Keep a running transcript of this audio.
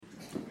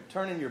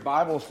Turn in your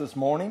Bibles this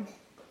morning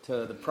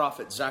to the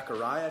prophet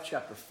Zechariah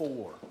chapter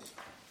 4.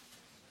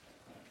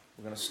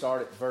 We're going to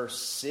start at verse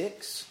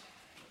 6.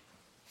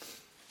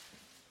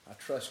 I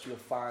trust you'll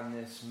find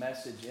this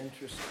message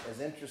as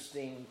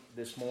interesting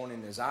this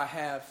morning as I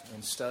have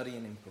in studying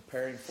and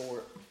preparing for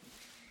it.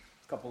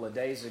 A couple of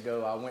days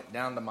ago, I went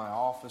down to my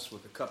office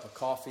with a cup of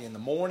coffee in the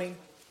morning,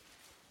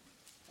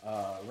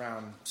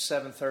 around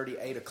 7:30,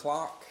 8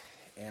 o'clock.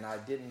 And I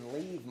didn't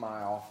leave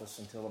my office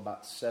until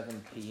about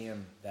 7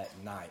 p.m. that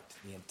night.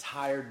 The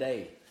entire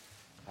day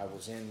I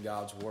was in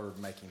God's Word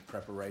making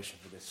preparation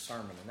for this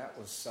sermon. And that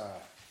was,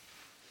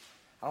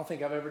 I don't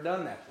think I've ever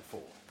done that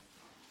before.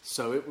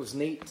 So it was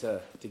neat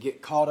to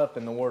get caught up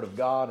in the Word of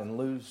God and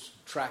lose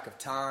track of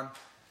time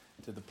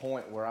to the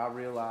point where I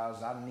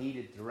realized I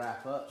needed to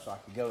wrap up so I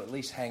could go at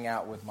least hang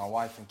out with my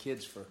wife and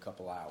kids for a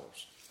couple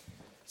hours.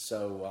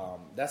 So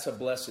that's a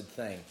blessed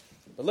thing.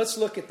 But let's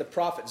look at the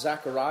prophet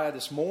Zechariah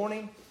this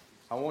morning.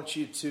 I want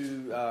you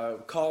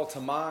to call to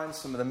mind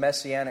some of the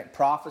messianic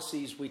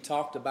prophecies we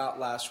talked about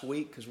last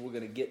week, because we're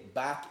going to get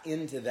back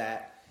into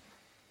that.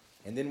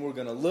 And then we're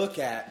going to look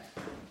at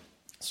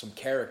some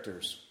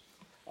characters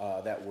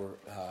that were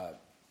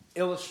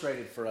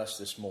illustrated for us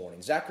this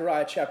morning.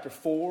 Zechariah chapter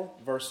 4,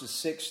 verses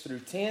 6 through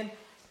 10.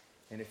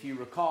 And if you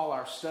recall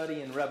our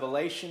study in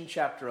Revelation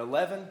chapter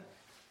 11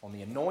 on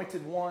the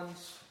anointed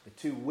ones, the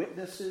two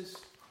witnesses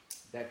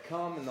that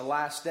come in the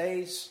last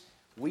days,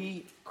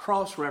 we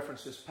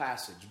cross-referenced this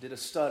passage, did a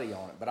study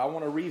on it, but I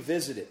want to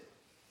revisit it.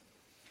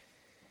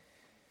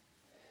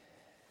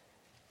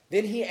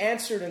 Then he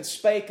answered and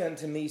spake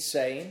unto me,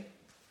 saying,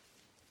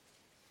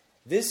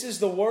 This is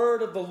the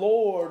word of the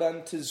Lord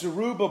unto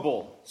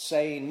Zerubbabel,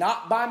 saying,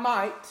 Not by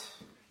might,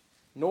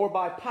 nor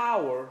by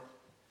power,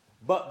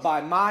 but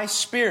by my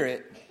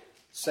Spirit,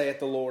 saith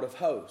the Lord of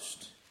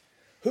hosts.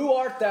 Who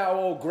art thou,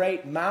 O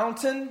great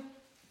mountain?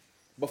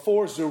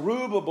 Before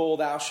Zerubbabel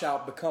thou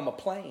shalt become a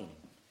plain,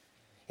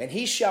 and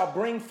he shall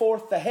bring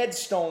forth the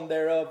headstone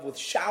thereof with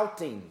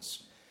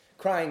shoutings,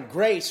 crying,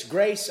 Grace,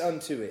 grace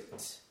unto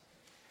it.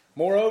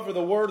 Moreover,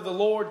 the word of the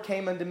Lord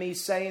came unto me,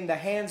 saying, The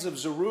hands of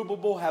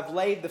Zerubbabel have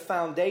laid the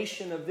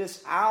foundation of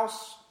this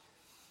house.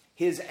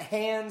 His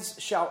hands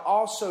shall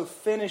also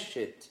finish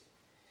it.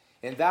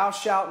 And thou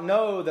shalt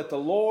know that the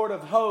Lord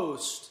of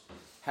hosts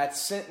hath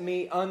sent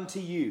me unto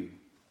you.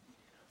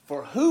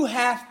 For who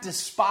hath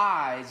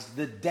despised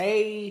the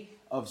day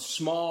of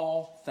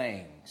small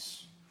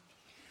things?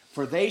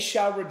 For they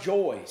shall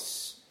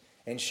rejoice,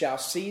 and shall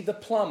see the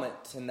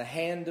plummet in the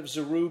hand of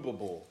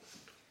Zerubbabel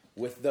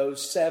with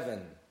those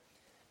 7.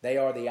 They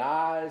are the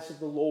eyes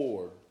of the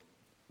Lord,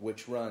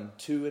 which run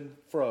to and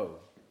fro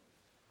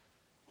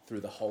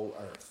through the whole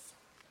earth.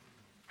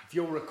 If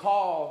you'll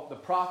recall, the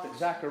prophet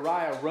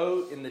Zechariah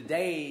wrote in the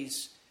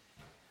days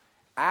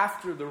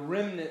after the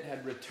remnant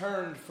had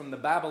returned from the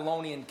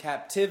Babylonian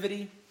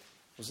captivity.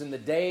 It was in the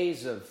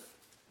days of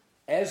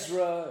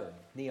Ezra and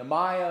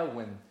Nehemiah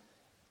when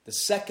the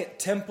second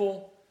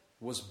temple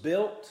was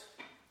built.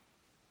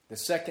 The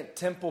second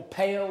temple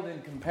paled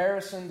in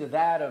comparison to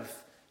that of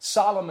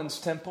Solomon's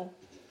temple.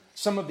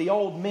 Some of the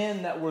old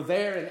men that were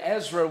there in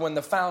Ezra when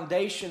the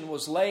foundation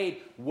was laid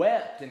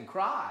wept and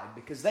cried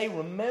because they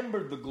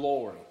remembered the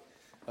glory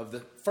of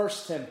the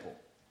first temple.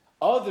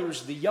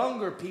 Others, the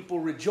younger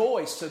people,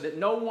 rejoiced so that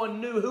no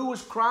one knew who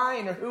was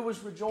crying or who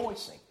was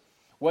rejoicing,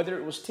 whether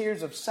it was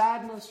tears of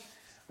sadness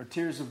or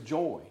tears of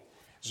joy.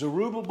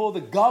 Zerubbabel,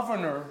 the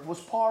governor, was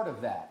part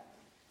of that.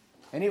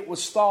 And it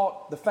was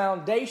thought, the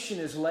foundation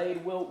is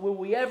laid, will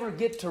we ever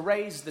get to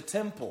raise the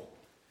temple?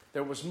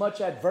 There was much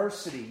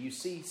adversity. You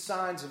see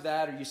signs of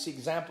that, or you see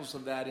examples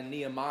of that in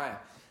Nehemiah.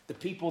 The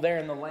people there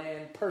in the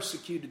land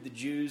persecuted the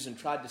Jews and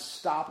tried to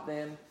stop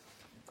them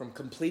from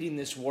completing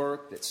this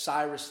work that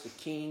Cyrus the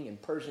king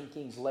and Persian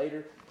kings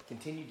later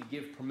continued to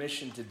give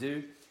permission to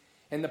do.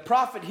 And the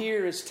prophet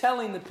here is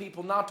telling the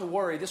people not to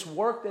worry. This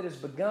work that has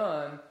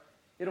begun,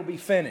 it'll be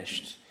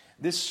finished.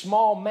 This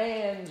small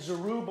man,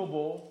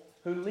 Zerubbabel,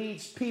 who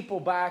leads people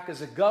back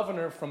as a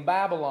governor from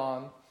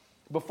Babylon,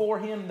 before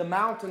him the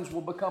mountains will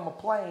become a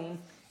plain,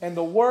 and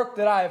the work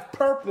that I have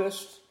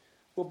purposed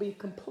will be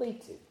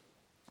completed.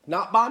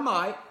 Not by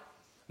might,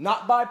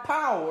 not by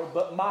power,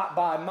 but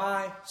by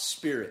my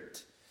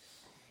Spirit.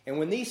 And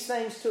when these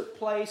things took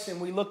place, and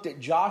we looked at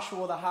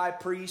Joshua the high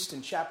priest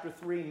in chapter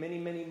 3 many,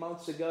 many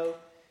months ago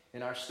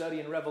in our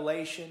study in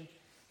Revelation,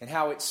 and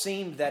how it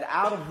seemed that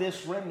out of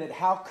this remnant,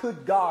 how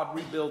could God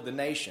rebuild the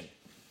nation?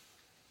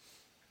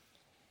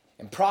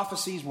 And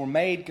prophecies were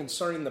made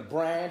concerning the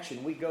branch,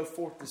 and we go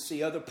forth to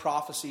see other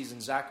prophecies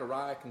in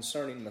Zechariah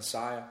concerning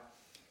Messiah.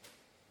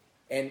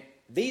 And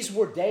these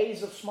were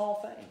days of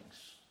small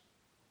things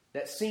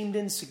that seemed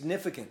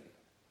insignificant.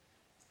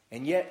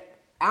 And yet,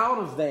 out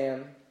of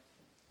them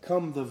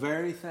come the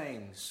very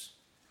things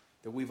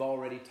that we've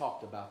already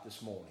talked about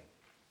this morning.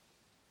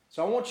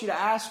 So I want you to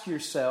ask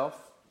yourself,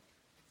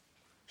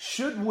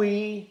 should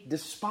we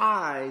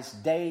despise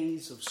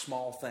days of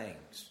small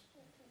things?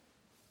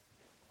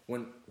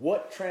 When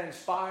what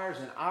transpires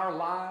in our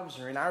lives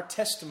or in our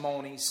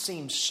testimonies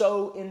seems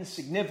so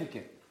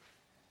insignificant,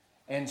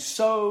 and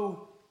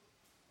so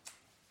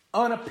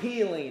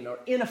unappealing or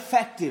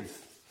ineffective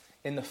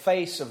in the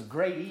face of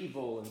great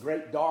evil and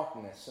great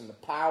darkness and the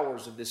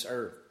powers of this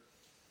earth.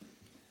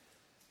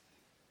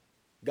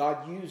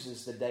 God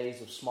uses the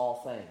days of small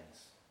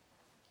things.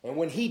 And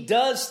when He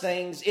does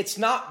things, it's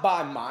not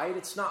by might,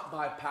 it's not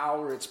by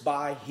power, it's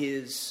by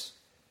His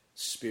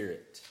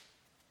Spirit.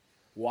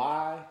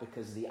 Why?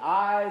 Because the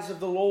eyes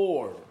of the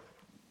Lord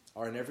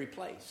are in every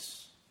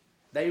place.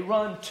 They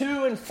run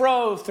to and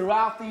fro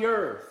throughout the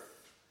earth,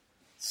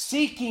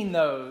 seeking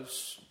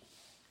those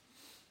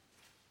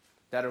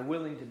that are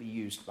willing to be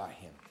used by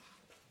Him.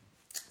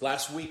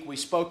 Last week we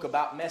spoke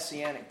about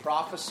messianic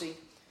prophecy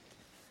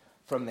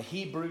from the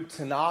Hebrew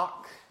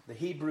Tanakh. The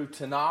Hebrew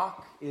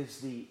Tanakh is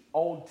the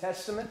Old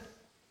Testament.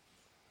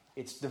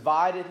 It's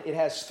divided. It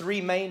has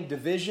three main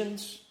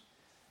divisions.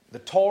 The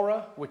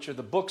Torah, which are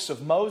the books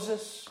of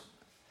Moses.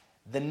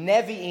 The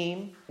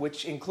Nevi'im,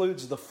 which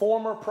includes the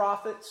former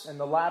prophets and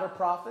the latter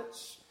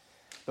prophets.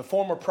 The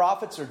former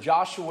prophets are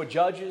Joshua,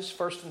 Judges,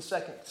 1st and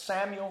 2nd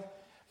Samuel,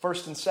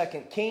 1st and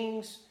 2nd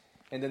Kings.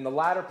 And then the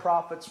latter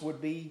prophets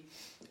would be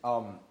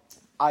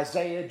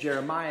Isaiah,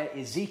 Jeremiah,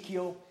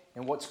 Ezekiel,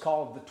 and what's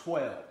called the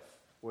 12,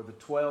 or the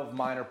 12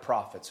 minor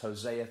prophets,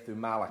 Hosea through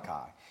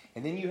Malachi.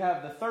 And then you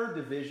have the third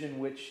division,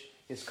 which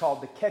is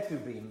called the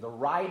Ketubim, the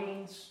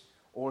writings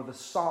or the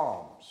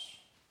Psalms.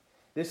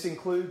 This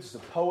includes the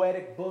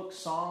poetic books,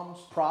 Psalms,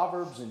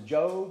 Proverbs, and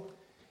Job.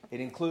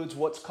 It includes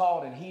what's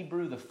called in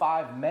Hebrew the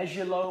 5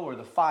 Megillah, or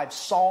the 5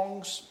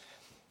 songs.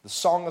 The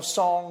Song of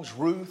Songs,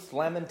 Ruth,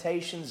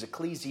 Lamentations,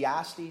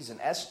 Ecclesiastes, and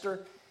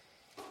Esther.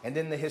 And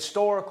then the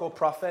historical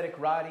prophetic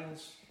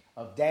writings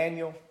of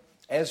Daniel,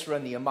 Ezra,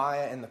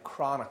 Nehemiah, and the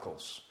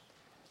Chronicles.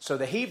 So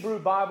the Hebrew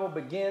Bible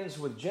begins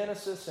with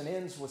Genesis and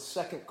ends with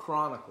 2nd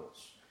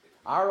Chronicles.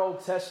 Our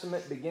Old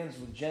Testament begins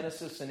with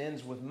Genesis and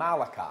ends with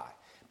Malachi.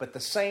 But the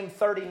same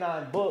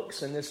 39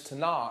 books in this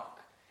Tanakh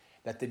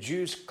that the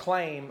Jews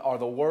claim are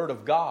the Word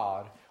of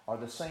God are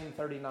the same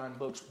 39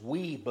 books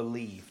we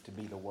believe to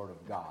be the Word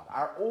of God.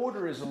 Our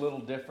order is a little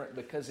different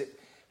because it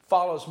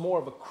follows more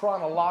of a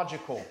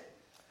chronological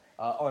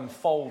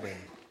unfolding.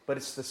 But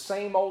it's the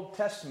same Old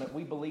Testament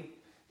we believe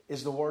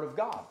is the Word of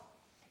God.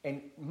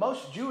 And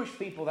most Jewish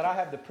people that I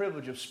have the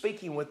privilege of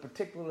speaking with,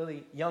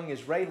 particularly young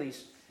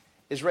Israelis,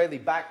 Israeli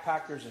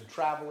backpackers and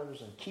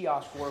travelers and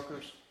kiosk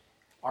workers,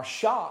 are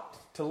shocked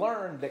to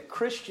learn that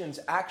Christians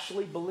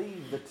actually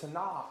believe the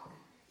Tanakh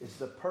is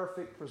the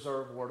perfect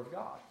preserved Word of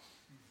God.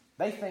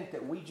 They think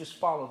that we just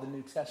follow the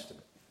New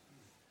Testament.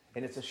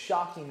 And it's a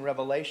shocking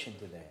revelation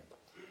to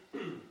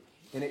them.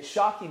 And it's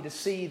shocking to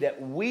see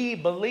that we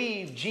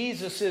believe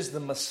Jesus is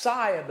the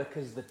Messiah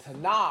because the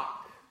Tanakh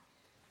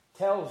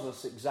tells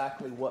us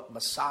exactly what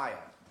Messiah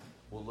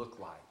will look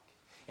like.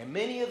 And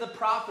many of the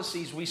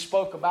prophecies we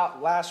spoke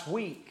about last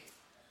week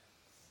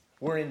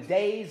were in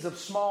days of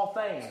small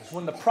things.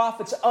 When the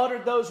prophets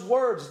uttered those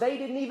words, they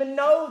didn't even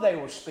know they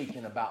were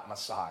speaking about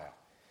Messiah.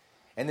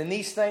 And then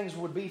these things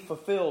would be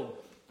fulfilled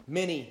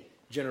many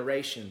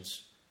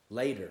generations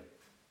later.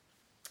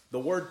 The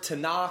word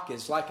Tanakh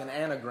is like an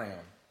anagram. It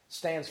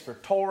stands for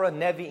Torah,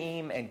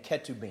 Nevi'im, and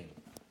Ketubim.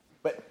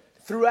 But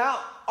throughout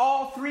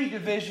all three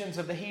divisions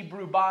of the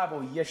Hebrew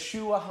Bible,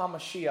 Yeshua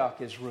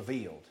HaMashiach is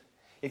revealed.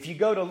 If you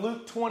go to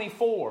Luke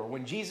 24,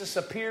 when Jesus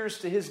appears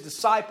to His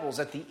disciples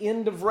at the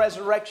end of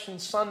Resurrection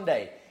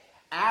Sunday,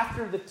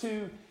 after the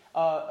two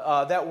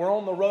that were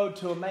on the road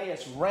to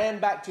Emmaus ran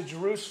back to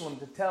Jerusalem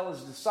to tell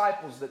His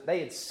disciples that they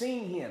had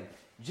seen Him,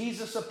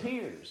 Jesus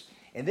appears.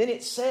 And then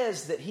it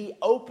says that He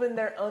opened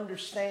their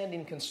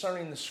understanding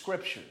concerning the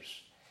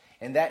Scriptures,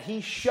 and that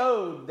He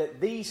showed that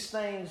these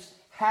things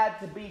had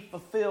to be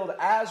fulfilled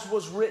as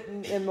was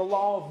written in the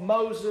law of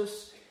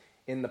Moses,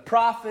 in the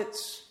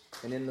prophets,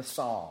 and in the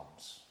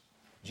Psalms.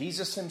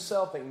 Jesus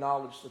Himself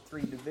acknowledged the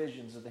three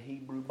divisions of the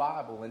Hebrew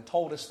Bible and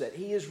told us that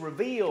He is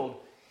revealed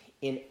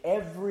in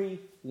every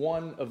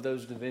one of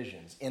those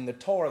divisions. In the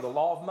Torah, the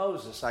law of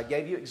Moses, I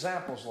gave you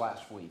examples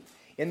last week.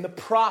 In the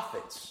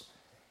prophets,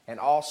 and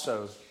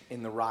also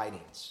in the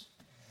writings.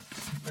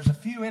 There's a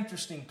few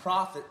interesting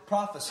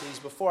prophecies.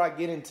 Before I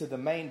get into the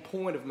main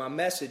point of my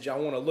message, I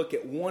want to look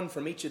at one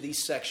from each of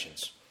these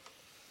sections.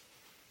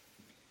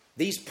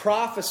 These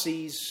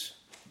prophecies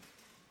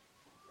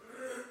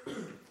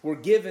were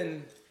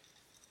given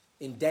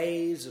in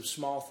days of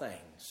small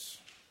things,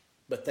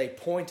 but they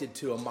pointed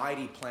to a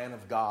mighty plan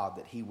of God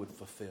that He would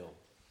fulfill.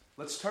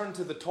 Let's turn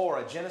to the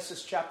Torah,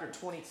 Genesis chapter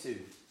 22.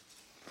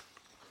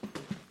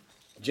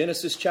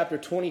 Genesis chapter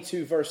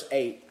 22, verse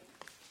 8.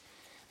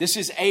 This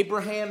is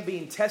Abraham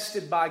being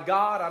tested by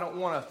God. I don't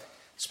want to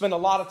spend a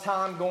lot of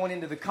time going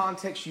into the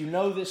context. You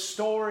know this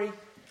story.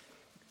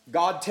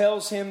 God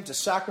tells him to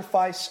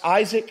sacrifice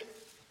Isaac.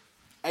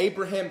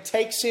 Abraham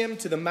takes him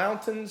to the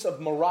mountains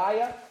of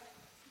Moriah,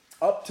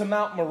 up to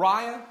Mount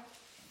Moriah.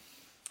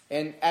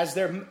 And as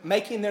they're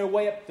making their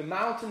way up the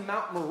mountain,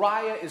 Mount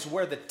Moriah is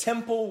where the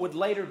temple would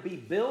later be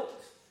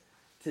built.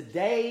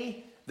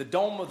 Today, the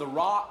Dome of the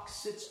Rock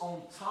sits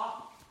on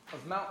top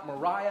of Mount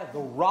Moriah. The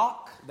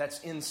rock that's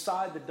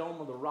inside the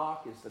Dome of the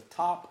Rock is the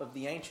top of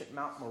the ancient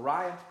Mount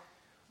Moriah,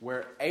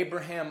 where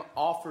Abraham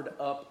offered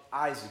up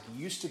Isaac.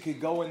 You used to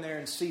could go in there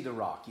and see the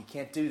rock. You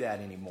can't do that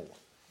anymore.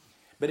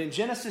 But in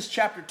Genesis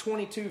chapter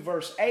 22,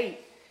 verse 8,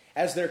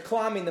 as they're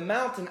climbing the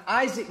mountain,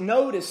 Isaac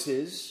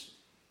notices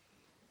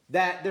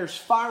that there's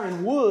fire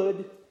and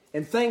wood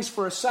and things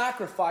for a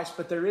sacrifice,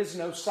 but there is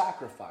no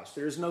sacrifice.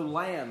 There is no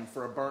lamb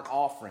for a burnt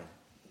offering.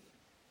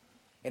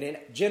 And in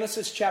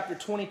Genesis chapter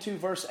 22,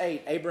 verse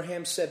 8,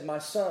 Abraham said, "My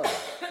son,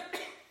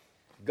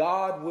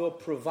 God will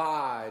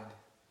provide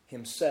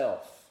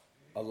himself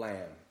a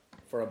lamb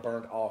for a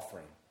burnt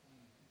offering."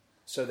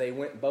 So they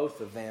went,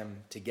 both of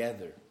them,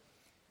 together.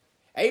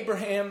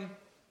 Abraham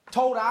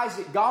told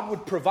Isaac God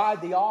would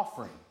provide the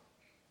offering.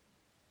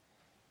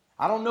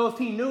 I don't know if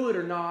he knew it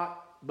or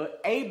not, but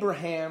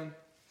Abraham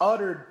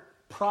uttered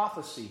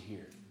prophecy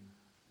here.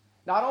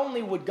 Not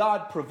only would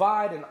God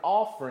provide an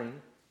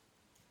offering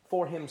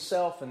for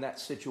himself in that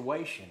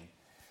situation,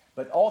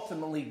 but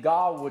ultimately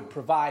God would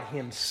provide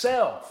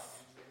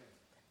himself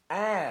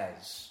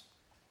as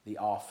the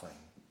offering.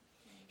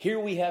 Here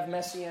we have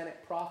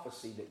messianic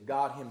prophecy that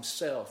God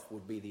himself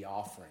would be the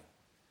offering.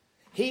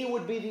 He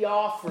would be the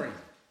offering.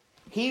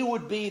 He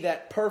would be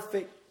that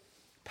perfect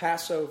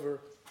Passover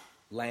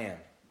lamb.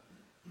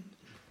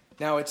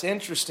 Now it's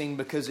interesting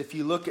because if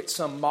you look at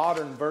some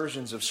modern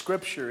versions of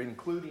Scripture,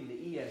 including the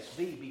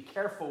ESV, be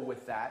careful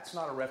with that. It's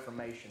not a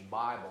Reformation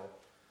Bible.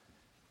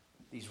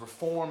 These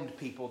Reformed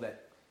people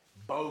that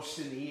boast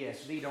in the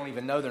ESV don't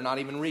even know they're not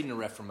even reading a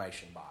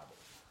Reformation Bible.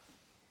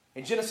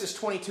 In Genesis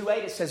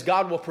 22:8 it says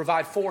God will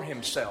provide for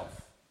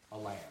himself a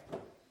lamb.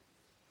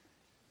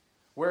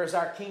 Whereas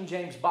our King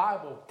James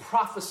Bible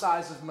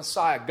prophesies of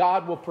Messiah.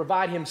 God will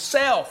provide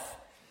himself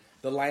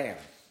the lamb.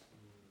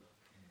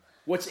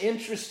 What's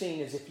interesting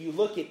is if you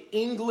look at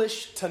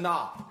English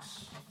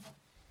Tanakhs,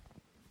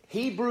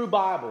 Hebrew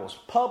Bibles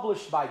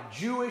published by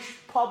Jewish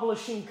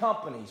publishing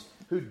companies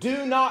who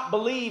do not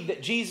believe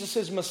that Jesus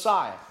is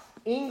Messiah,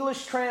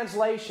 English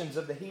translations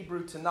of the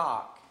Hebrew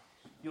Tanakh,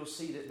 you'll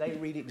see that they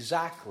read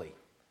exactly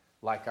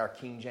like our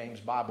King James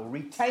Bible,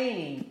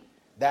 retaining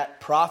that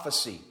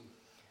prophecy.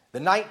 The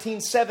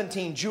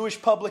 1917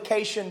 Jewish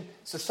Publication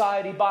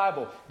Society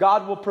Bible,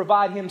 God will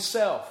provide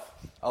himself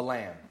a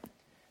lamb.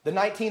 The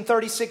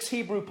 1936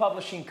 Hebrew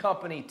Publishing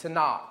Company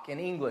Tanakh in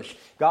English,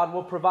 God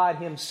will provide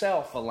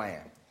himself a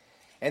lamb.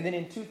 And then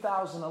in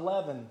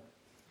 2011,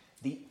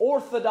 the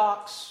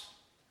Orthodox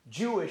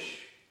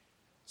Jewish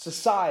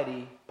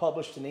Society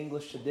published an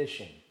English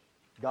edition,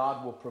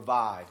 God will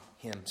provide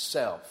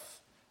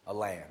himself a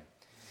lamb.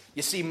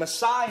 You see,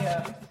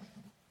 Messiah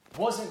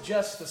wasn't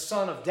just the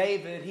son of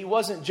David. He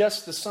wasn't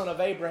just the son of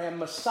Abraham.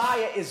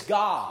 Messiah is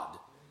God.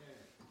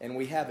 And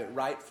we have it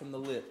right from the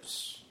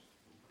lips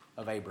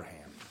of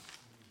Abraham.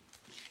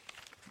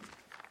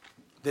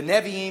 The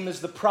Nevi'im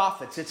is the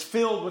prophets. It's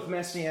filled with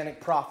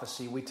messianic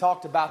prophecy. We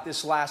talked about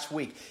this last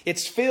week.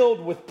 It's filled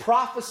with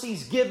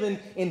prophecies given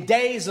in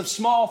days of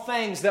small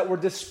things that were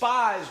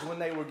despised when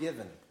they were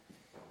given.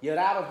 Yet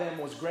out of them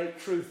was great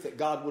truth that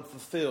God would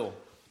fulfill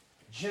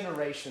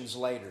generations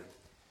later.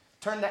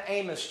 Turn to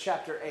Amos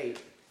chapter 8.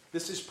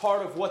 This is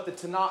part of what the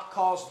Tanakh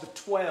calls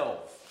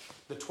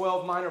the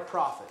 12 minor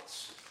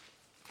prophets.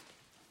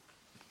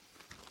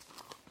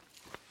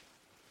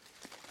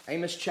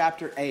 Amos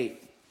chapter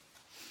 8.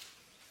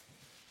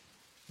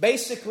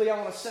 Basically, I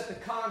want to set the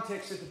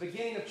context. At the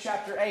beginning of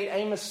chapter 8,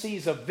 Amos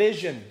sees a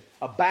vision,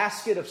 a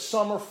basket of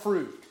summer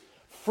fruit.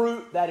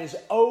 Fruit that is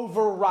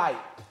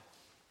overripe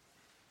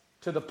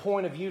to the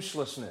point of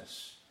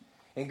uselessness.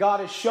 And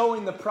God is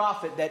showing the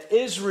prophet that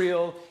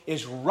Israel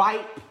is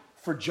ripe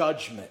for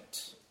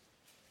judgment.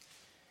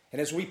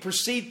 And as we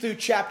proceed through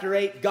chapter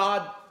 8,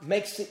 God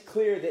makes it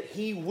clear that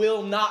He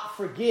will not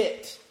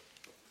forget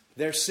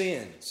their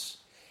sins.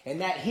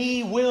 And that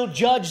He will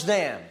judge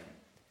them.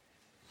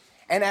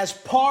 And as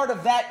part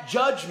of that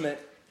judgment,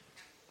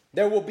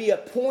 there will be a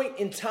point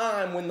in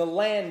time when the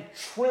land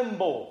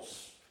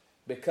trembles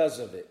because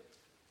of it.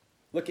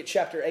 Look at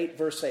chapter 8,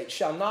 verse 8.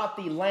 Shall not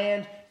the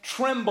land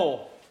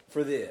tremble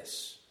for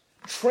this?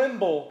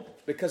 Tremble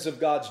because of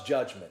God's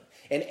judgment.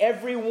 And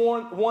every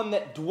one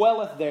that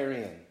dwelleth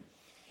therein.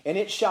 And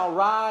it shall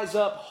rise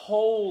up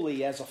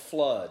wholly as a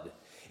flood.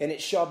 And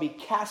it shall be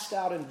cast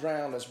out and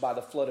drowned as by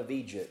the flood of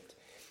Egypt.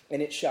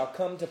 And it shall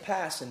come to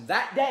pass in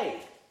that day,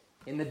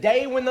 in the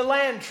day when the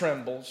land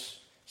trembles,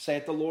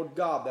 saith the Lord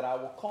God, that I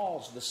will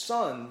cause the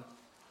sun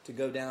to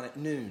go down at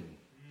noon.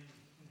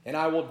 And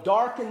I will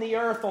darken the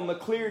earth on the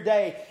clear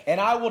day, and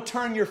I will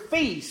turn your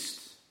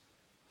feast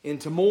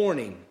into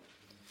mourning,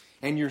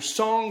 and your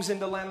songs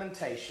into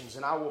lamentations.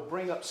 And I will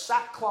bring up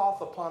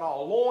sackcloth upon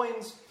all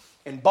loins,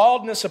 and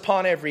baldness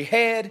upon every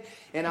head,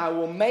 and I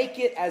will make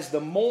it as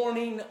the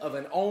mourning of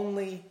an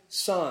only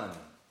son,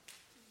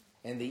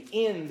 and the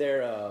end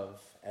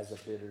thereof as a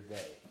bitter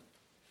day.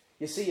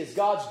 You see, as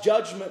God's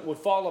judgment would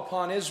fall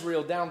upon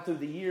Israel down through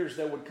the years,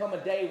 there would come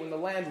a day when the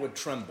land would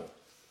tremble.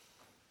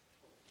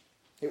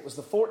 It was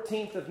the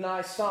 14th of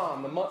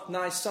Nisan, the month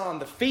Nisan,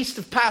 the feast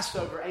of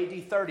Passover,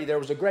 AD 30. There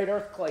was a great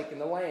earthquake in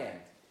the land.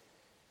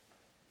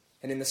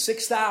 And in the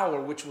 6th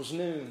hour, which was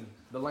noon,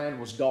 the land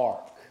was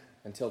dark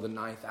until the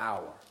 9th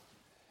hour.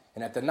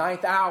 And at the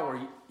 9th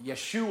hour,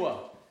 Yeshua,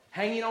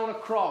 hanging on a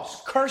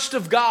cross, cursed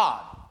of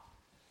God,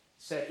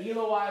 said,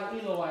 Eloi,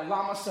 Eloi,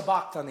 lama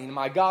sabachthani,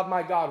 my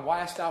God, why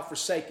hast thou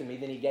forsaken me?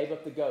 Then he gave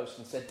up the ghost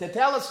and said,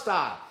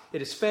 Tetelestai,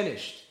 it is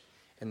finished.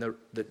 And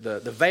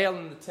the veil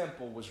in the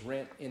temple was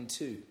rent in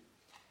two.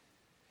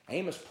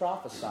 Amos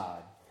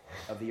prophesied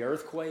of the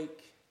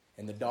earthquake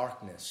and the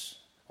darkness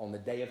on the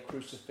day of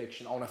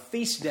crucifixion, on a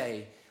feast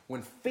day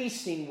when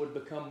feasting would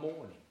become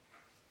mourning.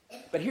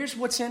 But here's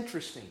what's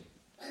interesting.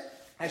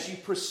 As you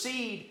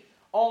proceed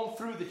on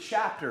through the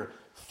chapter,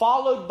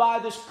 followed by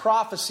this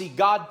prophecy,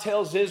 God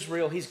tells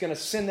Israel He's going to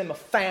send them a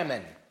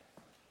famine.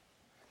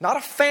 Not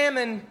a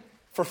famine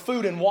for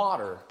food and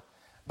water,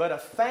 but a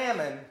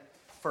famine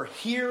for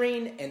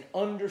hearing and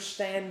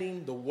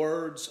understanding the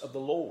words of the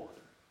Lord.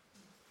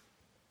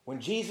 When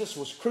Jesus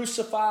was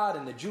crucified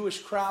and the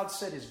Jewish crowd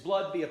said, His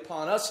blood be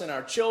upon us and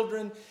our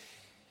children,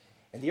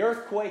 and the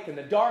earthquake and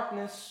the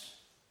darkness,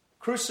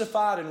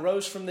 crucified and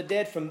rose from the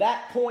dead, from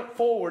that point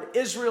forward,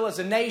 Israel as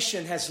a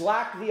nation has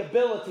lacked the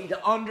ability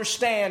to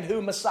understand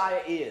who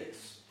Messiah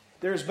is.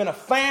 There has been a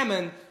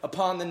famine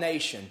upon the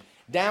nation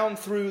down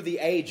through the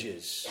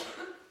ages.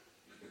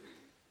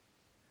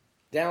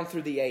 Down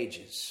through the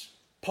ages.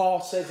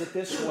 Paul says it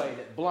this way,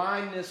 that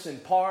blindness in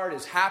part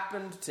has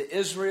happened to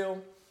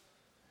Israel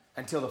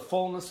until the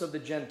fullness of the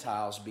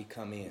Gentiles be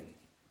come in.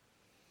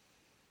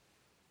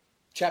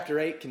 Chapter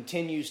 8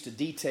 continues to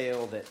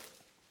detail that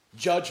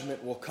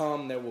judgment will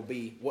come. There will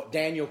be what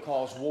Daniel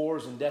calls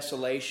wars and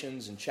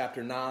desolations in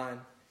chapter 9.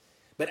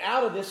 But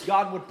out of this,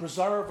 God would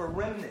preserve a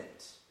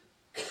remnant.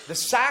 The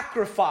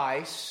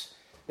sacrifice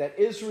that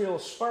Israel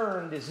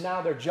spurned is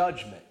now their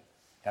judgment.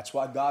 That's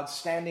why God's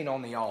standing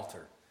on the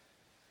altar.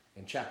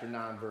 In chapter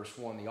 9, verse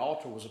 1, the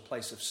altar was a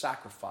place of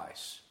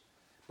sacrifice.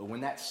 But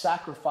when that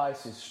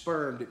sacrifice is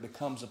spurned, it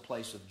becomes a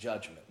place of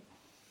judgment.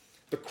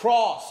 The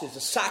cross is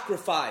a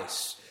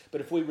sacrifice, but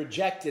if we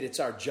reject it, it's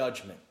our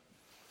judgment.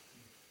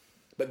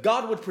 But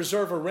God would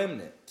preserve a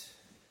remnant.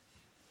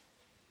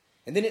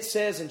 And then it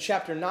says in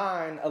chapter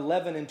 9,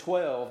 11 and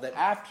 12, that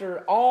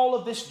after all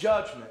of this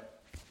judgment,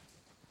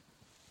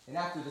 and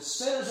after the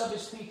sinners of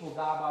His people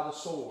die by the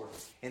sword,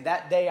 in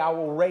that day I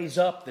will raise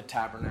up the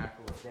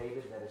tabernacle of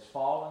David that is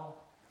fallen,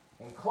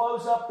 and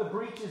close up the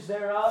breaches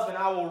thereof, and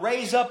I will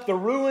raise up the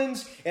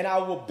ruins, and I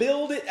will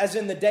build it as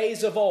in the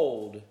days of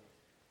old,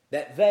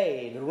 that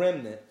they, the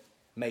remnant,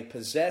 may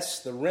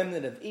possess the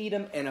remnant of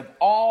Edom and of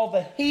all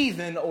the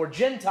heathen or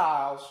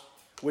Gentiles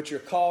which are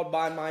called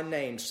by my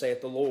name,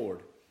 saith the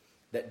Lord,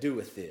 that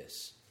doeth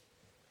this.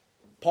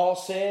 Paul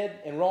said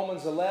in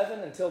Romans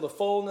 11, until the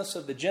fullness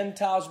of the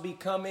Gentiles be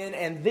come in,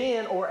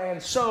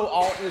 and so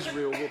all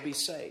Israel will be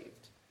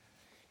saved.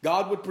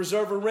 God would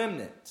preserve a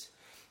remnant,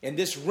 and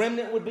this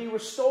remnant would be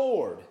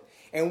restored.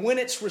 And when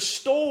it's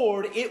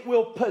restored, it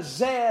will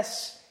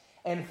possess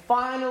and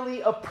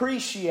finally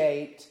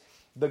appreciate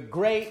the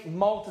great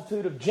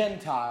multitude of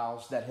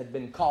Gentiles that had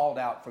been called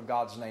out for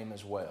God's name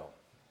as well,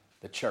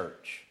 the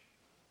church.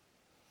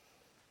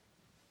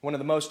 One of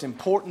the most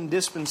important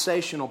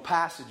dispensational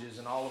passages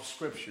in all of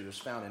Scripture is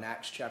found in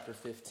Acts chapter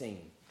 15.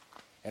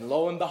 And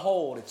lo and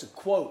behold, it's a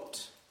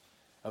quote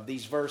of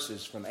these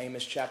verses from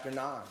Amos chapter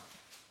 9.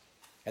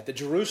 At the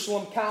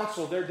Jerusalem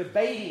Council, they're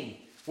debating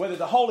whether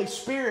the Holy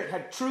Spirit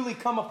had truly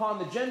come upon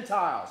the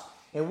Gentiles.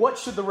 And what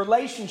should the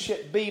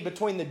relationship be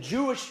between the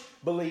Jewish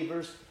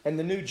believers and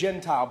the new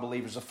Gentile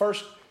believers? The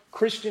first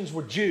Christians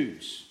were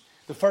Jews.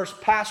 The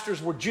first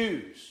pastors were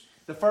Jews.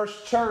 The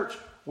first church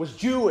was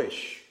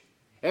Jewish.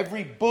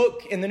 Every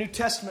book in the New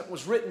Testament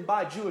was written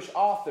by Jewish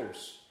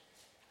authors.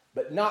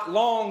 But not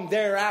long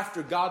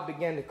thereafter, God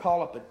began to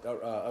call up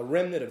a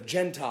remnant of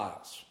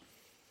Gentiles.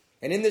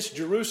 And in this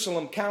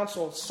Jerusalem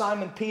council,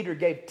 Simon Peter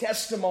gave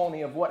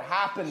testimony of what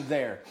happened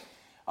there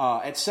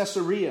at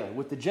Caesarea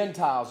with the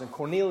Gentiles in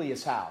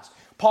Cornelius' house.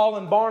 Paul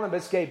and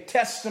Barnabas gave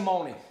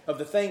testimony of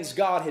the things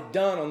God had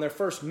done on their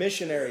first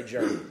missionary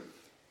journey.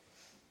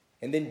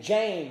 And then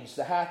James,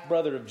 the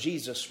half-brother of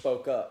Jesus,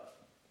 spoke up.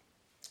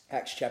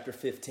 Acts chapter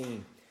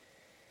 15.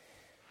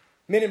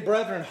 Men and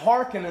brethren,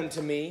 hearken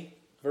unto me.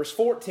 Verse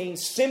 14,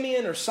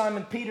 Simeon or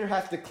Simon Peter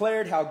hath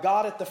declared how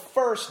God at the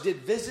first did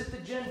visit the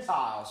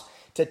Gentiles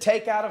to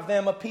take out of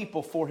them a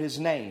people for His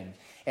name.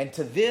 And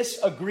to this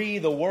agree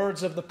the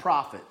words of the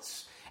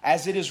prophets.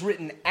 As it is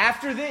written,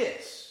 after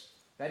this,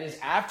 that is,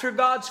 after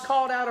God's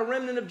called out a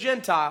remnant of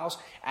Gentiles,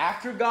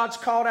 after God's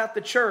called out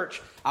the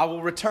church, I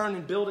will return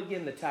and build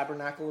again the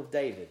tabernacle of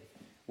David,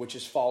 which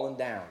is fallen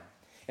down.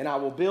 And I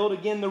will build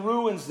again the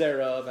ruins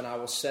thereof, and I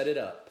will set it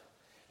up,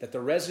 that the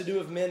residue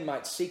of men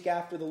might seek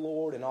after the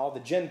Lord, and all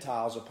the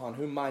Gentiles upon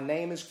whom my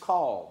name is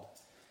called,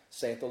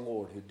 saith the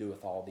Lord, who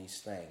doeth all these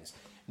things.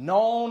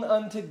 Known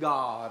unto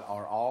God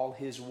are all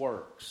His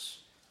works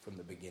from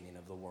the beginning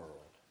of the world.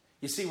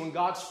 You see, when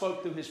God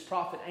spoke through His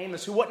prophet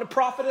Amos, who wasn't a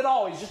prophet at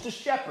all, he's just a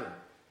shepherd,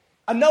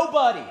 a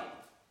nobody.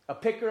 a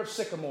picker of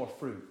sycamore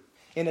fruit,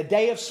 in a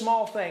day of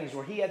small things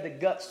where he had the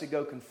guts to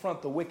go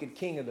confront the wicked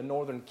king of the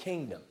northern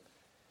kingdom,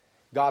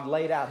 God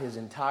laid out his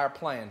entire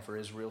plan for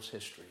Israel's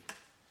history.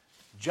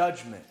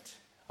 Judgment,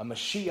 a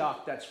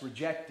Mashiach that's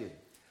rejected,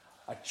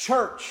 a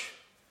church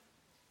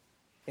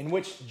in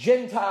which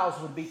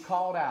Gentiles would be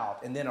called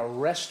out, and then a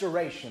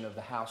restoration of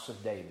the house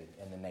of David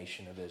and the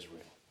nation of Israel.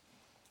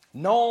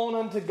 Known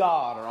unto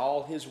God are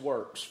all his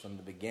works from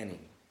the beginning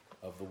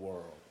of the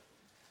world.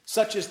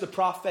 Such is the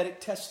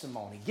prophetic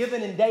testimony,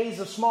 given in days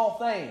of small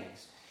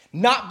things,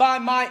 not by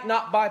might,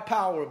 not by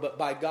power, but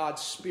by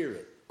God's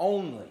Spirit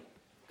only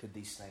could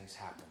these things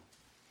happen.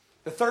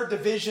 The third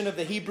division of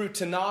the Hebrew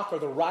Tanakh are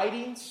the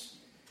writings.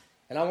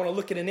 And I want to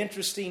look at an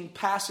interesting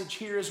passage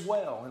here as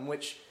well, in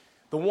which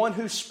the one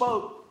who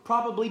spoke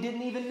probably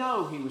didn't even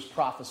know he was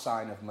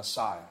prophesying of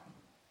Messiah.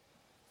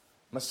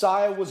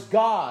 Messiah was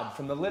God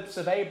from the lips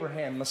of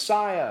Abraham.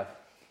 Messiah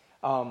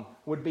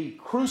would be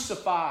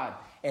crucified,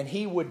 and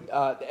he would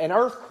an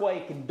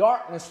earthquake and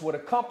darkness would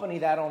accompany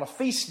that on a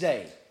feast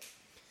day.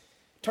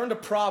 Turn to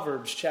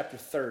Proverbs chapter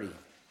 30.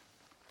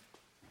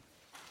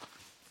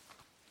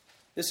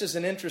 This is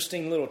an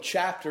interesting little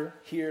chapter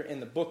here in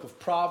the book of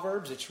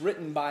Proverbs. It's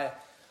written by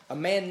a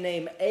man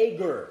named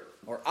Agur,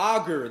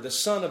 the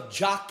son of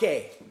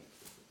Jakeh.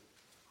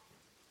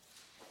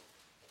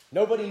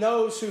 Nobody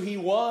knows who he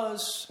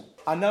was.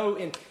 I know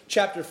in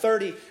chapter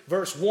 30,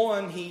 verse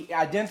 1, he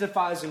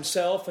identifies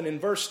himself. And in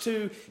verse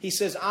 2, he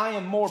says, I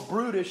am more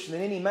brutish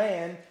than any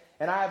man,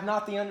 and I have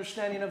not the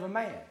understanding of a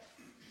man.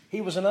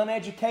 He was an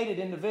uneducated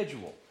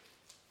individual.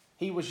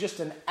 He was just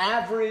an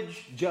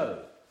average Joe.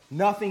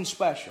 Nothing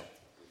special.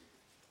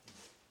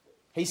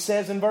 He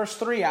says in verse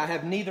 3, I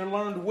have neither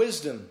learned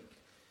wisdom,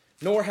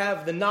 nor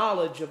have the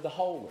knowledge of the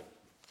holy.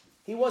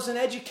 He wasn't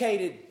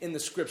educated in the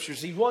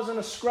Scriptures. He wasn't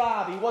a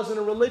scribe. He wasn't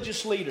a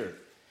religious leader.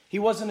 He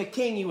wasn't a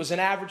king. He was an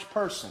average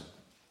person.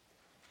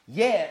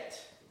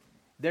 Yet,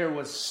 there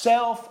was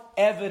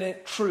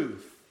self-evident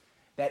truth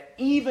that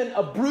even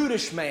a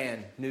brutish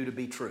man knew to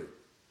be true.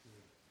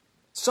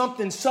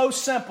 Something so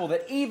simple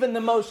that even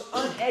the most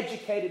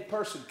uneducated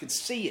person could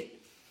see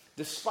it,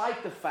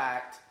 despite the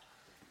fact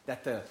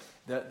that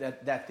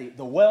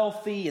the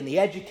wealthy and the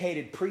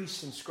educated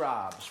priests and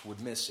scribes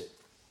would miss it.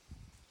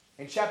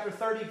 In chapter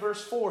 30,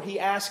 verse 4, he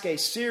asked a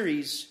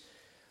series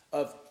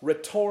of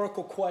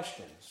rhetorical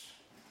questions.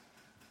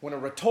 When a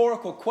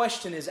rhetorical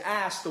question is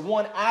asked, the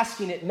one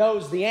asking it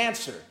knows the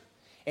answer.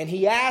 And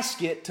he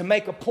asked it to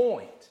make a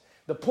point.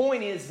 The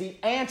point is, the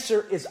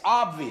answer is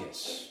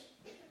obvious.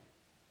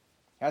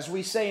 As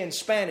we say in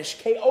Spanish,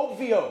 que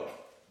obvio.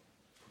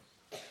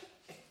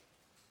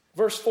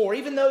 Verse 4,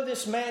 even though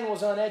this man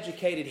was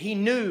uneducated, he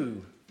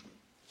knew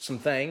some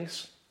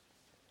things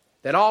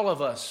that all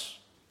of us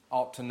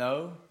ought to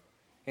know.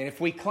 And if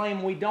we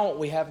claim we don't,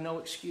 we have no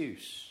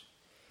excuse.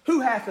 Who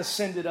hath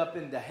ascended up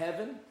into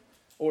heaven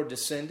or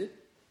descended?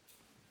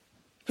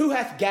 Who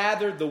hath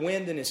gathered the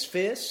wind in his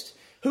fist?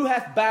 Who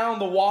hath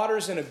bound the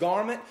waters in a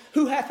garment?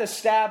 Who hath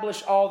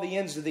established all the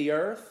ends of the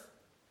earth?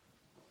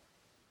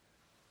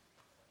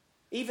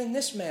 Even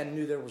this man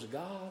knew there was a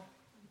God.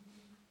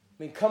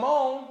 I mean, come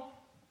on.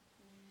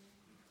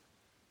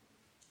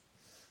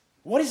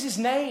 What is his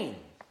name?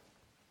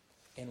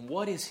 And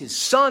what is his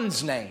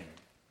son's name,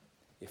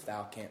 if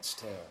thou canst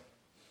tell?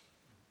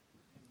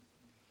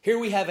 Here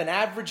we have an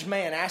average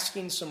man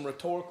asking some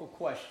rhetorical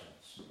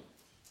questions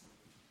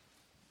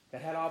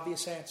that had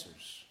obvious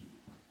answers.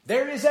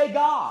 There is a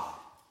God.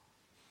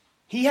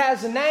 He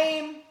has a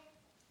name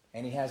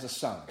and he has a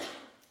son.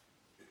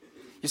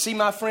 You see,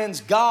 my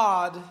friends,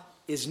 God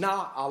is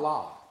not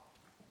Allah.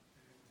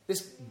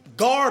 This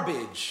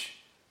garbage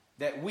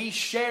that we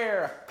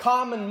share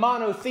common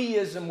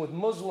monotheism with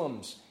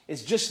Muslims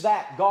is just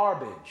that,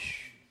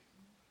 garbage.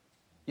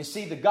 You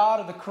see, the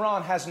God of the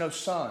Quran has no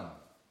son.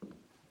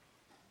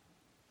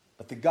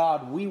 But the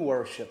God we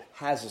worship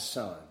has a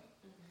son.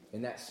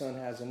 And that son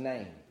has a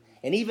name.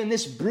 And even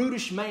this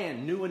brutish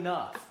man knew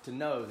enough to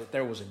know that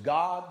there was a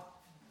God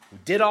who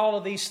did all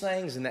of these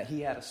things and that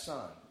he had a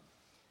son.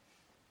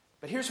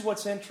 But here's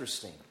what's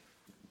interesting.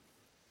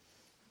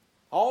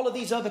 All of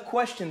these other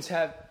questions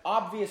have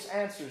obvious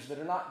answers that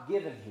are not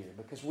given here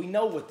because we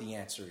know what the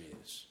answer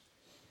is.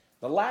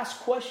 The last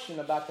question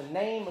about the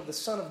name of the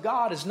Son of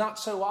God is not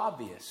so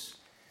obvious.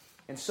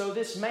 And so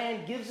this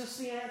man gives us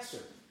the answer.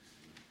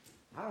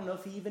 I don't know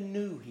if he even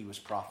knew he was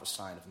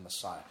prophesying of the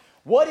Messiah.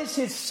 What is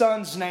his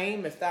son's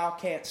name, if thou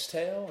canst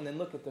tell? And then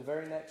look at the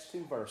very next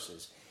two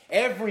verses.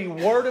 Every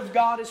word of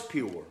God is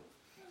pure.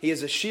 He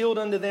is a shield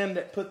unto them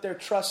that put their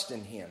trust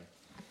in him.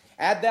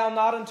 Add thou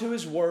not unto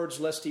his words,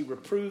 lest he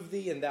reprove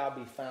thee, and thou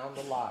be found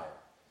a liar.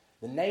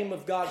 The name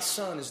of God's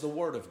Son is the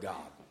Word of God.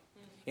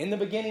 In the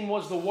beginning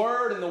was the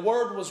Word, and the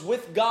Word was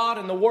with God,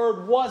 and the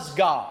Word was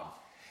God.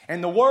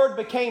 And the Word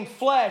became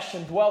flesh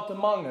and dwelt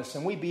among us,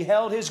 and we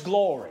beheld his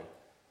glory,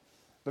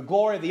 the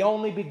glory of the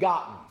only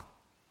begotten.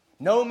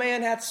 No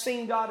man hath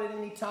seen God at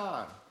any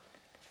time,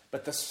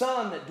 but the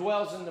Son that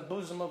dwells in the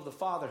bosom of the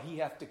Father, he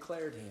hath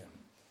declared him.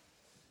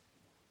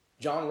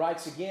 John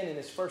writes again in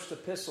his first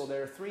epistle,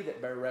 there are three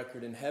that bear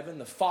record in heaven,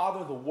 the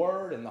Father, the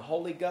Word, and the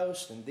Holy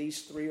Ghost, and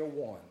these three are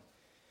one.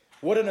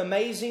 What an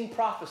amazing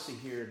prophecy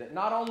here, that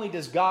not only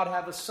does God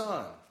have a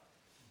Son,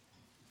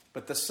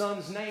 but the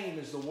Son's name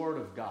is the Word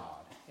of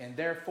God, and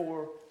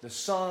therefore the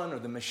Son, or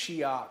the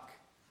Mashiach,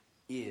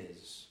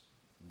 is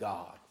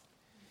God.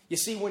 You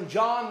see, when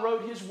John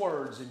wrote his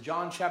words in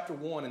John chapter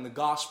 1 in the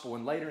Gospel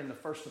and later in the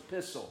first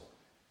epistle,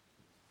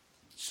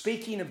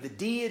 speaking of the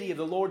deity of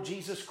the Lord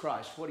Jesus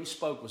Christ, what he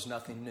spoke was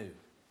nothing new.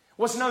 It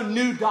was no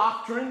new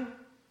doctrine.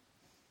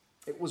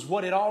 It was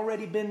what had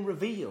already been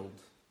revealed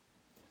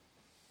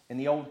in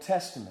the Old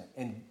Testament,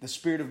 and the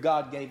Spirit of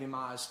God gave him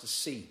eyes to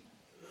see.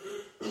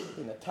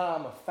 In a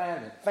time of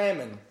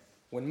famine,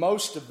 when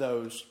most of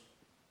those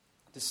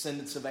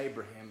descendants of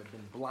Abraham had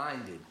been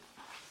blinded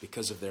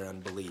because of their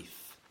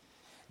unbelief.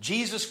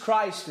 Jesus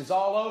Christ is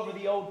all over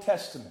the Old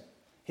Testament.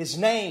 His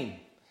name,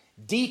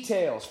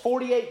 details,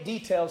 48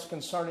 details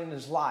concerning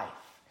his life.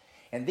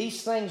 And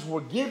these things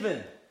were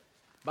given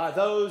by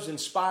those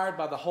inspired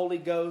by the Holy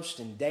Ghost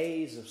in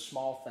days of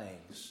small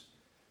things.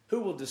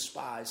 Who will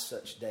despise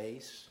such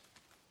days?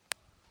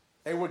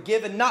 They were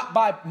given not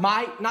by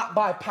might, not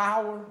by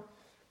power,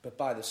 but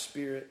by the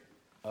Spirit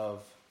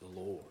of the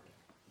Lord.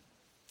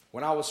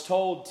 When I was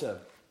told to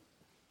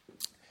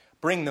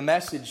bring the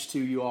message to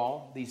you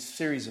all, these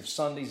series of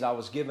Sundays, I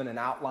was given an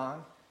outline.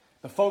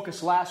 The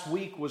focus last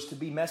week was to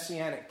be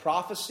messianic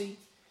prophecy.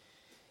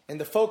 And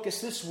the focus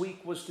this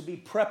week was to be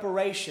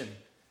preparation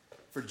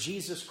for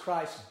Jesus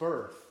Christ's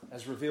birth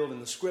as revealed in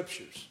the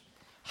Scriptures,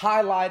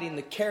 highlighting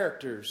the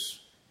characters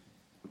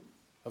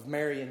of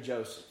Mary and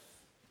Joseph.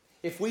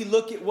 If we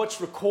look at what's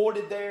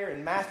recorded there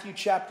in Matthew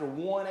chapter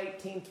 1,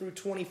 18 through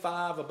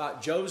 25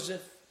 about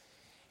Joseph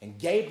and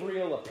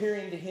Gabriel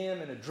appearing to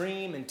him in a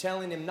dream and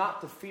telling him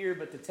not to fear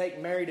but to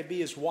take Mary to be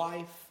his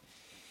wife.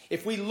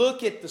 If we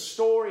look at the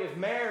story of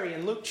Mary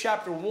in Luke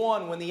chapter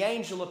 1 when the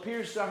angel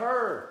appears to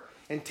her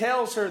and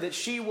tells her that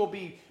she will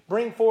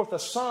bring forth a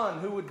son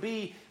who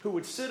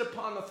would sit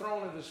upon the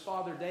throne of his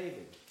father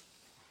David.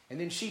 And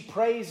then she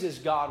praises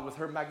God with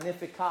her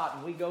Magnificat,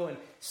 and we go and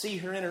see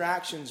her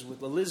interactions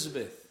with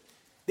Elizabeth.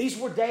 These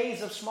were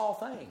days of small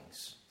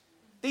things.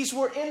 These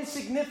were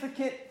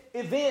insignificant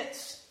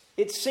events,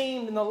 it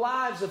seemed, in the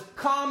lives of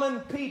common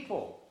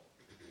people,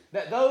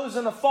 that those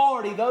in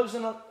authority, those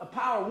in a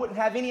power wouldn't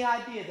have any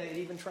idea that it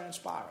even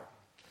transpired.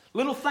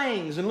 Little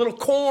things and little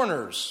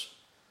corners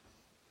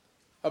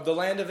of the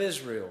land of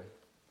Israel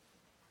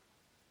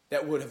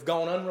that would have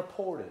gone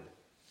unreported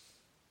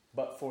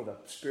but for the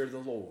Spirit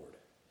of the Lord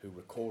who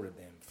recorded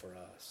them for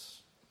us.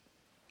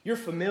 You're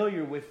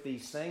familiar with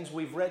these things.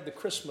 We've read the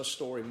Christmas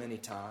story many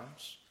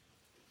times.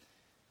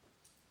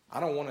 I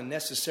don't want to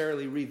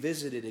necessarily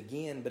revisit it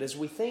again, but as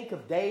we think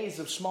of days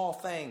of small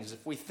things,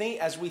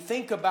 as we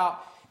think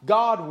about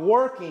God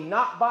working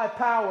not by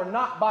power,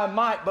 not by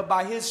might, but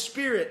by His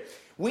Spirit,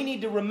 we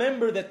need to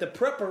remember that the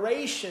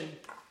preparation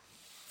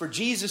for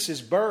Jesus'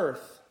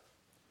 birth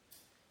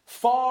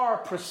far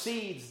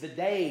precedes the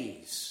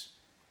days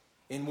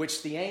in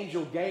which the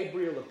angel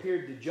Gabriel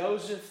appeared to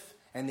Joseph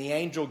and the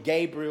angel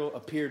Gabriel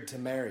appeared to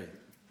Mary.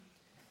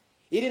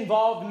 It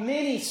involved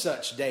many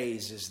such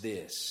days as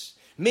this.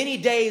 Many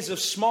days of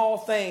small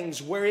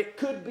things where it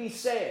could be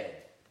said,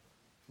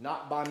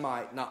 not by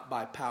might, not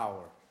by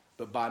power,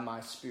 but by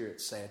my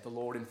Spirit, saith the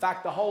Lord. In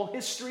fact, the whole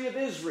history of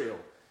Israel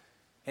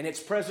and its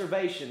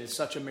preservation is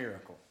such a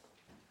miracle.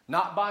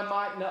 Not by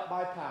might, not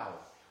by power.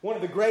 One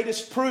of the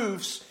greatest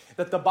proofs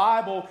that the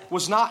Bible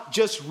was not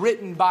just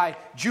written by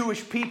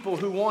Jewish people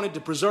who wanted to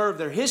preserve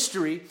their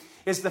history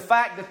is the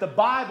fact that the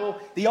Bible,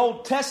 the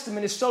Old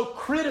Testament, is so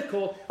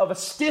critical of a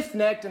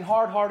stiff-necked and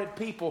hard-hearted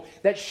people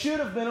that should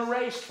have been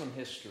erased from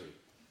history.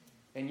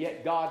 And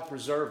yet God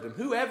preserved them.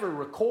 Whoever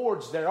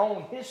records their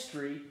own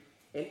history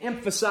and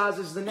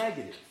emphasizes the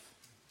negative,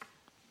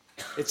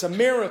 it's a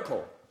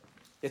miracle.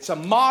 It's a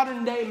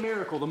modern-day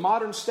miracle. The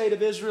modern state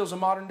of Israel is a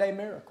modern-day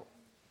miracle.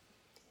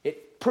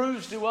 It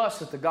proves to us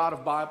that the God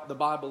of the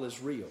Bible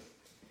is real.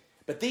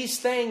 But these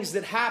things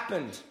that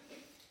happened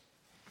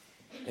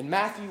in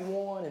Matthew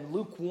 1 and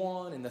Luke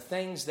 1 and the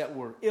things that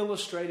were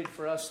illustrated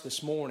for us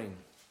this morning,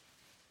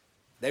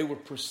 they were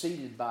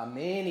preceded by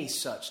many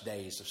such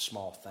days of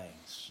small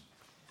things.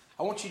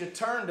 I want you to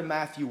turn to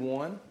Matthew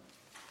 1,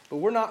 but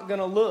we're not going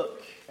to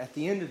look at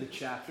the end of the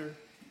chapter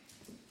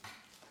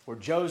where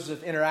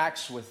Joseph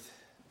interacts with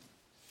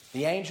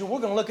the angel.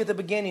 We're going to look at the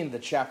beginning of the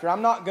chapter.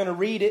 I'm not going to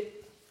read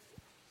it,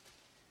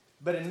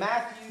 but in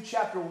Matthew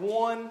chapter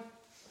 1,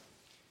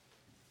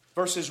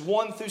 verses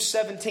 1 through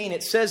 17,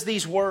 it says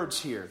these words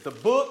here. The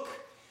book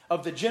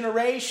of the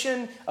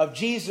generation of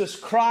Jesus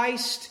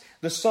Christ,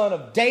 the son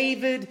of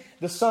David,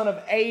 the son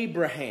of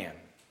Abraham.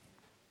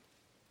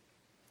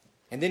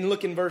 And then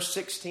look in verse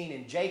 16.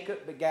 And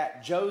Jacob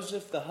begat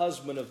Joseph, the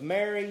husband of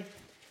Mary,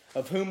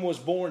 of whom was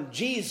born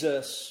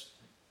Jesus,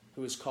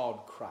 who is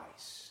called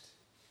Christ.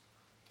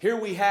 Here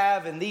we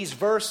have in these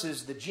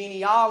verses the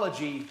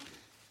genealogy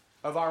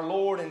of our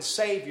Lord and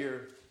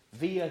Savior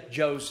via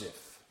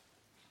Joseph.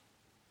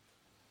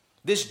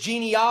 This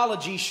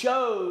genealogy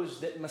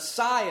shows that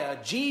Messiah,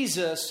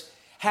 Jesus,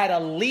 had a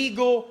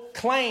legal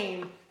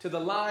claim to the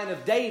line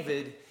of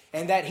David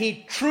and that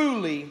he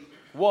truly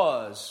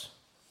was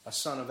a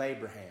son of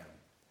Abraham.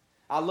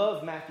 I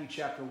love Matthew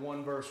chapter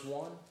 1, verse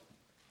 1.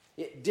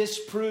 It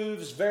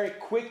disproves very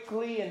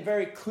quickly and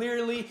very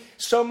clearly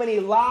so many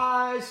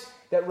lies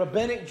that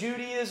Rabbinic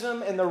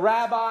Judaism and the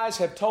rabbis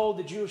have told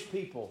the Jewish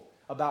people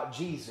about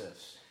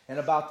Jesus and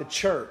about the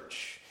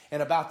church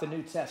and about the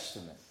New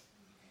Testament.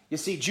 You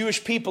see,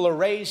 Jewish people are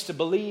raised to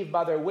believe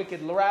by their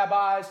wicked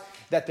rabbis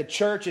that the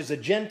church is a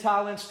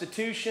Gentile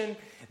institution,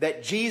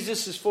 that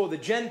Jesus is for the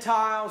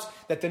Gentiles,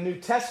 that the New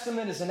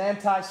Testament is an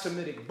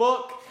anti-Semitic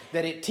book,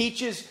 that it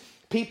teaches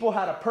people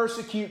how to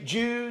persecute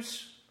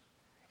Jews,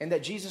 and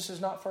that Jesus is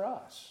not for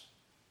us.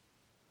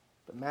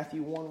 But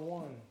Matthew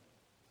 1:1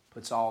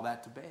 puts all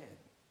that to bed.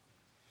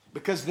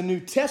 Because the New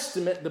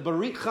Testament, the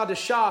Berit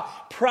Chadashah,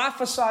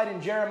 prophesied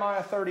in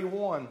Jeremiah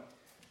 31,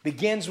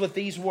 begins with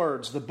these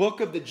words, the book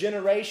of the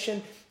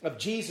generation of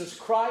Jesus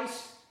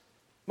Christ.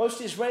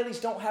 Most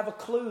Israelis don't have a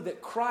clue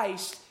that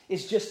Christ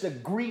is just a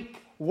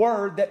Greek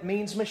word that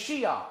means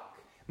Mashiach.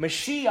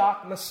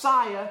 Mashiach,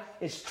 Messiah,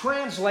 is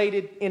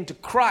translated into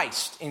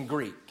Christ in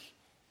Greek.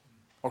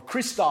 Or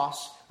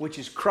Christos, which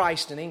is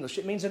Christ in English.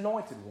 It means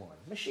anointed one,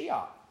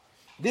 Mashiach.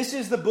 This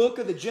is the book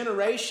of the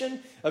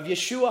generation of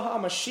Yeshua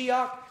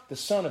HaMashiach, the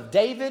son of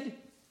David,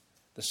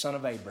 the son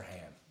of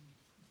Abraham.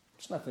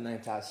 There's nothing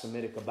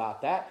anti-Semitic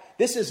about that.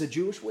 This is a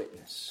Jewish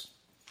witness.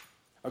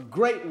 A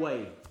great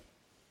way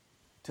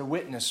to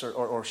witness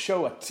or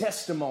show a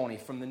testimony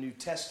from the New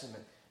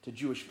Testament to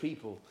Jewish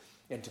people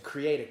and to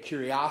create a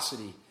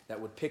curiosity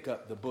that would pick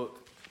up the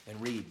book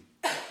and read.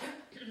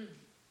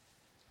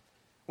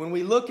 When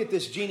we look at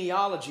this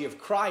genealogy of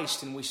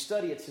Christ and we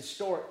study its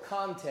historic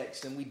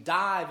context and we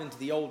dive into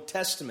the Old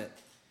Testament,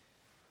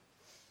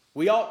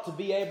 we ought to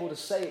be able to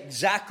say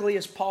exactly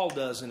as Paul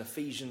does in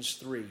Ephesians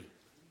 3.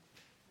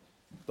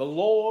 The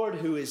Lord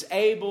who is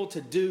able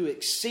to do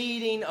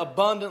exceeding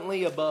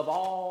abundantly above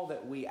all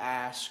that we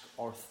ask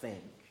or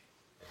think.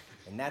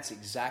 And that's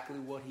exactly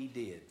what he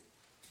did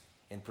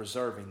in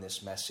preserving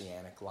this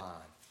messianic line.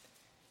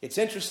 It's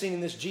interesting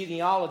in this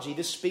genealogy,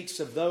 this speaks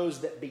of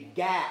those that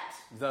begat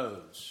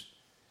those.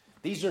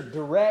 These are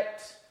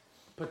direct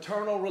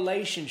paternal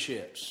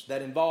relationships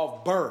that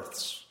involve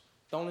births.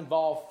 Don't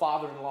involve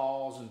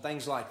father-in-laws and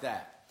things like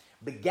that.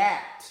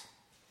 Begat.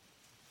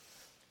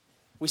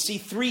 We see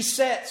 3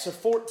 sets of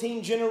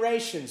 14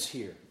 generations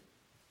here.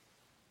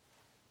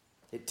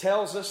 It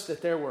tells us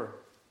that there were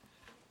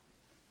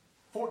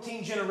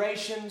 14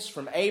 generations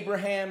from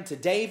Abraham to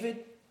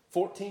David,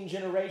 14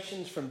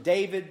 generations from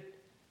David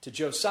to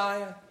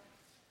Josiah,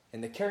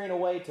 and the carrying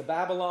away to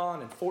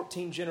Babylon, and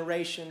 14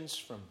 generations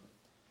from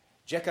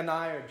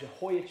Jeconiah or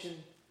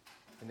Jehoiachin,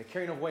 and the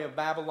carrying away of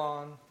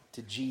Babylon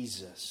to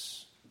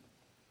Jesus.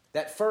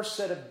 That first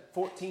set of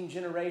 14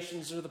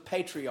 generations are the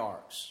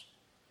patriarchs.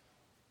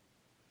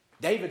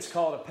 David's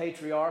called a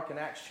patriarch in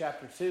Acts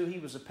chapter 2. He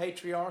was a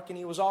patriarch and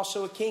he was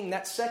also a king.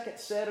 That second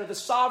set are the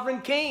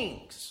sovereign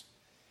kings.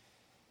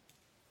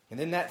 And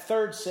then that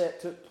third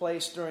set took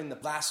place during the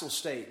vassal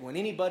state, when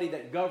anybody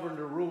that governed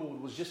or ruled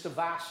was just a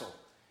vassal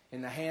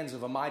in the hands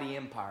of a mighty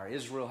empire.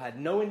 Israel had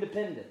no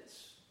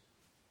independence.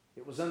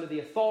 It was under the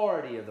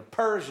authority of the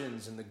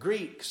Persians and the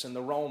Greeks and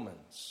the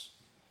Romans.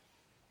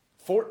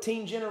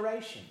 14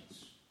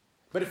 generations.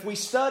 But if we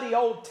study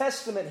Old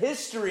Testament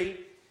history,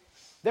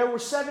 there were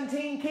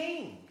 17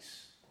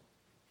 kings.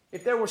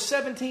 If there were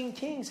 17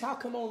 kings, how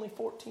come only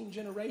 14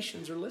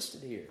 generations are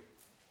listed here?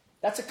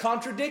 That's a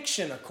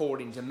contradiction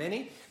according to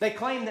many. They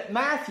claim that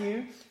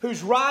Matthew,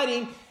 who's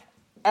writing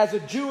as a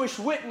Jewish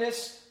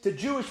witness to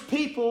Jewish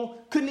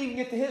people, couldn't even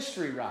get the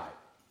history right.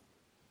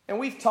 And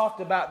we've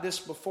talked about this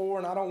before,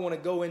 and I don't want to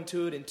go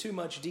into it in too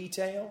much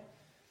detail.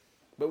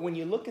 But when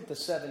you look at the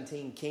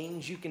 17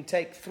 kings, you can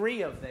take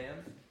 3 of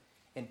them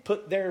and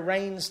put their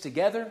reigns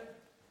together,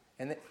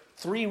 and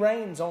 3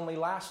 reigns only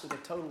lasted a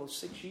total of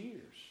 6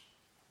 years.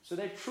 So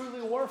they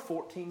truly were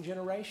 14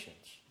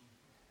 generations.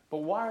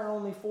 But why are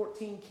only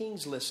 14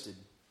 kings listed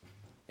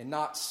and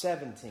not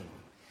 17?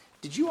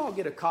 Did you all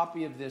get a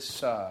copy of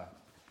this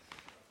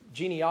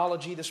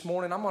genealogy this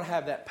morning? I'm going to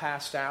have that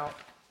passed out.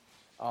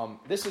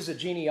 This is a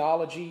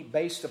genealogy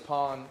based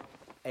upon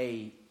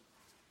a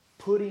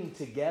putting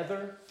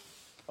together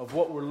of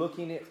what we're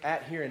looking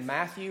at here in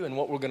Matthew and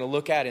what we're going to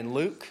look at in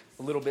Luke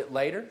a little bit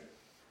later.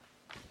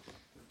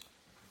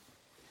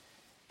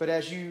 But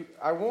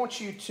I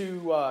want you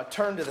to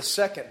turn to the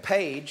second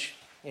page,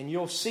 and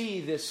you'll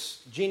see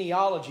this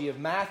genealogy of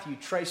Matthew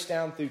traced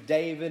down through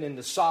David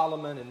into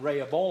Solomon and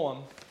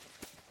Rehoboam.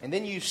 And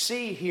then you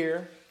see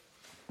here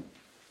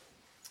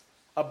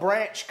a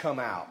branch come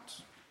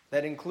out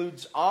that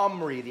includes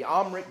Omri, the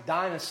Omric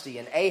dynasty,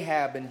 and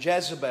Ahab and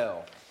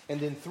Jezebel. And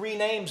then 3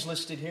 names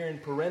listed here in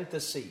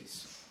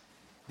parentheses.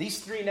 These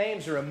 3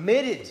 names are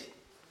omitted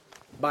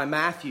by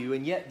Matthew,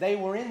 and yet they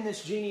were in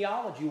this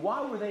genealogy.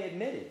 Why were they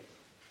omitted?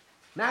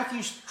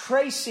 Matthew's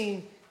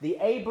tracing the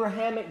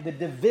Abrahamic, the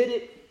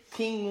Davidic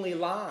kingly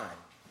line.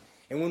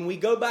 And when we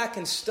go back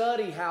and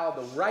study how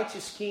the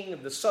righteous king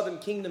of the southern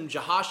kingdom,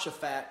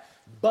 Jehoshaphat,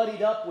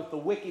 buddied up with the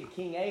wicked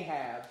king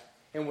Ahab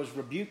and was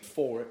rebuked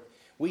for it,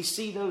 we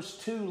see those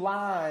two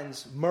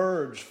lines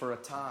merge for a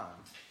time.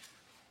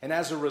 And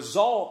as a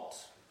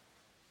result,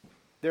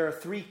 there are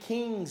three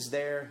kings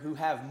there who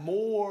have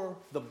more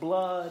the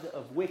blood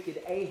of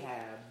wicked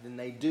Ahab than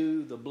they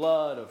do the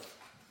blood of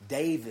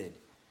David.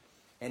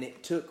 And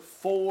it took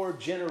 4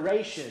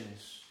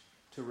 generations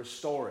to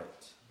restore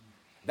it.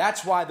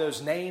 That's why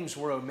those names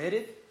were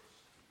omitted.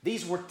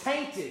 These were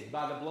tainted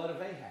by the blood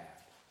of Ahab.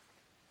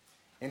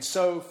 And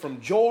so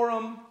from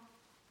Joram,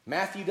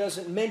 Matthew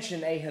doesn't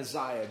mention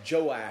Ahaziah,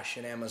 Joash,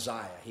 and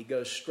Amaziah. He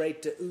goes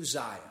straight to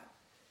Uzziah.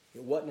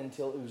 It wasn't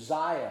until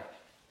Uzziah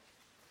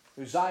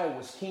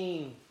was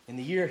king, and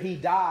the year he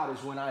died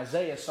is when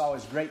Isaiah saw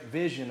his great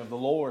vision of the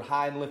Lord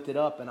high and lifted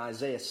up in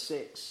Isaiah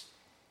 6.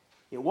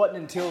 It wasn't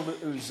until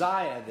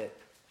Uzziah that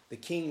the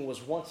king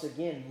was once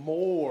again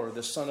more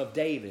the son of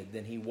David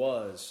than he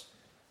was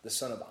the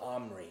son of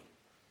Omri.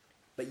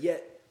 But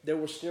yet there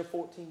were still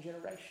 14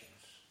 generations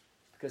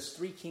because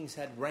 3 kings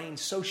had reigned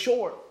so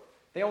short.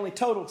 They only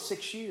totaled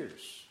 6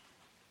 years.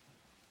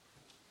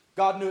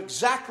 God knew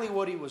exactly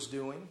what he was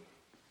doing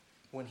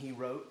when he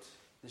wrote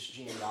this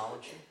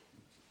genealogy.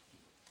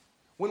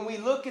 When we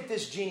look at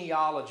this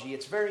genealogy,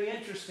 it's very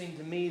interesting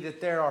to me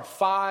that there are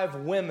 5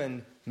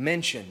 women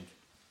mentioned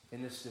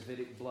in this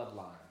Davidic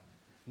bloodline.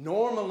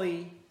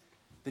 Normally,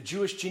 the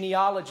Jewish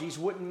genealogies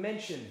wouldn't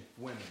mention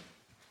women.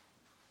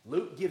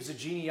 Luke gives a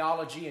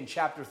genealogy in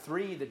chapter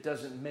 3 that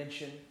doesn't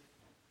mention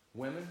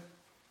women.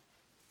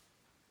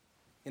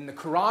 In the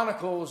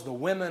Chronicles, the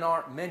women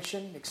aren't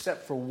mentioned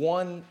except for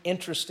one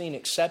interesting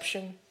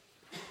exception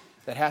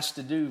that has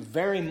to do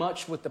very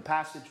much with the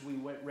passage we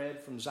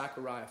read from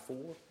Zechariah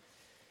 4.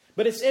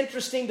 But it's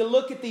interesting to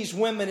look at these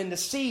women and to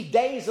see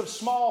days of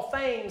small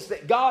things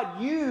that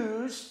God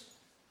used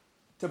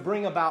to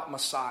bring about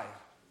Messiah.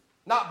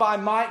 Not by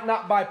might,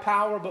 not by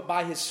power, but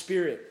by His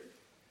Spirit.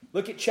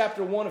 Look at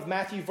chapter 1 of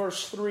Matthew,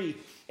 verse 3.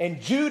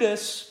 And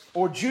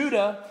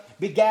Judah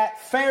begat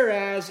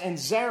Pharez and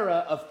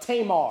Zerah of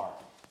Tamar.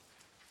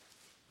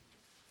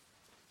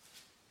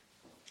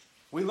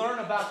 We learn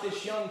about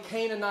this young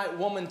Canaanite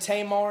woman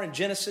Tamar in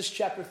Genesis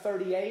chapter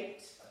 38.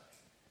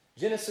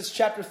 Genesis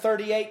chapter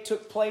 38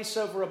 took place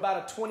over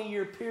about a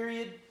 20-year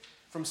period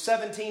from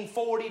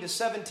 1740 to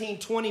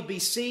 1720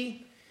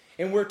 BC.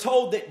 And we're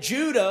told that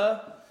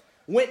Judah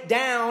went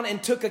down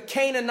and took a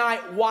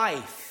Canaanite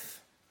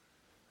wife.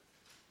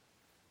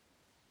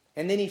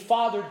 And then he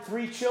fathered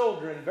 3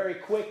 children very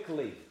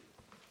quickly.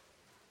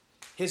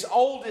 His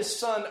oldest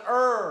son,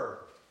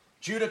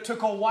 Judah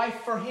took a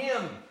wife for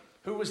him,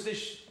 who was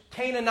this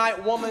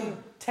Canaanite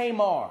woman,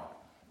 Tamar.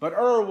 But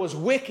was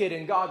wicked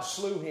and God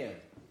slew him.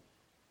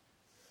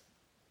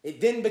 It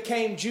then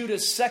became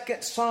Judah's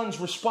second son's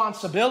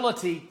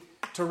responsibility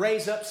to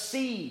raise up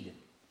seed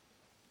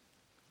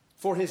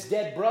for his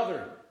dead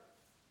brother.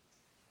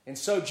 And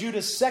so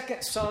Judah's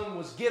second son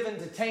was given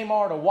to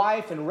Tamar to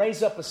wife and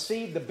raise up a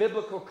seed, the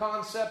biblical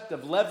concept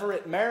of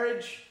levirate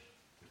marriage.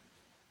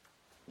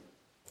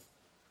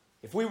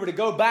 If we were to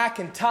go back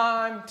in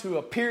time to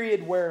a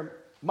period where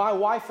my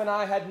wife and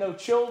I had no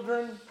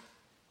children,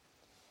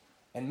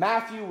 and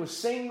Matthew was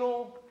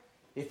single,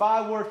 if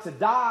I were to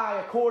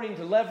die according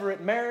to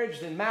levirate marriage,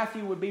 then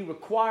Matthew would be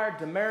required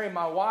to marry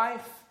my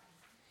wife,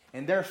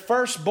 and their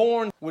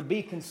firstborn would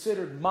be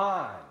considered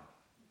mine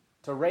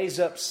to raise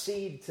up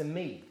seed to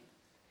me.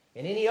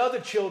 And any other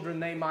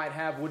children they might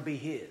have would be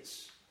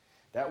his.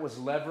 That was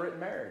levirate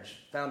marriage,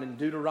 found in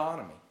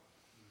Deuteronomy.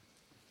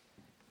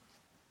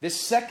 This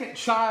second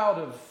child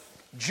of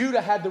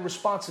Judah had the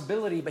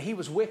responsibility, but he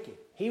was wicked.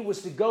 He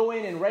was to go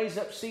in and raise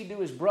up seed to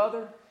his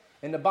brother,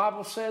 and the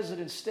Bible says that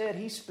instead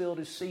he spilled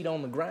his seed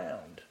on the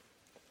ground.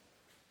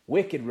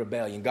 Wicked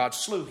rebellion. God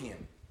slew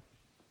him.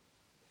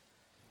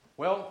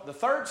 Well, the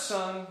third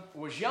son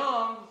was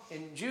young,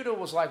 and Judah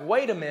was like,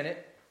 wait a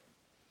minute.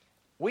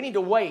 We need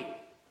to wait.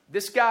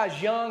 This guy's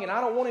young, and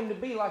I don't want him to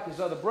be like his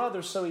other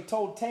brothers. So he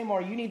told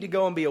Tamar, you need to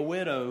go and be a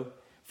widow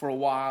for a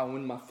while.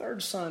 When my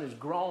third son is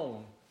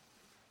grown,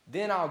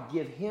 then I'll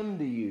give him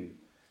to you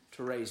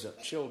to raise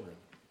up children.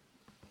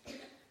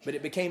 But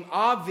it became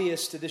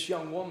obvious to this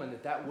young woman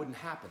that that wouldn't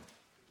happen.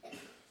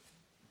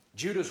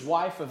 Judah's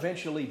wife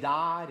eventually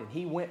died, and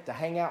he went to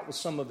hang out with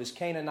some of his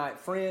Canaanite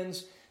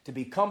friends to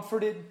be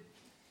comforted.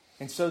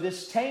 And so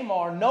this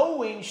Tamar,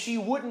 knowing she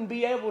wouldn't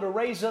be able to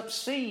raise up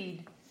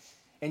seed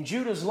and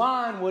Judah's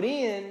line would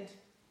end,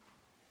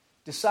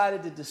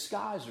 decided to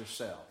disguise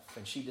herself.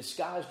 And she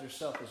disguised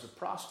herself as a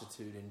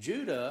prostitute. And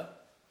Judah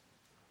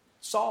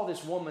saw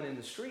this woman in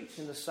the streets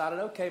and decided,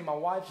 okay, my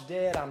wife's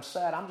dead, I'm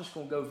sad, I'm just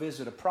going to go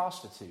visit a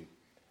prostitute.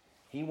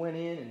 He went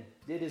in and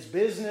did his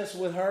business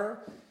with her.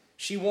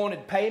 She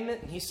wanted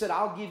payment, and he said,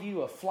 I'll give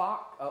you a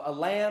flock, a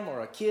lamb or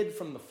a kid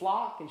from the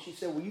flock. And she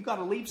said, well, you got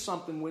to leave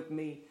something with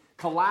me,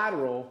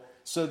 collateral,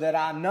 so that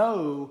I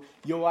know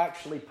you'll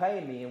actually pay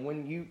me. And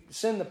when you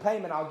send the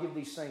payment, I'll give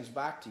these things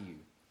back to you.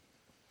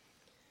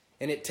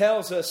 And it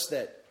tells us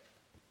that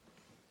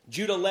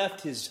Judah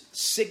left his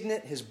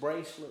signet, his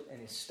bracelet, and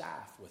his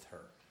staff with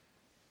her.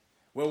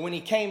 Well, when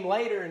he came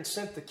later and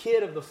sent the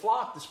kid of the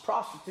flock, this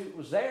prostitute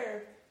was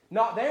there,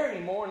 not there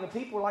anymore, and the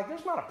people were like,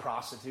 there's not a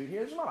prostitute here,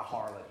 there's not a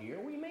harlot here,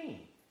 what do you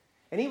mean?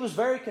 And he was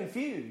very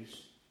confused,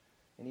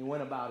 and he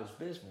went about his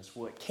business.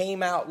 Well, it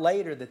came out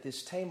later that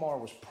this Tamar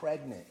was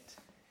pregnant,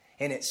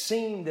 and it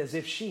seemed as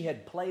if she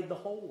had played the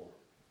whore.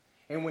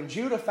 And when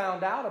Judah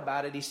found out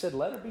about it, he said,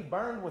 let her be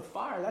burned with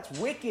fire, that's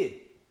wicked.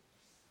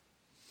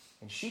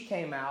 And she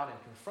came out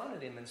and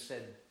confronted him and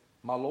said,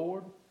 my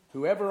lord,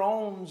 whoever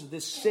owns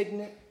this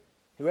signet,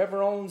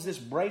 whoever owns this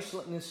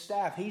bracelet and this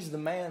staff, he's the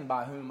man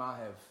by whom I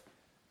have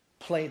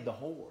played the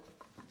whore.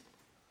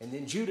 And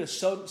then Judah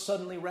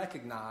suddenly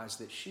recognized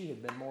that she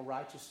had been more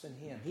righteous than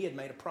him. He had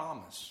made a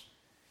promise,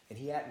 and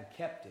he hadn't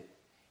kept it.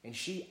 And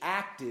she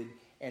acted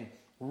and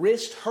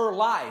risked her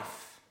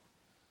life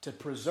to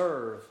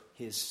preserve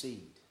his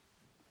seed.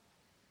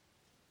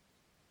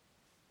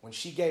 When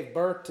she gave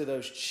birth to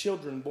those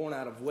children born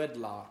out of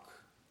wedlock,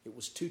 it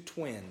was two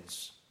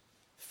twins,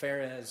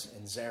 Pharez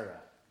and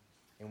Zerah.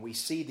 And we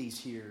see these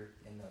here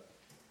in the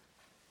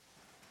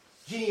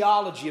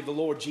genealogy of the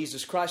Lord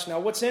Jesus Christ.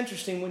 Now, what's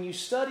interesting, when you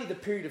study the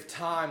period of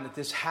time that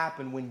this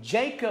happened, when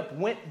Jacob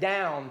went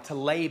down to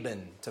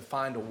Laban to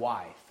find a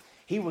wife,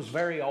 he was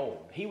very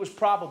old. He was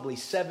probably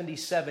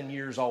 77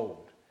 years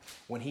old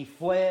when he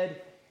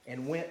fled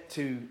and went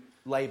to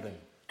Laban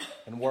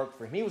and worked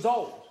for him. He was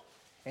old.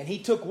 And he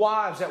took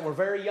wives that were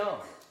very young.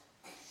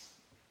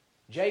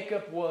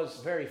 Jacob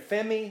was very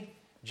femmy.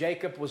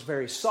 Jacob was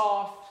very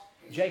soft.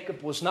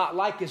 Jacob was not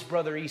like his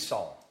brother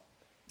Esau.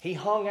 He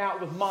hung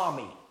out with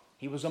mommy.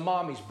 He was a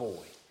mommy's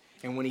boy.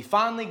 And when he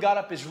finally got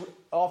up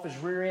off his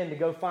rear end to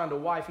go find a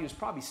wife, he was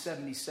probably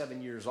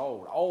 77 years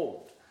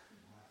old.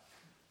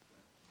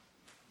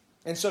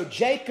 And so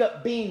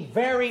Jacob, being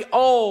very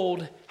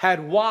old,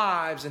 had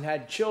wives and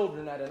had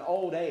children at an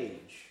old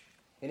age.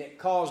 And it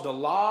caused a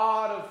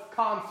lot of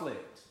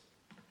conflict.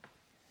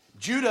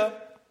 Judah,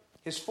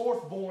 his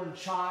fourth-born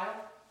child,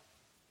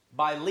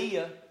 by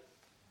Leah,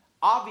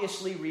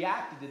 obviously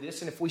reacted to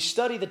this. And if we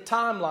study the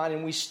timeline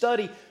and we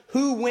study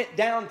who went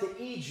down to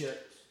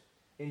Egypt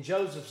in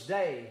Joseph's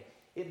day,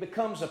 it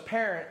becomes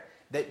apparent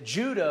that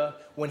Judah,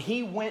 when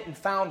he went and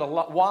found a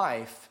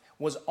wife,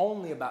 was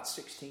only about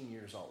 16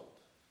 years old.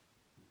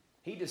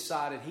 He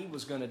decided he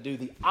was going to do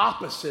the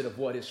opposite of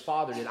what his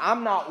father did.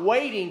 I'm not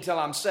waiting till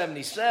I'm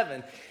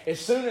 77. As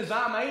soon as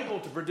I'm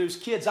able to produce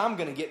kids, I'm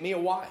going to get me a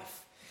wife.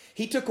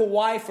 He took a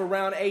wife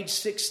around age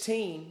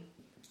 16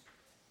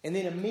 and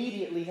then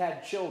immediately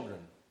had children.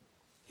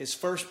 His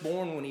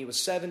firstborn when he was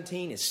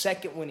 17, his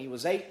second when he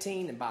was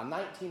 18, and by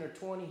 19 or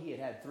 20 he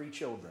had 3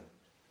 children.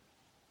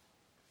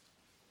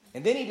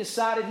 And then he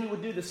decided he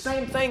would do the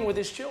same thing with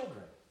his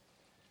children.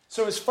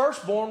 So his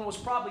firstborn was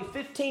probably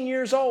 15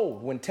 years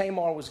old when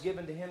Tamar was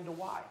given to him to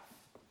wife.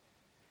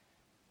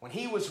 When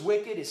he was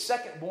wicked, his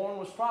secondborn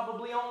was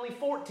probably only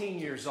 14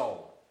 years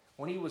old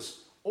when he was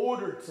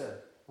ordered to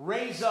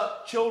raise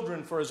up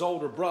children for his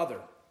older brother.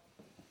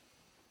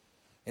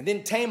 And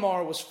then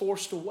Tamar was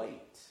forced to wait.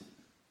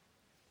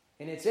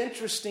 And it's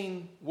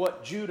interesting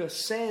what Judah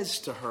says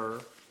to her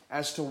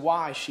as to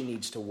why she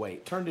needs to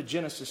wait. Turn to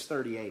Genesis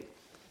 38.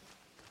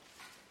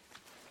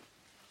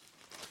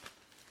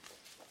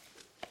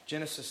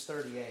 Genesis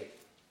 38,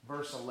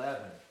 verse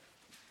 11.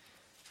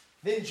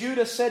 Then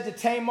Judah said to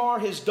Tamar,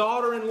 his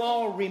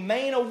daughter-in-law,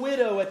 remain a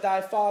widow at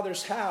thy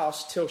father's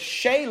house till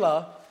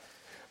Shelah,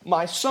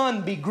 my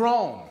son, be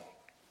grown.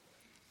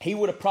 He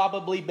would have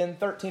probably been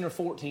 13 or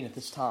 14 at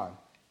this time.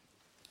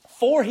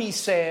 For he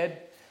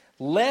said,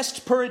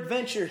 lest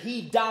peradventure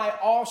he die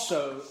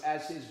also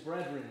as his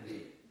brethren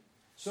did.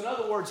 So in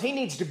other words, he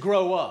needs to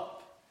grow up.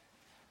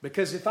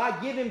 Because if I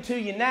give him to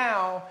you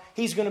now,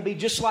 he's going to be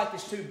just like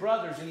his 2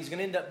 brothers and he's going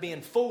to end up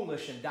being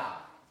foolish and die.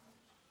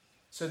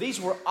 So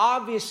these were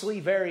obviously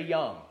very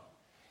young.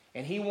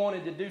 And he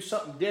wanted to do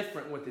something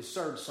different with his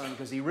third son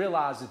because he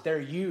realized that their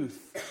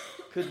youth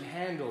couldn't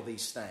handle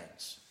these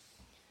things.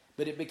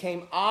 But it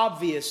became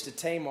obvious to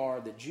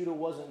Tamar that Judah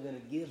wasn't going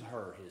to give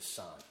her his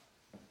son.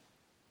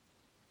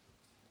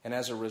 And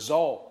as a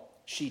result,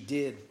 she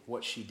did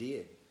what she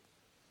did.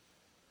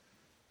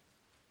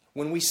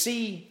 When we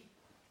see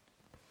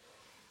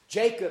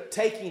Jacob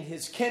taking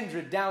his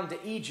kindred down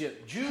to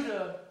Egypt,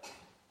 Judah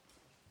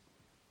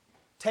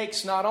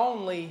takes not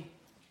only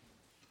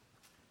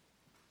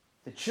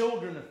the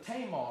children of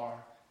Tamar,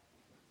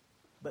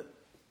 but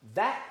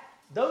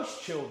those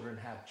children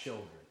have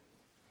children.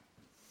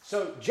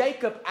 So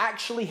Jacob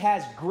actually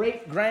has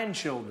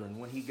great-grandchildren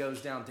when he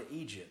goes down to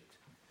Egypt,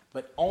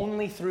 but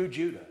only through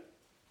Judah.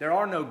 There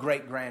are no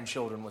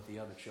great-grandchildren with the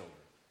other children.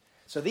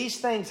 So these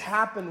things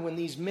happened when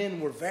these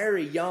men were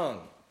very young.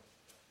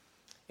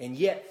 And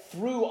yet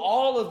through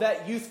all of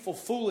that youthful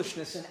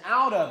foolishness and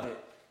out of it,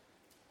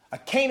 a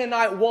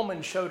Canaanite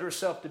woman showed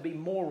herself to be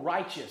more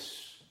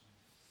righteous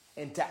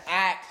and to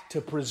act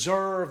to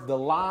preserve the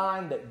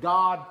line that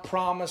God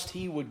promised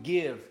he would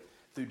give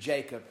through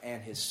Jacob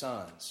and his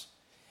sons.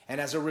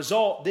 And as a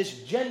result,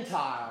 this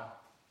Gentile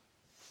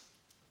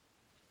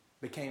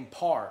became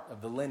part of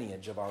the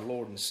lineage of our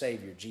Lord and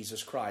Savior,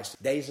 Jesus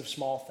Christ. Days of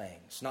small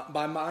things. Not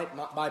by might,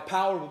 not by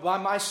power, but by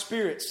my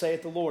Spirit,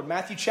 saith the Lord.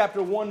 Matthew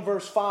chapter 1,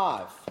 verse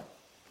 5.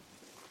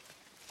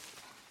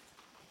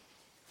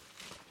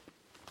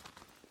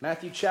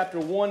 Matthew chapter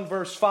 1,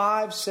 verse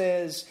 5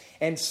 says,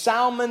 and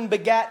Salmon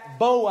begat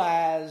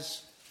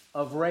Boaz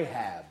of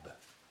Rahab.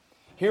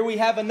 Here we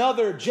have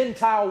another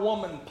Gentile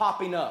woman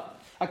popping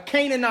up. A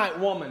Canaanite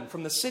woman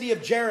from the city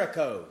of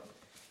Jericho.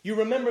 You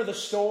remember the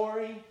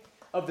story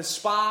of the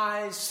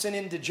spies sent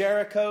into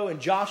Jericho in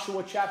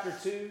Joshua chapter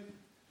 2?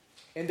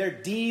 And their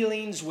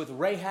dealings with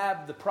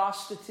Rahab the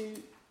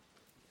prostitute?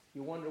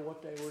 You wonder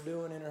what they were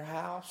doing in her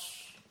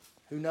house?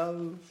 Who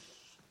knows?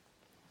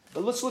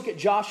 But let's look at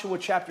Joshua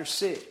chapter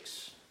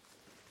 6.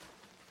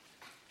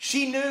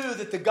 She knew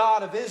that the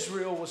God of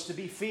Israel was to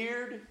be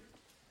feared.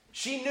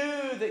 She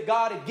knew that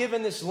God had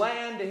given this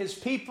land to His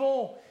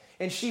people.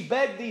 And she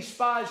begged these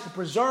spies to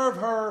preserve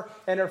her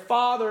and her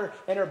father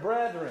and her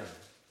brethren,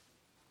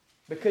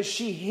 because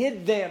she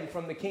hid them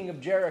from the king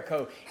of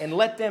Jericho and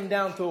let them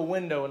down through a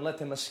window and let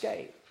them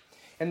escape.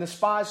 And the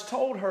spies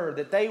told her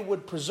that they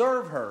would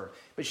preserve her,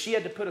 but she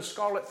had to put a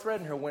scarlet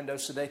thread in her window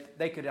so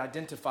they could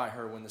identify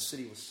her when the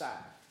city was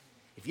sacked.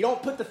 If you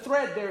don't put the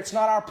thread there, it's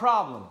not our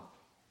problem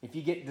if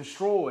you get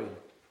destroyed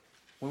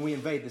when we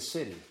invade the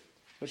city.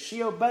 But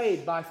she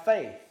obeyed by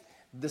faith.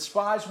 The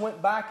spies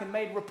went back and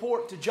made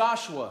report to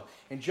Joshua,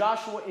 and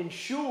Joshua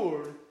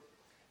ensured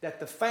that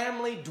the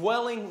family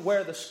dwelling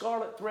where the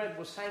scarlet thread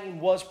was hanging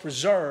was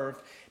preserved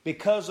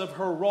because of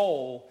her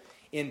role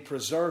in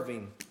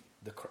preserving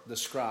the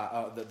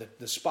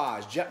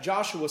spies.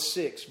 Joshua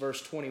 6,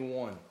 verse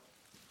 21.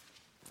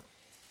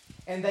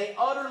 And they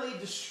utterly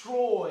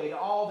destroyed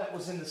all that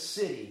was in the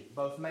city,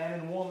 both man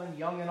and woman,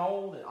 young and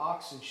old, and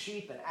ox and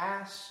sheep and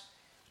ass,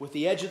 with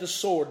the edge of the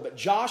sword. But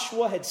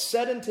Joshua had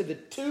said unto the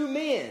two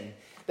men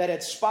that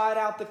had spied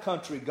out the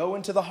country, go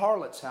into the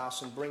harlot's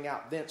house and bring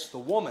out thence the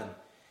woman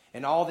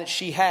and all that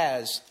she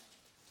has,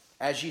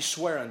 as ye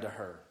swear unto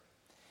her.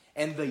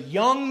 And the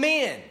young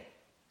men,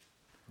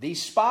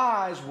 these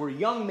spies were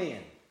young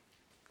men,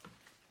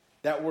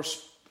 that were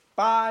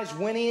spies,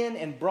 went in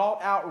and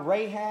brought out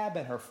Rahab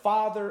and her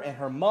father and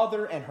her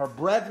mother and her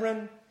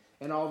brethren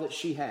and all that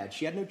she had.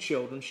 She had no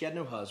children, she had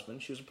no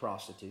husband, she was a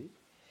prostitute.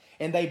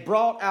 And they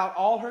brought out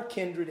all her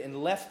kindred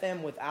and left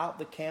them without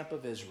the camp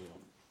of Israel.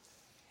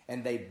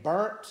 And they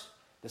burnt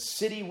the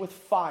city with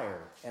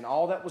fire, and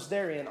all that was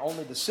therein,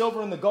 only the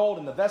silver and the gold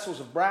and the vessels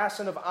of brass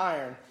and of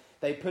iron,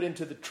 they put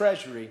into the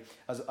treasury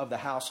of the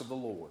house of the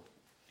Lord.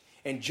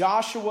 And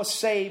Joshua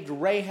saved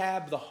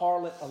Rahab the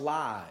harlot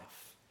alive,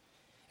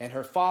 and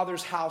her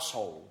father's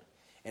household,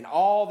 and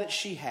all that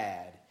she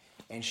had,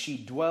 and she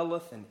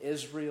dwelleth in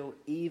Israel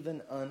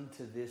even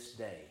unto this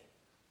day,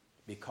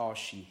 because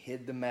she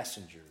hid the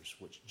messengers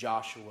which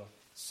Joshua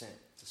sent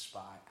to spy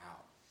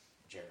out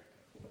Jericho.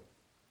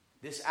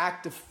 This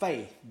act of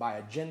faith by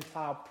a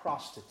Gentile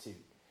prostitute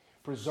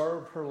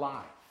preserved her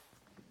life.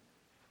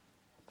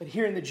 But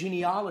here in the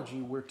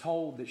genealogy, we're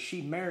told that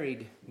she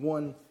married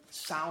one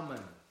Salmon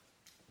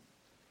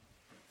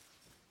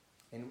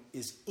and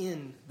is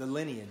in the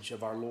lineage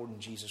of our Lord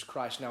and Jesus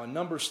Christ. Now in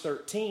Numbers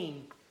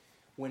 13,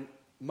 when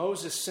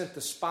Moses sent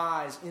the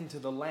spies into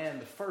the land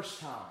the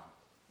first time,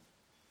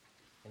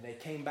 and they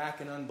came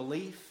back in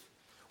unbelief,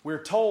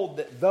 we're told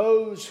that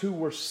those who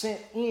were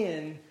sent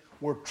in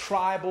were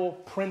tribal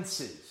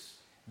princes.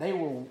 They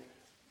were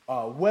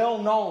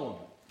well-known,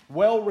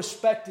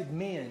 well-respected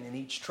men in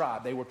each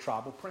tribe. They were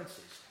tribal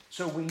princes.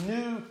 So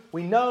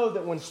we know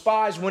that when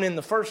spies went in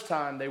the first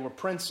time, they were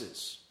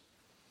princes.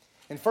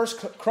 In 1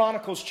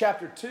 Chronicles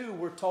chapter 2,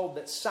 we're told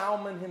that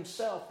Salmon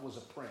himself was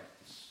a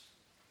prince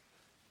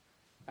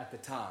at the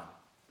time.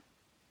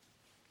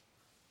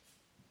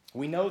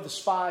 We know the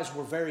spies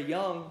were very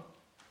young.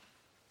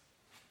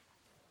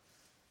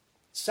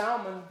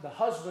 Salmon, the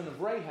husband of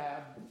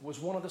Rahab, was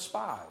one of the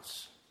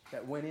spies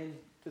that went into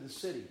the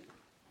city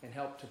and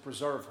helped to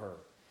preserve her.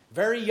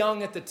 Very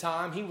young at the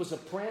time. He was a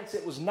prince.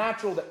 It was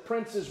natural that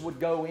princes would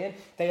go in.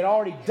 They had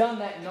already done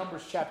that in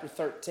Numbers chapter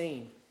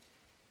 13.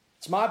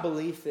 It's my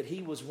belief that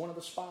he was one of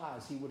the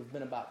spies. He would have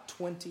been about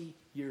 20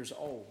 years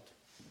old.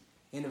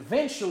 And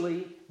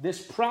eventually,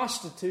 this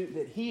prostitute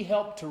that he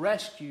helped to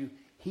rescue,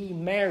 he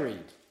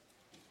married.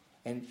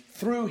 And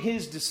through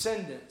his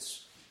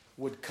descendants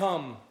would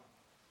come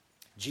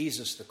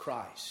Jesus the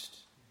Christ.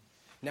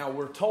 Now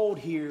we're told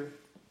here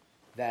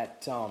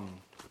that,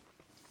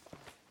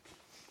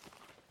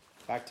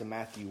 back to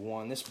Matthew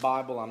 1, this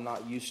Bible I'm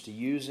not used to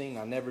using.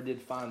 I never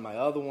did find my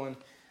other one.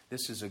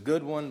 This is a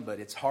good one, but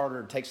it's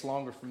harder. It takes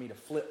longer for me to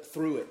flip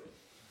through it.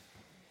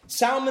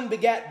 Salmon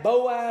begat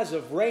Boaz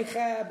of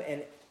Rahab,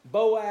 and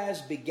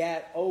Boaz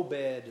begat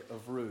Obed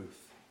of Ruth.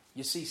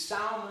 You see,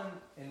 Salmon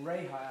and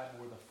Rahab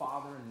were the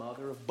father and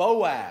mother of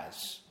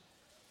Boaz,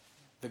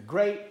 the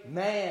great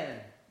man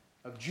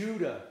of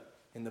Judah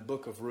in the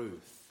book of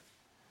Ruth.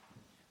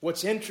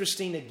 What's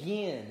interesting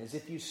again is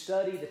if you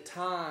study the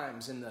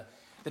times and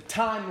the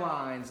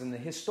timelines and the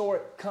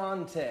historic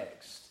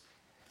context,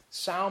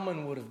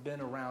 Salmon would have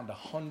been around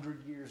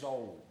 100 years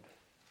old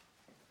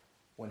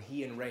when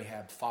he and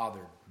Rahab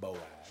fathered Boaz.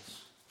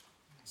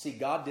 See,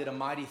 God did a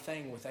mighty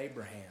thing with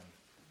Abraham,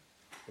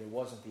 but it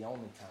wasn't the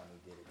only time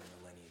he did it in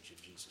the lineage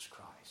of Jesus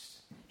Christ.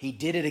 He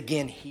did it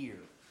again here.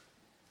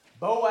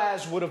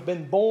 Boaz would have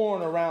been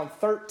born around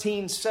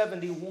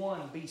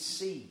 1371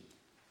 BC.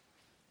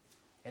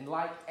 And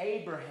like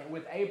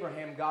with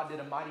Abraham, God did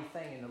a mighty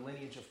thing in the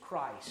lineage of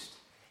Christ.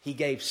 He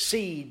gave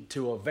seed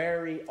to a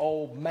very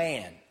old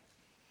man.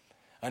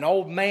 An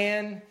old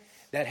man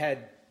that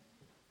had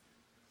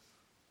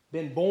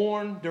been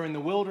born during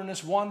the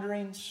wilderness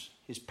wanderings.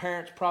 His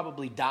parents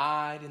probably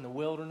died in the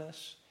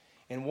wilderness.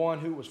 And one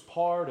who was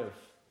part of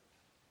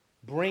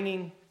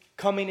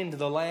coming into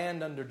the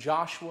land under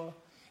Joshua,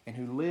 and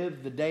who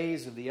lived the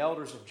days of the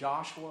elders of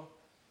Joshua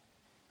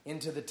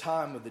into the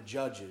time of the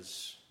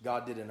judges.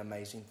 God did an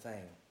amazing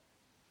thing.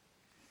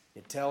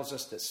 It tells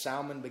us that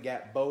Salmon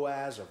begat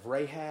Boaz of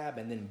Rahab,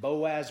 and then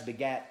Boaz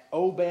begat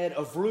Obed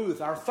of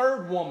Ruth, our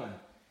third woman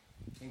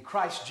in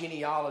Christ's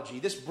genealogy.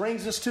 This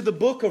brings us to the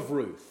book of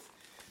Ruth.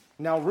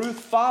 Now, Ruth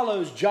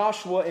follows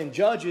Joshua and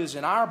Judges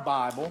in our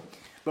Bible,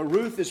 but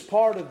Ruth is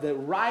part of the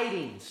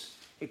writings.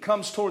 It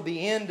comes toward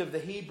the end of the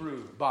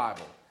Hebrew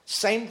Bible.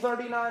 Same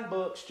 39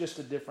 books, just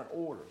a different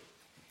order.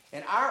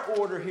 And our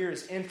order here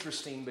is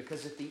interesting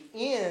because at the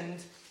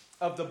end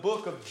of the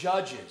book of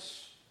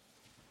Judges,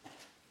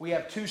 we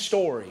have two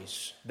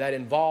stories that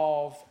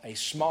involve a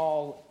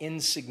small,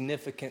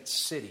 insignificant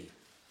city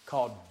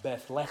called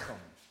Bethlehem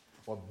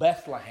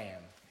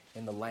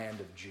in the land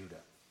of Judah.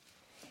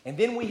 And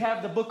then we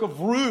have the book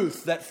of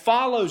Ruth that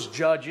follows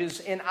Judges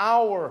in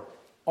our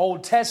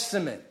Old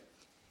Testament.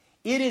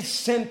 It is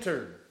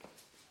centered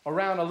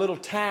around a little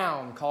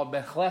town called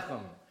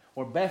Bethlehem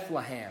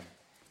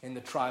in the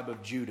tribe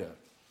of Judah.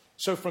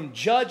 So from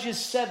Judges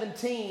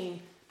 17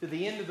 to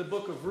the end of the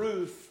book of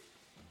Ruth,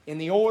 in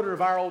the order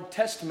of our Old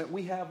Testament,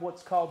 we have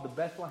what's called the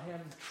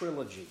Bethlehem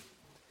Trilogy.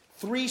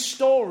 3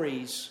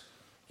 stories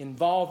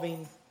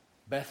involving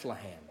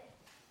Bethlehem.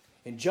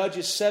 In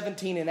Judges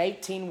 17 and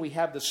 18, we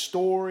have the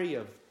story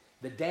of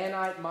the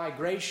Danite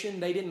migration.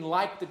 They didn't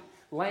like the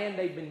land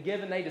they'd been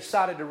given. They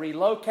decided to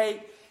relocate.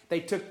 They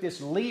took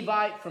this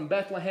Levite from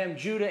Bethlehem,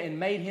 Judah, and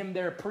made him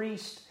their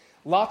priest.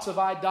 Lots of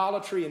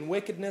idolatry and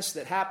wickedness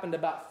that happened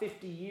about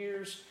 50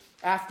 years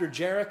after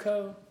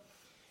Jericho.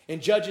 In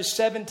Judges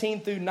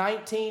 17 through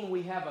 19,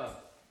 we have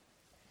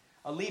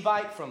a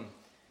Levite from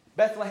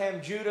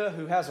Bethlehem, Judah,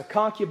 who has a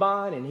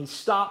concubine, and he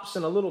stops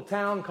in a little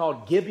town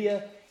called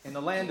Gibeah in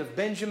the land of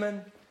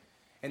Benjamin.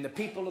 And the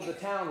people of the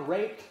town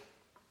rape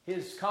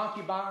his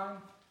concubine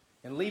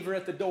and leave her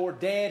at the door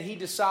dead. He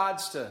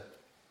decides to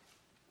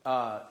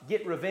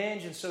get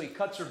revenge, and so he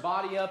cuts her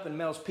body up and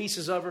mails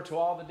pieces of her to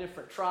all the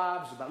different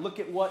tribes. Look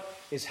at what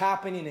is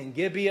happening in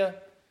Gibeah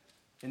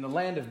in the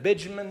land of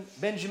Benjamin,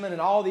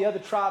 and all the other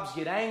tribes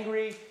get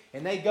angry,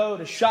 and they go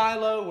to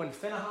Shiloh when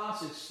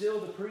Phinehas is still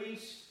the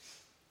priest.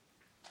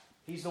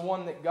 He's the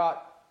one that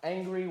got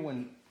angry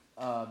when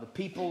the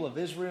people of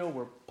Israel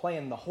were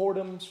playing the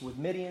whoredoms with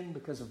Midian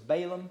because of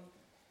Balaam,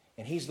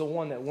 and he's the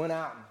one that went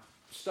out and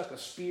stuck a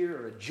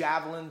spear or a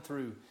javelin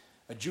through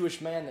a Jewish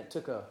man that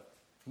took a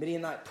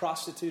Midianite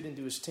prostitute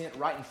into his tent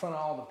right in front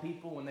of all the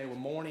people when they were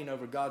mourning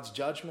over God's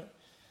judgment.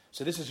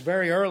 So this is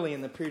very early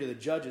in the period of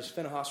the Judges.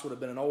 Phinehas would have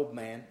been an old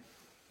man.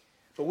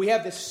 But we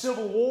have this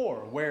civil war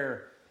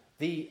where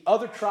the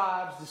other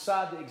tribes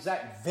decide to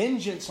exact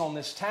vengeance on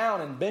this town,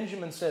 and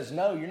Benjamin says,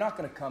 no, you're not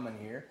going to come in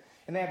here.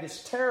 And they have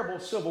this terrible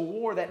civil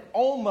war that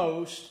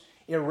almost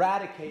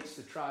eradicates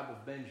the tribe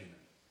of Benjamin.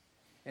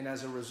 And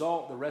as a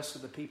result, the rest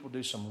of the people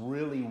do some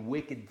really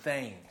wicked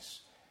things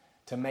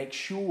to make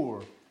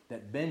sure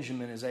that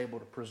Benjamin is able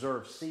to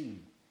preserve seed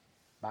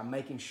by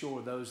making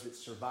sure those that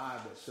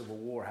survive that civil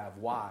war have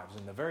wives.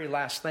 And the very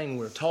last thing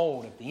we're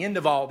told at the end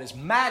of all this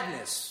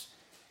madness,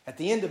 at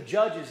the end of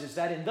Judges, is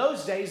that in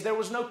those days there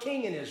was no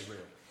king in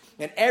Israel.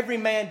 And every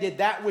man did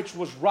that which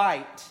was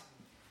right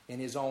in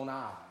his own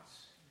eyes.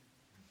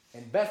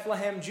 And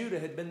Bethlehem, Judah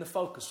had been the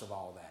focus of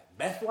all that.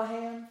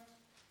 Bethlehem?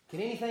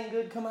 Can anything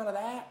good come out of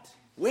that?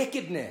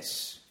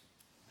 Wickedness.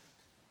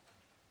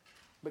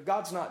 But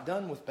God's not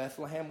done with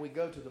Bethlehem. We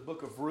go to the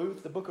book of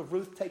Ruth. The book of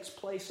Ruth takes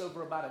place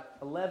over about an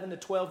 11 to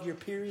 12 year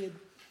period,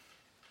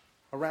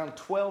 around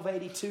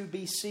 1282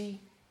 BC,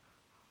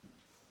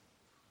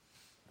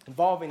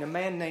 involving a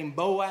man named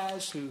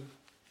Boaz, who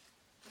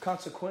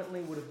consequently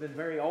would have been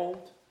very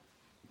old.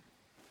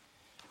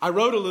 I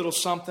wrote a little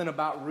something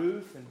about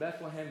Ruth and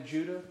Bethlehem,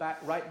 Judah, back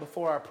right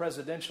before our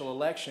presidential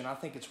election. I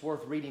think it's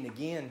worth reading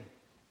again.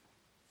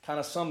 Kind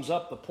of sums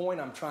up the point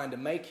I'm trying to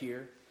make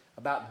here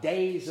about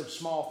days of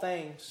small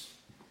things.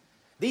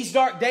 These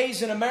dark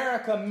days in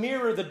America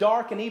mirror the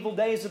dark and evil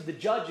days of the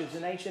judges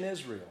in ancient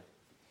Israel.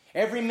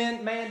 Every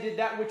man did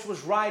that which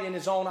was right in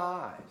his own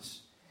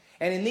eyes.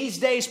 And in these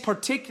days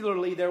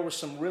particularly, there was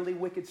some really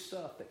wicked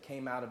stuff that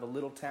came out of a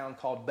little town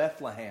called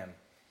Bethlehem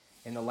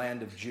in the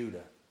land of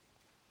Judah.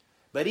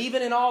 But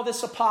even in all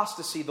this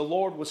apostasy, the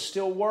Lord was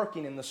still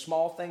working in the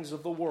small things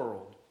of the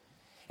world,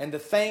 and the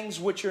things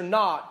which are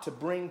not to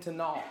bring to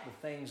naught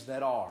the things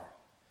that are.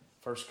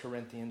 1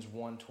 Corinthians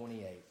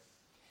 1:28.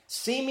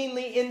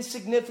 seemingly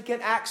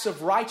insignificant acts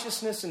of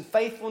righteousness and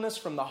faithfulness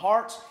from the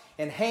hearts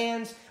and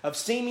hands of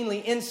seemingly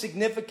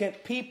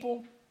insignificant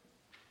people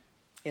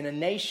in a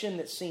nation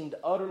that seemed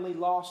utterly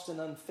lost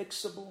and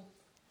unfixable,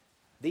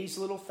 these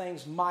little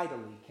things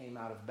mightily came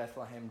out of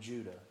Bethlehem,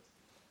 Judah.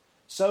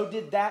 So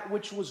did that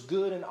which was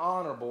good and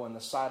honorable in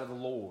the sight of the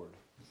Lord.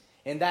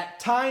 And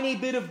that tiny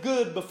bit of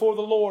good before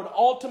the Lord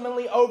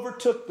ultimately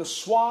overtook the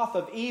swath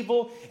of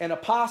evil and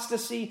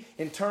apostasy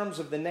in terms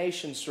of the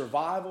nation's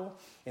survival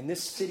and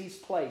this city's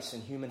place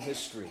in human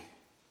history.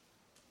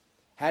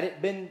 Had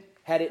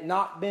it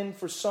not been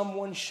for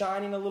someone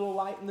shining a little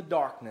light in the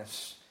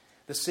darkness,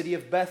 the city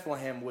of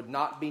Bethlehem would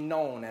not be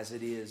known as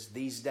it is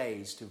these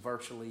days to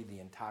virtually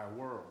the entire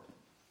world.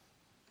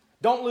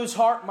 Don't lose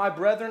heart, my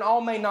brethren.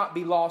 All may not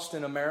be lost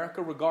in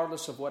America,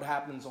 regardless of what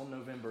happens on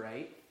November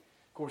 8th.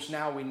 Of course,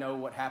 now we know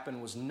what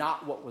happened was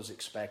not what was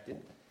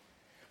expected.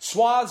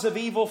 Swaths of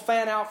evil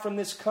fan out from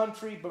this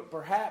country, but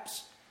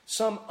perhaps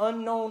some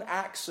unknown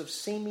acts of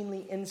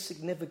seemingly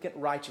insignificant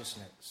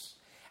righteousness,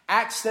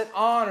 acts that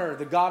honor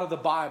the God of the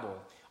Bible,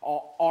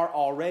 are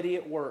already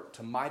at work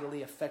to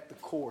mightily affect the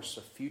course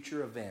of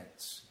future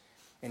events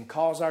and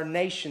cause our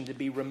nation to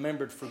be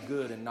remembered for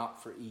good and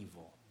not for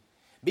evil.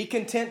 Be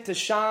content to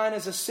shine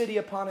as a city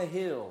upon a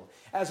hill,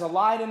 as a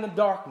light in the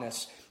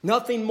darkness,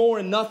 nothing more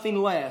and nothing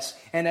less.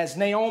 And as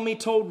Naomi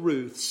told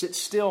Ruth, sit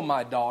still,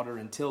 my daughter,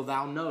 until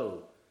thou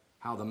know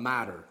how the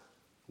matter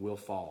will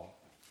fall.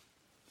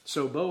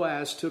 So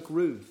Boaz took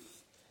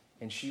Ruth,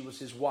 and she was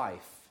his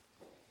wife.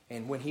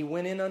 And when he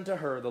went in unto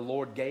her, the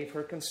Lord gave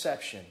her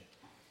conception,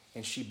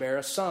 and she bare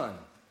a son.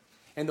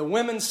 And the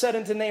women said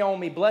unto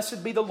Naomi,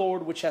 Blessed be the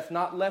Lord, which hath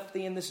not left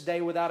thee in this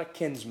day without a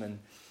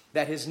kinsman,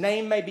 that his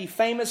name may be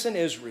famous in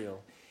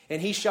Israel. And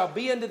he shall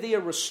be unto thee a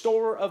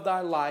restorer of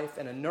thy life,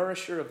 and a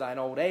nourisher of thine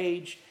old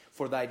age.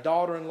 For thy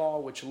daughter-in-law,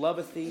 which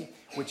loveth thee,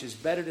 which is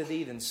better to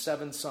thee than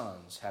 7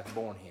 sons, hath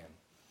borne him.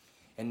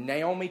 And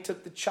Naomi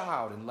took the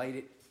child, and laid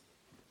it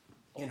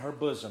in her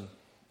bosom,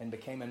 and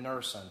became a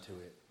nurse unto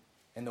it.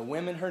 And the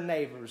women, her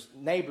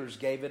neighbors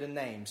gave it a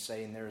name,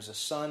 saying, There is a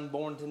son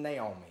born to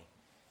Naomi.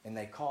 And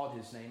they called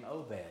his name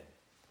Obed.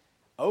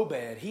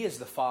 Obed, he is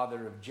the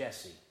father of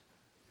Jesse,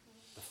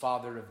 the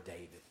father of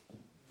David.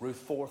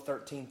 Ruth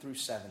 4:13 through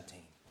 17.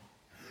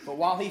 But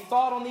while he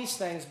thought on these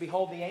things,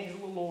 behold, the angel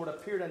of the Lord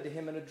appeared unto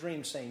him in a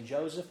dream, saying,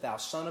 Joseph, thou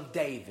son of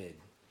David,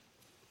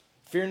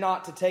 fear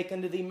not to take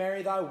unto thee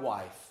Mary thy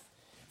wife,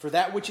 for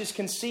that which is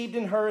conceived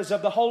in her is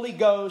of the Holy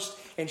Ghost,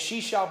 and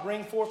she shall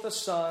bring forth a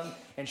son,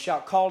 and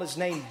shall call his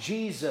name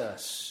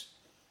Jesus,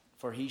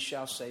 for he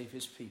shall save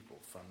his people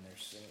from their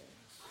sins.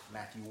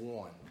 Matthew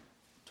 1:20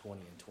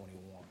 and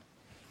 21.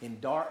 In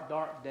dark,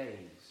 dark days,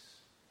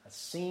 a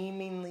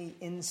seemingly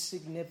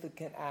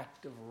insignificant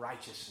act of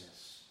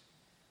righteousness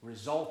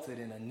resulted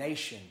in a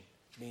nation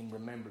being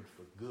remembered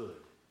for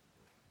good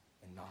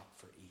and not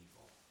for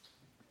evil.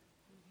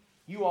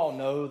 You all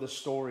know the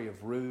story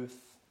of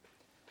Ruth.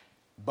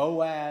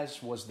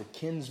 Boaz was the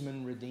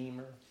kinsman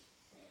redeemer.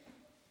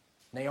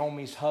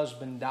 Naomi's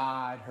husband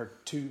died. Her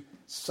 2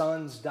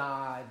 sons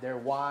died. Their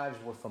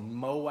wives were from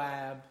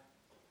Moab,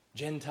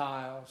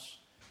 Gentiles.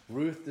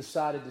 Ruth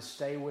decided to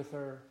stay with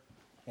her,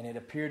 and it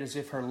appeared as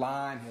if her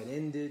line had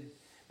ended.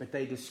 But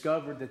they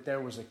discovered that there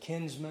was a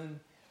kinsman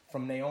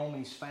from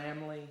Naomi's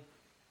family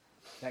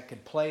that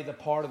could play the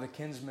part of the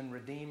kinsman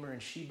redeemer,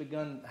 and she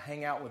began to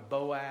hang out with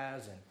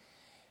Boaz, and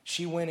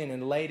she went in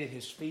and laid at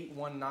his feet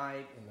one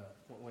night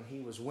when he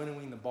was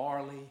winnowing the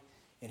barley,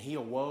 and he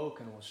awoke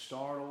and was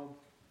startled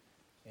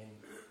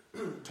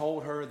and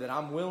told her that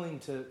I'm willing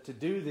to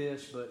do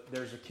this, but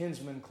there's a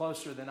kinsman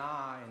closer than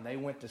I. And they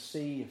went to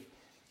see if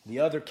the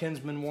other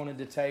kinsman wanted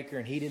to take her,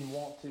 and he didn't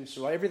want to.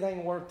 So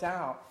everything worked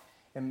out,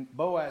 and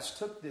Boaz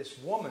took this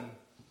woman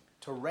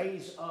to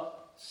raise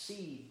up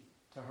seed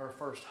to her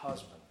first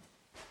husband.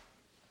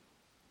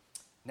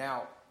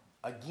 Now,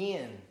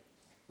 again,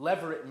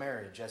 levirate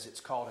marriage, as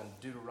it's called in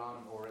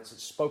Deuteronomy, or as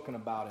it's spoken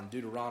about in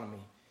Deuteronomy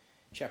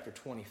chapter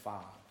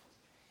 25.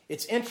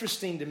 It's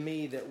interesting to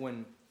me that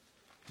when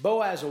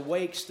Boaz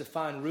awakes to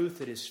find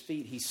Ruth at his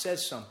feet, he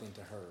says something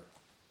to her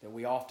that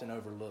we often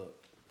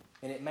overlook.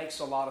 And it makes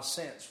a lot of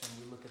sense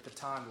when we look at the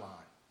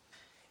timeline.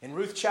 In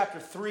Ruth chapter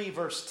 3,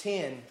 verse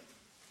 10,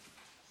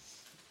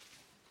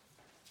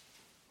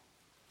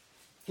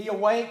 he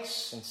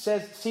awakes and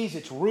sees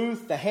it's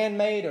Ruth, the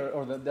handmaid,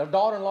 or the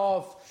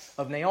daughter-in-law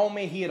of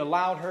Naomi. He had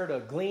allowed her to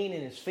glean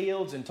in his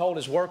fields and told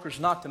his workers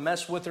not to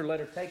mess with her, let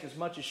her take as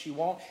much as she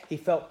wants. He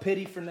felt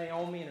pity for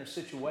Naomi and her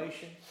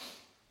situation.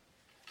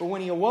 But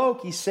when he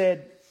awoke, he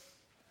said,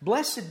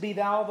 Blessed be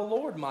thou of the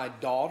Lord, my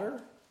daughter.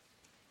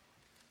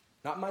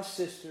 Not my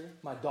sister,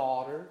 my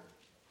daughter.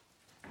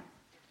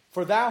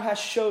 For thou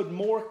hast showed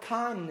more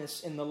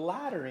kindness in the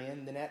latter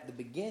end than at the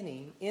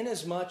beginning,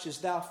 inasmuch as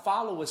thou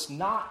followest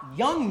not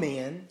young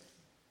men,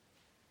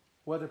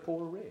 whether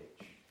poor or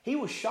rich. He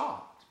was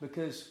shocked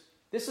because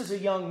this is a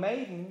young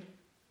maiden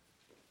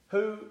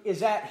who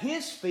is at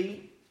his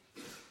feet.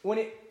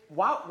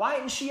 Why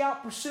isn't she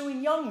out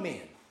pursuing young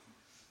men?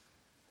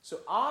 So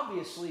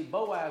obviously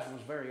Boaz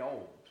was very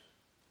old.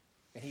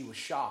 And he was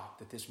shocked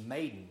that this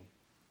maiden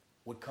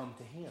would come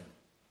to him.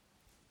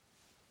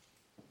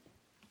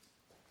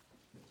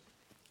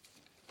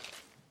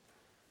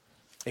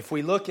 If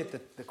we look at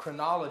the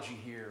chronology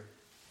here,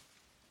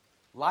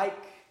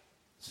 like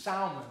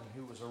Salmon,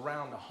 who was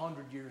around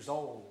 100 years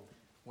old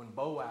when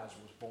Boaz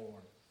was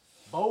born,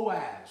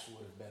 Boaz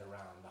would have been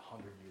around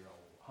 100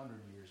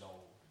 years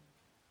old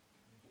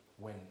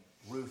when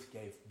Ruth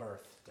gave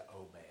birth to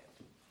Obed.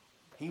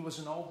 He was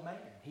an old man.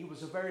 He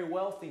was a very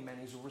wealthy man.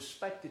 He's a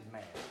respected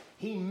man.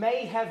 He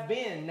may have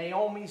been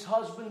Naomi's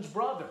husband's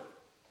brother.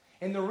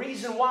 And the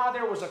reason why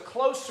there was a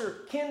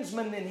closer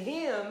kinsman than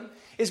him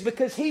is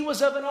because he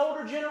was of an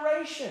older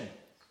generation.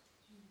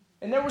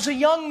 And there was a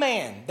young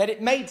man that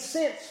it made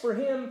sense for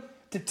him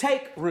to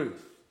take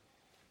Ruth.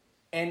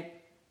 And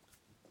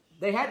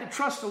they had to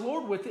trust the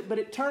Lord with it, but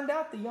it turned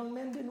out the young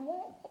man didn't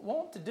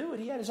want to do it.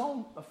 He had his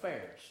own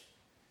affairs.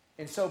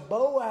 And so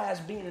Boaz,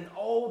 being an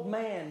old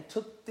man,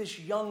 took this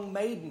young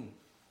maiden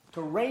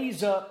to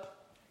raise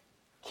up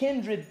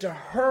kindred to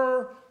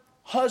her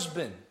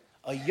husband,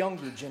 a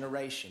younger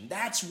generation.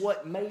 That's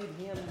what made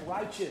him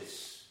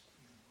righteous.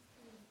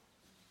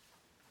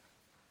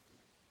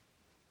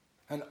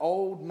 An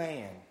old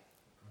man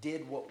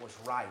did what was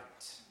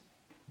right.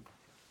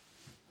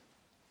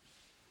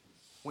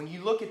 When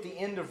you look at the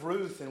end of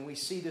Ruth and we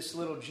see this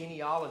little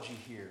genealogy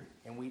here,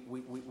 and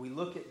we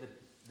look at the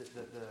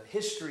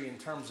history in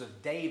terms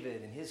of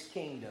David and his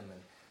kingdom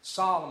and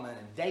Solomon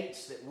and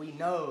dates that we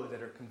know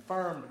that are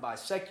confirmed by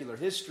secular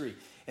history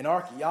and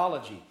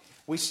archaeology,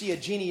 we see a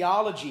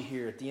genealogy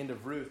here at the end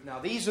of Ruth. Now,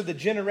 these are the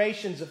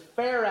generations of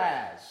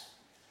Pharez.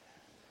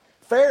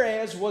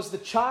 Pharez was the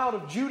child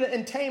of Judah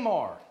and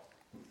Tamar.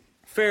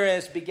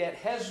 Pharez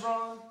begat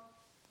Hezron.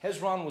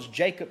 Hezron was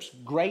Jacob's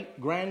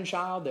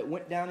great-grandchild that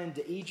went down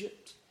into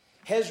Egypt.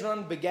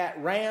 Hezron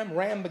begat Ram.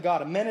 Ram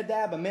begot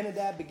Amminadab.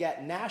 Amminadab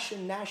begat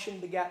Nahshon. Nahshon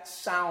begat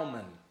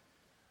Salmon,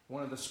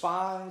 one of the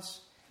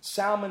spies.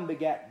 Salmon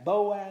begat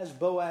Boaz.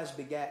 Boaz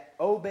begat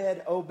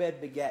Obed.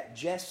 Obed begat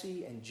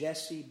Jesse. And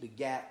Jesse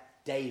begat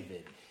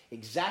David.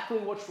 Exactly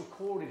what's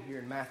recorded here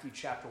in Matthew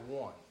chapter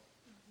 1.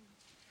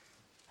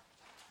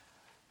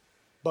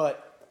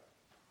 But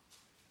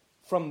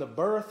from the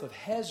birth of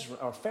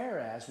Hezron, or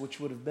Pharez, which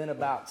would have been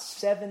about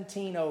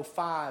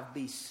 1705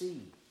 BC,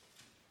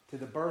 to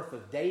the birth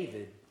of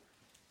David,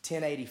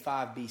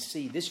 1085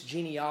 BC, this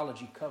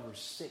genealogy covers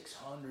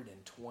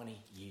 620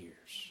 years.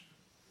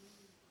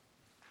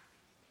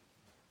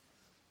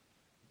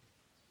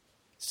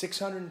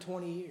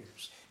 620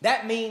 years.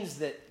 That means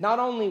that not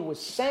only was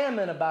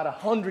Salmon about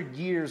 100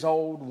 years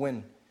old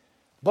when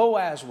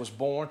Boaz was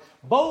born,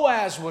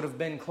 Boaz would have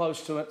been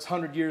close to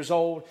 100 years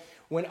old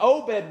when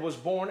Obed was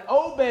born.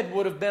 Obed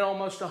would have been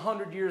almost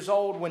 100 years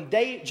old when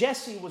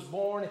Jesse was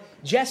born.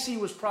 Jesse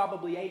was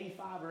probably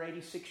 85 or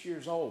 86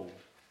 years old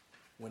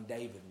when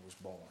David was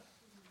born.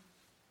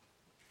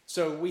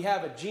 So we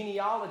have a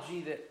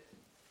genealogy that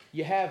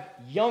you have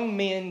young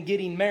men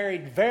getting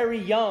married very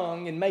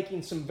young and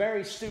making some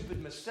very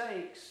stupid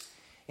mistakes.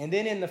 And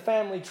then in the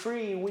family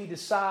tree, we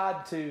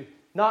decide to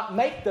not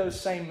make those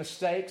same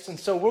mistakes. And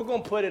so we're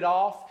going to put it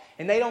off.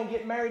 And they don't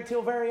get married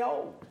till very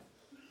old.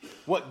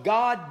 What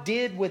God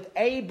did with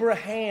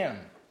Abraham,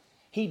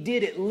 He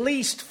did at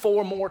least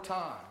 4 more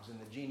times in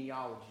the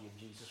genealogy of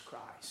Jesus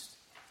Christ.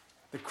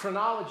 The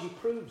chronology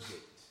proves it.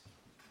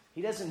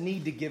 He doesn't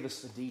need to give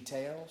us the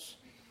details.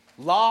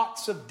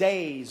 Lots of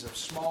days of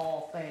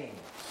small things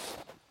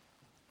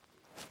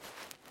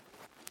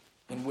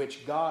in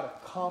which God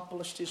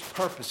accomplished His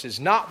purposes,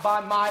 not by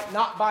might,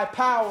 not by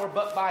power,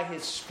 but by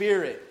His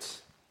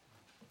Spirit.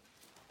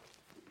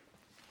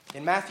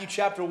 In Matthew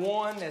chapter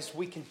 1, as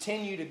we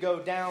continue to go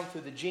down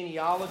through the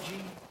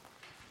genealogy,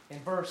 in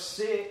verse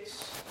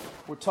 6,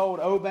 we're told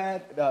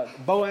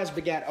Boaz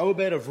begat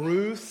Obed of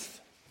Ruth.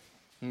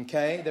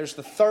 Okay, there's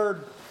the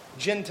third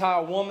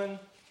Gentile woman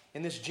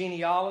in this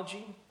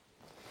genealogy.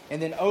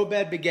 And then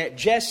Obed begat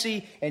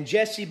Jesse, and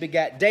Jesse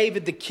begat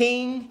David the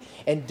king,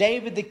 and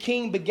David the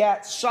king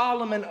begat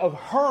Solomon of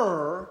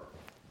her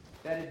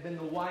that had been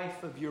the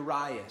wife of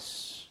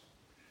Urias.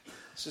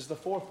 This is the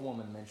fourth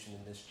woman mentioned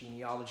in this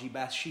genealogy,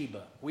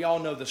 Bathsheba. We all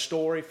know the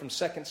story from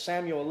 2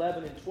 Samuel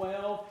 11 and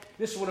 12.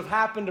 This would have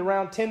happened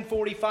around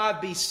 1045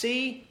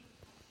 BC.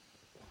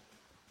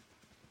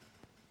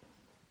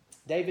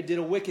 David did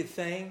a wicked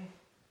thing.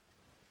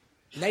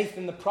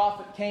 Nathan the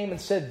prophet came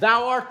and said,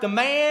 "Thou art the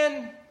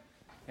man."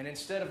 And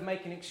instead of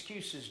making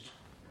excuses,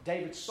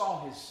 David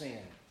saw his sin.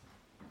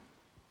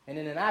 And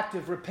in an act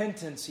of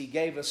repentance, he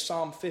gave us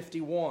Psalm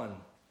 51.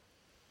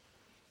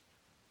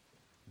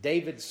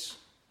 David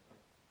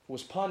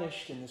was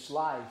punished in this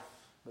life,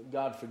 but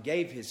God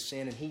forgave his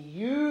sin, and He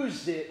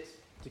used it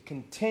to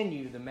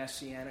continue the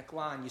Messianic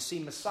line. You see,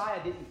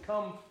 Messiah didn't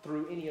come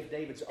through any of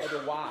David's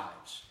other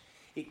wives.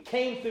 It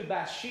came through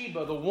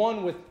Bathsheba, the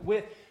one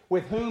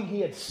with whom he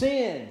had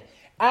sinned.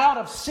 Out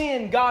of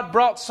sin, God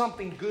brought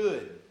something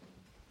good.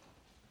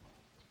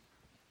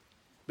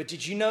 But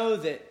did you know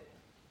that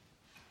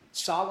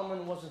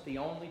Solomon wasn't the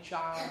only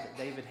child that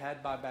David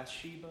had by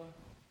Bathsheba?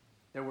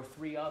 There were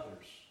 3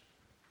 others.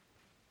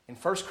 In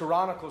 1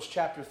 Chronicles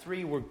chapter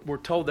 3, we're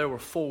told there were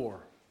 4.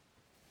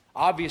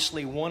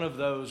 Obviously, one of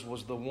those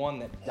was the one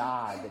that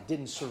died, that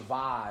didn't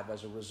survive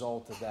as a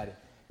result of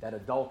that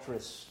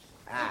adulterous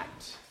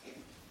act.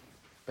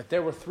 But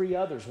there were 3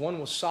 others. One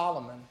was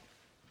Solomon,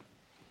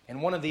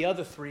 and one of the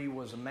other 3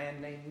 was a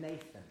man named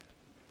Nathan.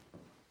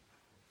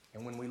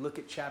 And when we look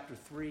at chapter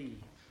 3,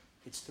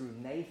 it's through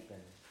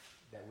Nathan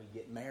that we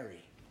get Mary,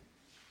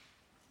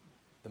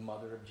 the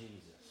mother of Jesus.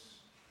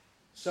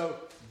 So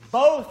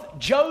both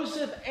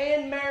Joseph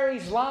and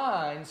Mary's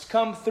lines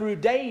come through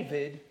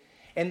David,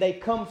 and they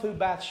come through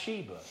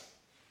Bathsheba,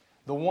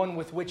 the one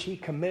with which he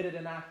committed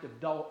an act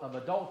of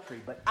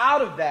adultery. But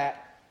out of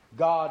that,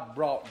 God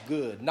brought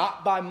good,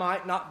 not by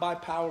might, not by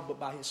power, but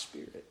by His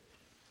Spirit.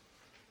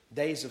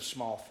 Days of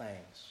small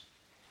things.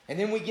 And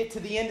then we get to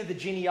the end of the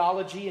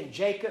genealogy, and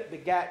Jacob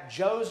begat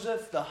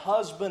Joseph, the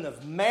husband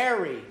of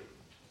Mary,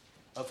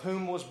 of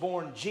whom was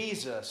born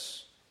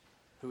Jesus,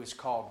 who is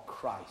called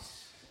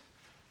Christ.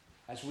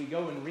 As we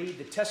go and read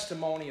the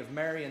testimony of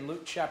Mary in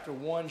Luke chapter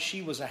 1,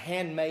 she was a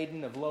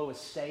handmaiden of low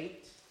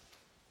estate.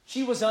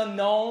 She was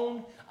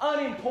unknown,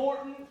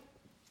 unimportant.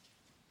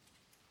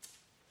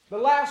 The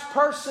last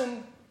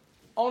person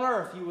on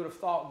earth you would have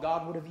thought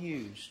God would have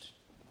used.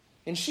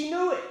 And she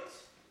knew it.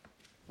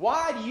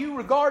 Why do you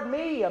regard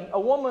me, a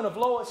woman of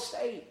low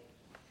estate?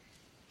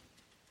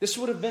 This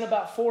would have been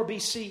about 4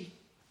 BC.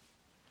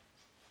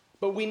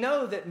 But we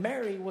know that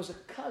Mary was a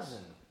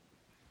cousin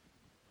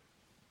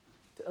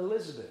to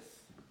Elizabeth.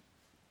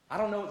 I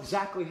don't know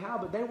exactly how,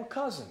 but they were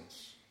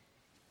cousins.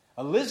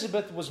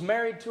 Elizabeth was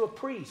married to a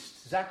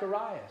priest,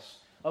 Zacharias,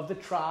 of the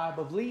tribe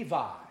of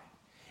Levi.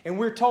 And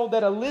we're told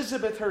that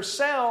Elizabeth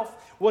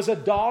herself was a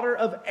daughter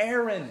of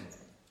Aaron.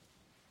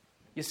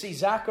 You see,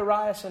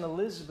 Zacharias and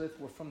Elizabeth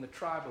were from the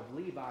tribe of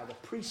Levi, the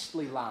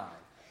priestly line.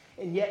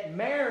 And yet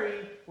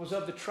Mary was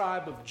of the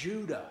tribe of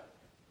Judah.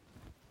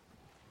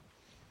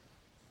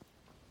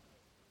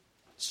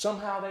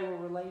 Somehow they were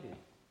related.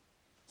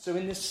 So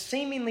in this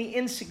seemingly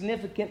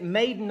insignificant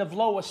maiden of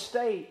low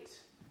estate,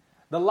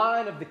 the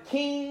line of the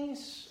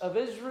kings of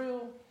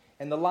Israel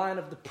and the line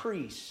of the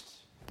priests,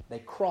 they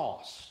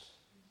crossed.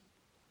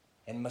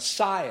 And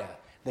Messiah,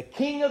 the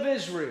King of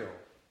Israel,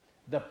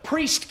 the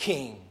priest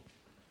king,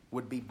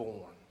 would be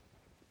born.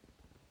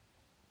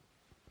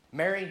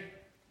 Mary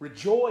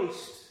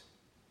rejoiced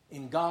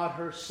in God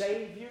her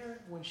Savior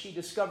when she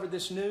discovered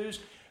this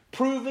news,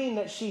 proving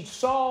that she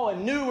saw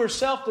and knew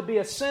herself to be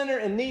a sinner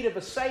in need of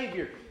a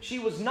Savior. She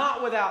was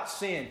not without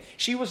sin.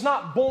 She was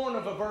not born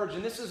of a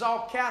virgin. This is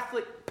all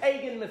Catholic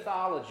pagan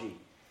mythology.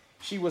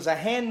 She was a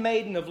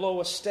handmaiden of low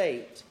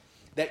estate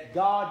that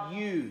God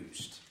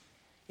used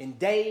in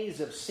days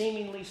of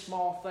seemingly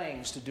small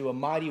things to do a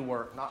mighty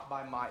work, not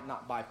by might,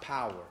 not by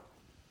power,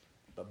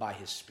 but by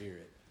His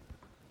Spirit.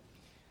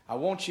 I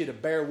want you to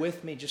bear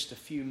with me just a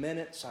few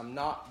minutes. I'm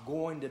not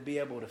going to be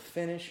able to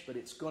finish, but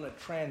it's going to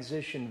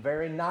transition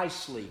very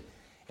nicely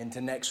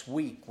into next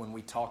week when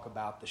we talk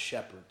about the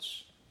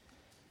shepherds.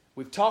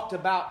 We've talked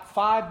about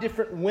 5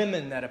 different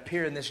women that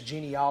appear in this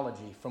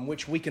genealogy from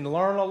which we can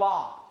learn a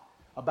lot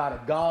about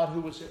a God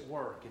who was at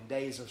work in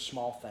days of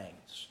small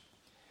things.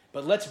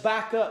 But let's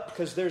back up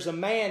because there's a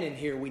man in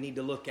here we need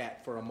to look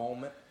at for a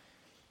moment.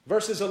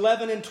 Verses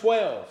 11 and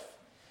 12.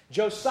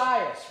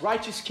 Josias,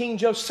 righteous King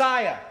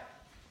Josiah,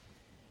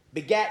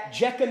 begat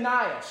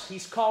Jeconias.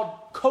 He's called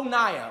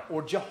Coniah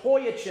or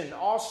Jehoiachin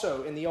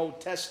also in the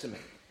Old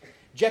Testament.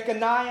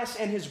 Jeconias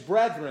and his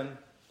brethren,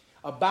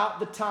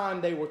 about the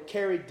time they were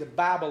carried to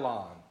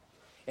Babylon.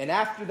 And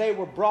after they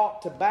were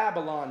brought to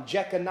Babylon,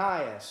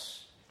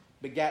 Jeconias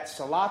begat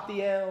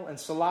Salathiel, and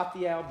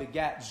Salathiel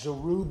begat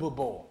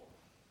Zerubbabel.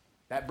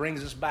 That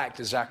brings us back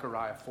to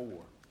Zechariah 4.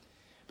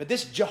 But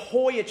this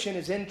Jehoiachin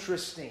is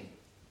interesting.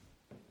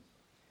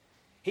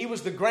 He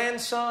was the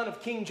grandson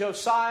of King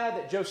Josiah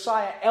that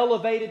Josiah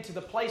elevated to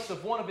the place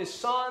of one of his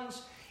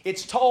sons.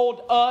 It's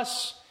told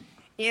us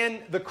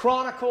in the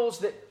Chronicles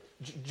that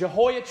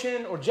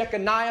Jehoiachin or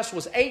Jeconias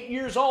was 8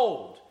 years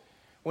old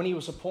when he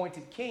was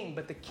appointed king.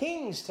 But the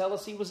kings tell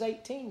us he was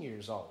 18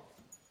 years old.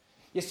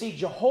 You see,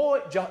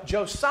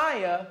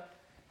 Josiah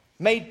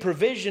made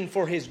provision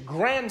for his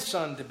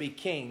grandson to be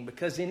king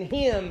because in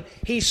him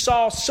he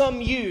saw some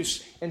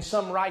use and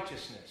some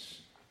righteousness.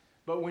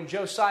 But when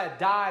Josiah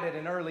died at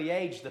an early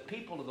age, the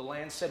people of the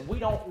land said, we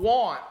don't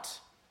want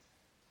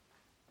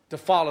to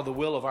follow the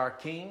will of our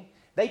king.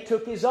 They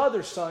took his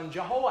other son,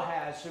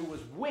 Jehoahaz, who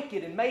was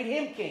wicked, and made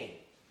him king.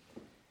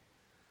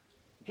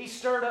 He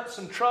stirred up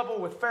some trouble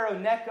with Pharaoh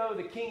Necho,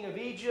 the king of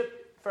Egypt.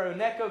 Pharaoh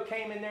Necho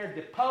came in there,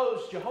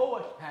 deposed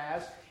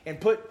Jehoahaz,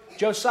 and put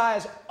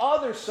Josiah's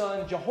other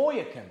son,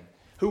 Jehoiakim,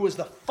 who was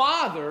the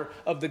father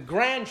of the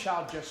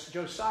grandchild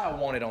Josiah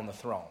wanted on the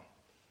throne.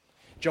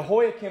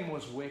 Jehoiakim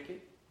was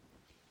wicked.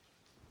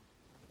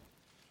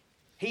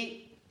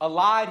 He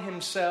allied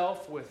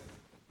himself with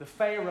the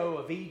Pharaoh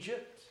of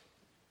Egypt.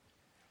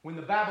 When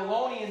the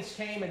Babylonians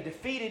came and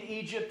defeated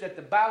Egypt at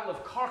the Battle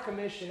of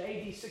Carchemish in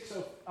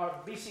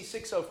BC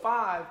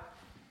 605,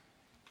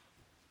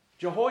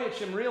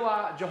 Jehoiakim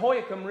realized,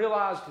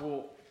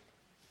 well,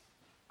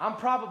 I'm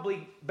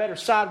probably better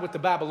side with the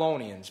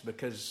Babylonians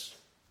because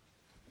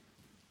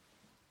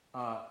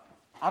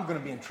I'm going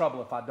to be in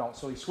trouble if I don't.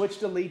 So he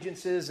switched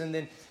allegiances, and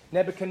then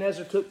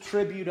Nebuchadnezzar took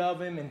tribute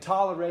of him and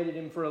tolerated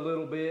him for a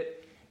little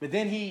bit. But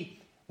then he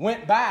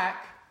went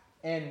back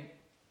and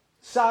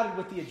sided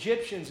with the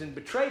Egyptians and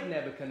betrayed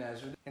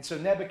Nebuchadnezzar. And so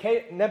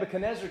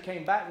Nebuchadnezzar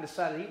came back and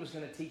decided he was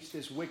going to teach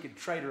this wicked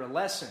traitor a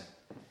lesson.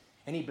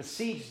 And he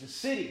besieged the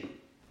city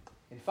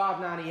in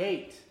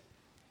 598.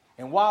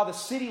 And while the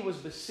city was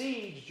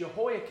besieged,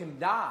 Jehoiakim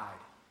died,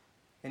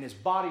 and his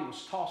body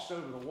was tossed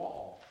over the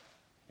wall.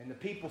 And the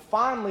people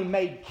finally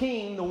made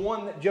king the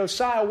one that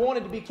Josiah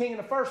wanted to be king in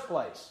the first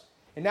place.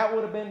 And that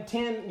would have been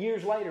 10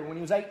 years later when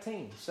he was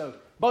 18. So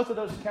both of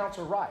those accounts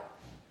are right.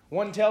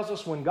 One tells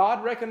us when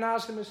God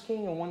recognized him as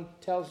king, and one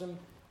tells him,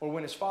 or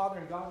when his father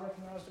and God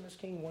recognized him as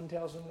king, one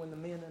tells him when the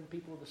men and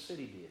people of the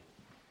city did.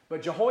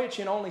 But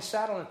Jehoiachin only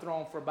sat on the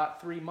throne for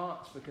about 3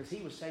 months because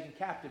he was taken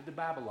captive to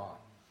Babylon.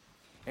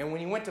 And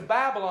when he went to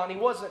Babylon, he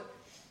wasn't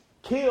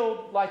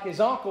killed like his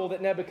uncle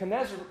that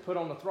Nebuchadnezzar put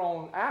on the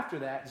throne after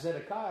that,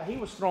 Zedekiah. He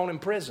was thrown in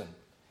prison.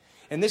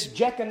 And this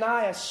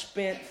Jeconiah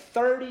spent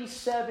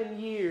 37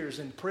 years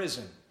in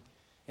prison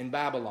in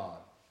Babylon.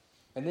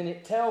 And then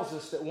it tells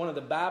us that one of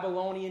the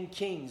Babylonian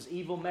kings,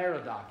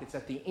 Evil-Merodach, it's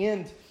at the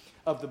end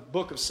of the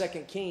book of 2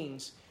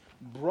 Kings,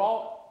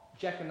 brought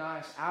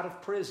Jeconiah out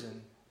of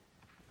prison,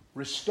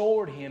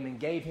 restored him, and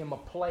gave him a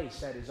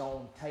place at his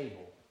own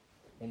table,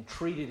 and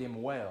treated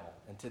him well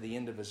until the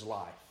end of his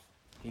life.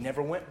 He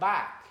never went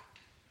back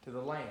to the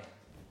land,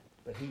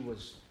 but he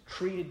was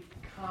treated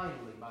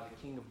kindly by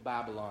the king of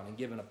Babylon and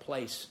given a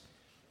place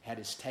at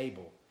his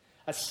table.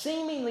 A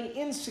seemingly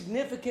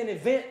insignificant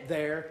event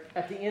there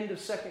at the end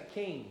of 2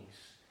 Kings,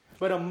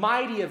 but a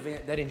mighty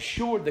event that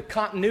ensured the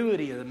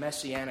continuity of the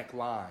Messianic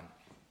line.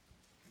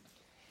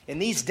 In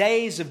these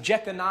days of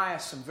Jeconiah,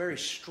 some very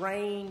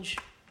strange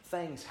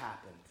things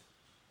happened.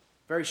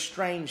 Very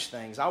strange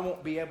things. I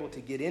won't be able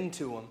to get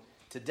into them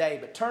today,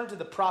 but turn to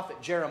the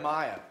prophet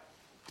Jeremiah.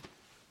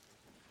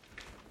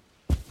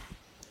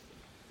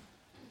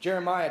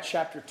 Jeremiah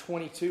chapter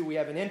 22, we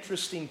have an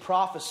interesting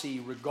prophecy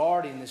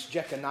regarding this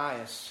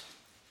Jeconiah.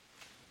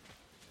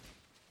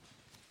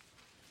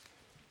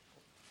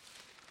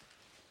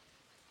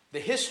 The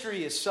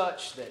history is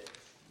such that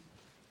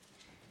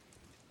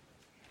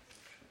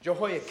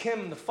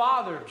Jehoiakim, the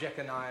father of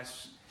Jeconiah,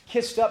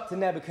 kissed up to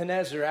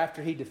Nebuchadnezzar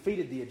after he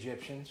defeated the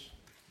Egyptians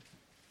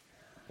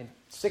in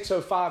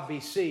 605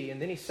 BC,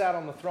 and then he sat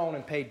on the throne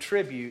and paid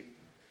tribute.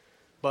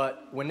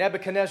 But when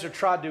Nebuchadnezzar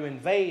tried to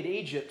invade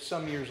Egypt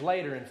some years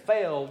later and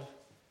failed,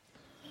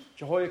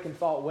 Jehoiakim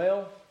thought,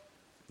 well,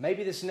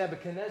 maybe this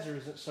Nebuchadnezzar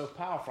isn't so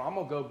powerful. I'm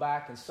going to go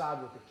back and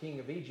side with the king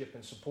of Egypt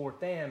and support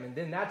them. And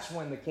then that's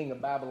when the king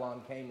of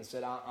Babylon came and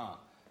said,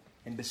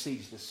 and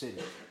besieged the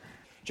city.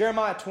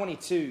 Jeremiah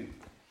 22,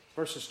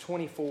 verses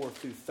 24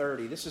 through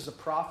 30. This is a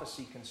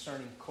prophecy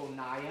concerning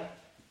Coniah,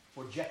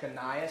 or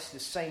Jeconiah,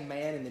 the same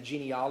man in the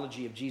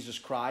genealogy of Jesus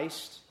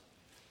Christ.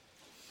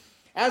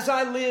 As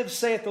I live,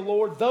 saith the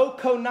Lord, though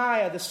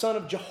Coniah, the son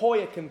of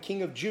Jehoiakim,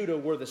 king of Judah,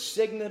 were the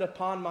signet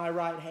upon my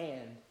right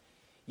hand,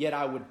 yet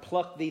I would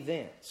pluck thee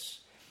thence.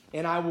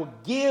 And I will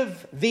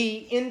give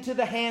thee into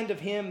the hand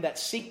of him that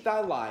seek thy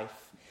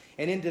life,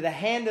 and into the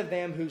hand of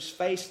them whose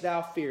face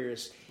thou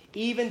fearest,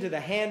 even to the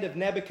hand of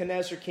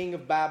Nebuchadnezzar, king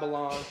of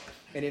Babylon,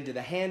 and into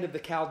the hand of the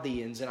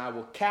Chaldeans. And I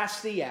will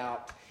cast thee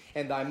out,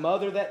 and thy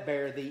mother that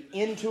bare thee,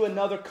 into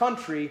another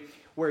country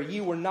where ye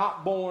were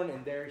not born,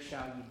 and there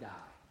shall ye die.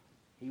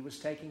 He was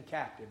taken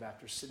captive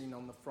after sitting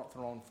on the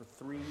throne for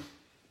 3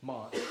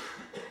 months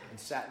and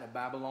sat in a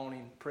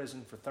Babylonian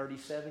prison for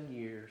 37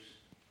 years.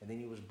 And then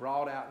he was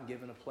brought out and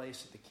given a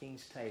place at the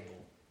king's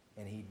table,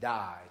 and he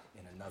died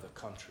in another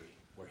country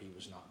where he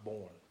was not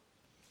born.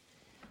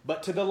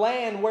 But to the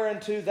land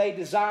whereunto they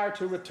desire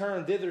to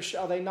return, thither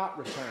shall they not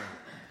return.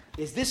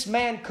 Is this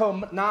man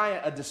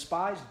Coniah a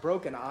despised,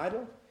 broken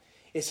idol?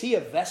 Is he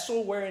a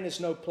vessel wherein is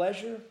no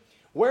pleasure?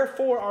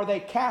 Wherefore are they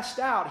cast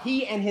out,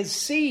 he and his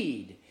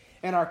seed,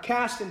 and are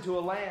cast into a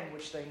land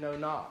which they know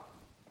not?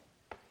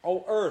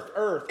 O earth,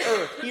 earth,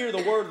 earth, hear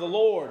the word of the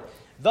Lord.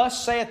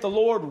 Thus saith the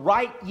Lord,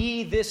 write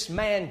ye this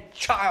man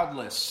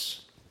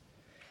childless,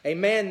 a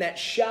man that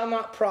shall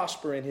not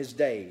prosper in his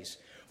days.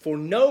 For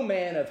no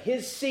man of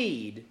his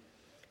seed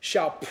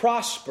shall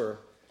prosper,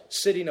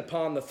 sitting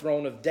upon the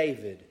throne of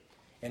David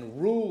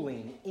and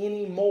ruling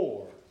any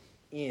more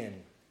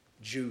in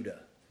Judah.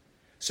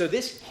 So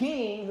this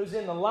king who's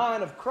in the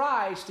line of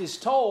Christ is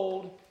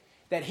told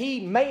that he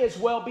may as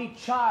well be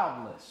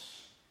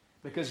childless,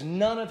 because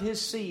none of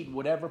his seed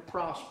would ever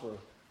prosper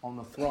on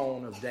the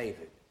throne of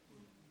David.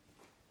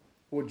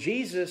 Well,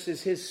 Jesus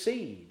is his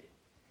seed,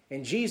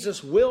 and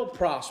Jesus will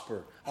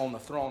prosper on the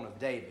throne of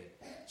David.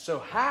 So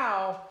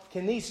how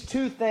can these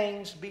two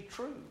things be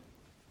true?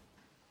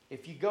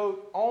 If you go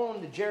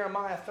on to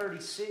Jeremiah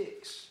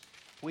 36,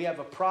 we have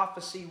a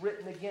prophecy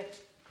written against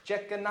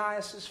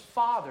Jeconiah's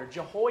father,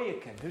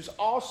 Jehoiakim, who's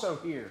also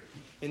here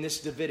in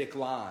this Davidic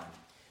line.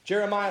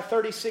 Jeremiah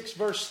 36,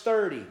 verse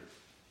 30.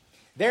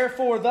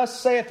 Therefore, thus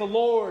saith the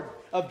Lord,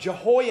 of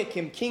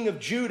Jehoiakim, king of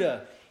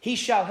Judah, he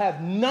shall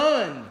have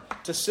none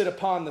to sit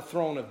upon the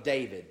throne of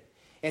David.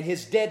 And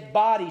his dead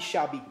body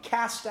shall be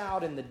cast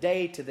out in the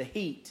day to the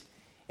heat,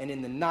 and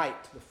in the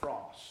night to the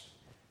frost.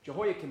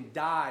 Jehoiakim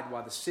died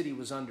while the city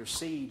was under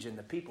siege, and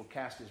the people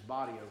cast his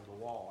body over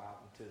the wall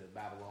out into the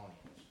Babylonians.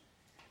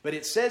 But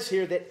it says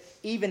here that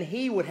even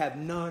he would have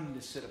none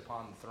to sit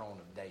upon the throne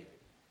of David.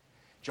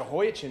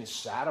 Jehoiachin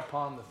sat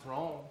upon the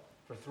throne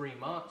for 3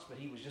 months, but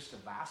he was just a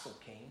vassal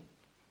king.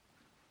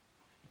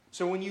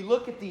 So when you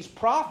look at these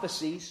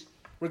prophecies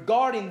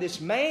regarding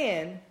this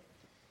man,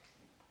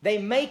 they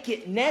make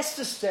it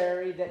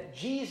necessary that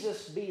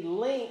Jesus be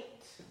linked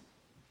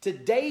to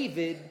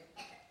David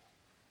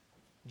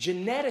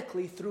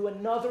genetically through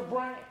another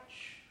branch.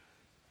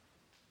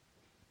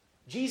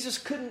 Jesus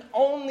couldn't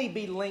only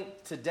be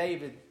linked to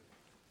David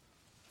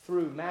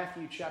through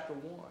Matthew chapter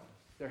 1.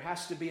 There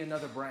has to be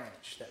another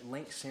branch that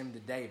links him to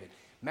David.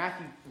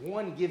 Matthew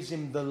 1 gives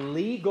him the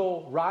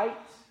legal right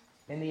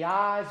in the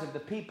eyes of the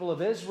people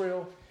of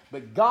Israel,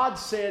 but God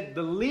said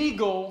the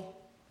legal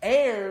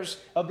heirs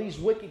of these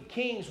wicked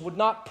kings would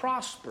not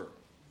prosper.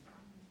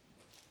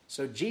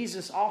 So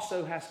Jesus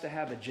also has to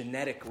have a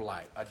genetic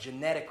right.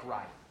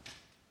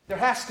 There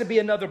has to be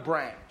another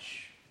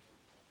branch.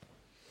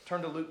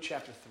 Turn to Luke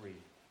chapter 3.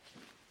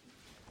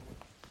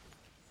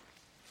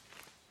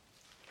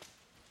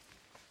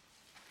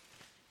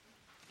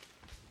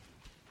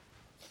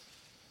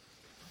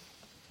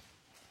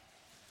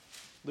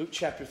 Luke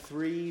chapter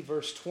 3,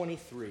 verse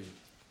 23.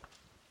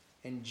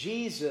 And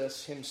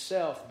Jesus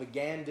himself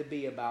began to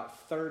be about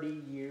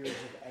 30 years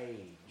of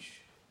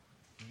age,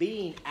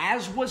 being,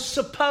 as was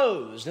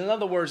supposed, in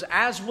other words,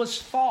 as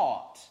was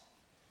thought,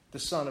 the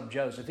son of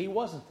Joseph. He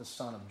wasn't the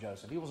son of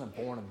Joseph. He wasn't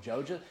born of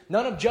Joseph.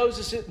 None of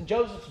Joseph's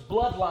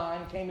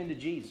bloodline came into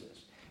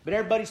Jesus. But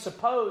everybody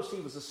supposed he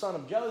was the son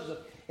of Joseph.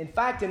 In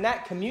fact, in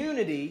that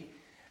community,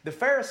 the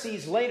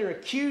Pharisees later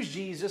accused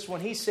Jesus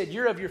when he said,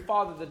 "You're of your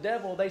father the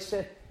devil." They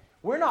said,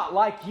 "We're not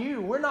like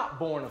you. We're not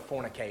born of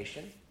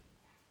fornication."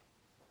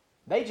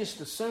 They just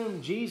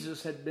assumed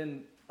Jesus had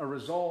been a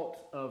result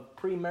of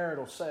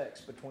premarital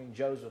sex between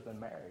Joseph and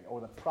Mary, or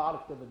the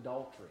product of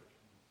adultery,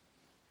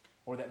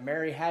 or that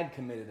Mary had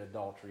committed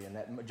adultery and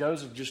that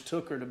Joseph just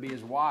took her to be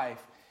his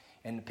wife,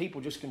 and the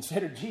people just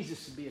considered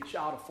Jesus to be a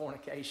child of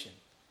fornication.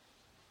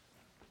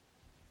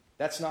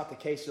 That's not the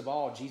case of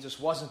all. Jesus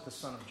wasn't the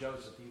son of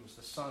Joseph. He was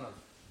the son of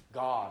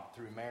God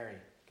through Mary,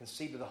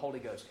 conceived of the Holy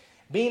Ghost.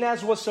 Being,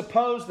 as was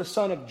supposed, the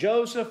son of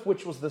Joseph,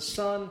 which was the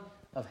son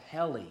of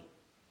Heli.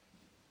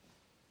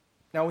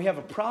 Now we have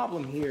a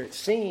problem here, it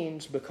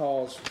seems,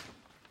 because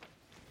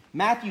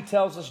Matthew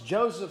tells us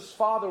Joseph's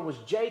father was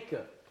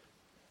Jacob.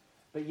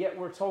 But yet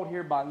we're told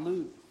here by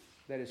Luke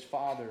that his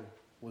father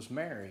was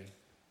Mary,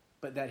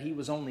 but that he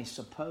was only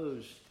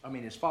supposed,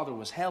 his father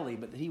was Heli,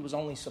 but that he was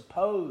only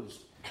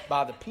supposed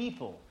by the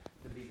people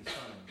to be the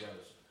son of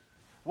Joseph.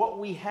 What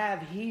we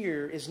have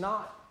here is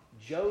not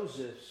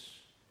Joseph's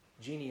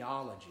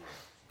genealogy.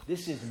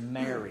 This is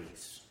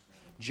Mary's.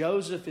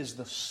 Joseph is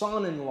the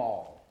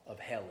son-in-law of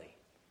Heli.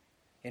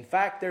 In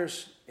fact,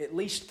 there's at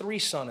least 3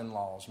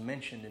 son-in-laws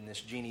mentioned in this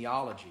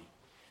genealogy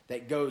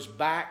that goes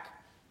back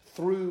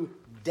through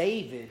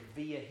David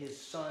via his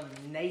son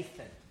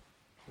Nathan,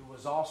 who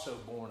was also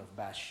born of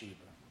Bathsheba.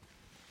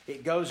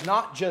 It goes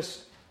not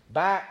just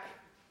back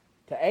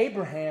to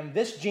Abraham.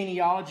 This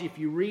genealogy, if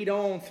you read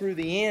on through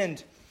the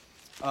end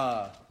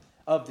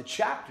of the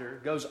chapter,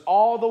 goes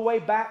all the way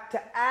back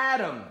to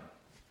Adam.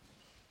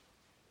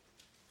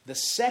 The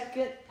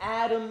second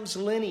Adam's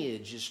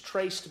lineage is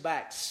traced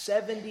back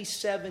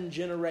 77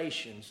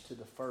 generations to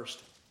the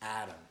first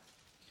Adam.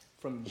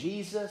 From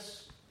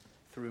Jesus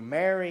through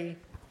Mary,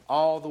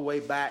 all the way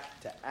back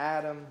to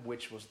Adam,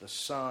 which was the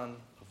Son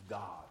of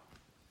God.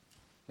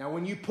 Now,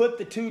 when you put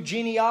the two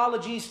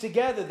genealogies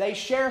together, they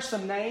share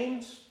some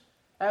names,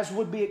 as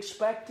would be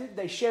expected.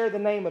 They share the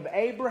name of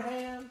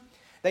Abraham.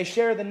 They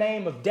share the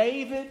name of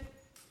David.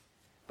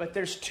 But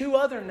there's 2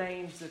 other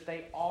names that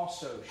they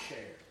also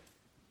share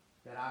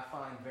that I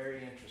find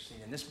very interesting.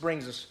 And this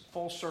brings us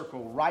full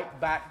circle right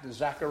back to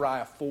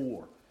Zechariah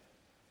 4,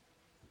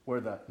 where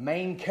the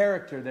main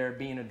character there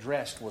being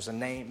addressed was a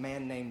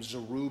man named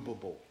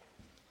Zerubbabel.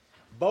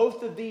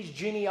 Both of these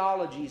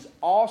genealogies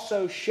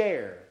also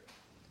share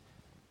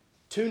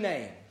 2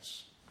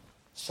 names.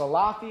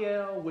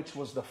 Salathiel, which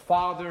was the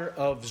father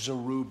of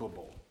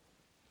Zerubbabel.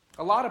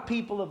 A lot of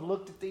people have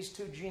looked at these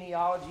 2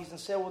 genealogies and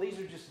said, well, these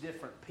are just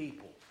different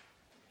people.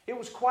 It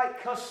was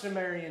quite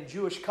customary in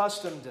Jewish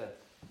custom to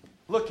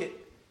look at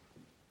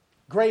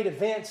great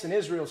events in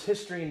Israel's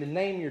history and to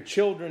name your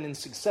children in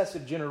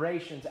successive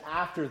generations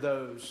after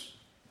those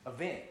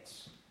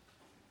events.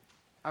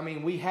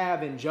 We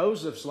have in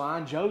Joseph's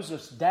line,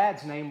 Joseph's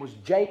dad's name was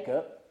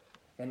Jacob,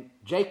 and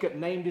Jacob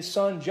named his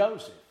son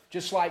Joseph.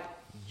 Just like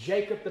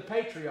Jacob the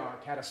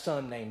patriarch had a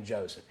son named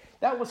Joseph.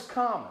 That was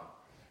common.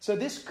 So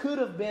this could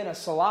have been a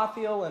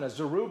Salathiel and a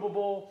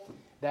Zerubbabel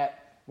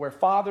where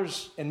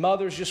fathers and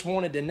mothers just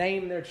wanted to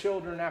name their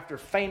children after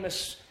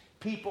famous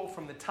people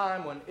from the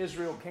time when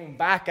Israel came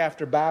back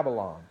after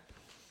Babylon.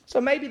 So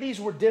maybe these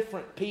were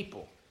different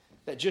people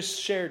that just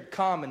shared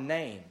common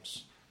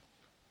names.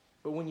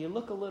 But when you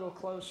look a little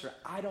closer,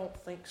 I don't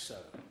think so.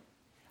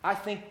 I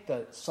think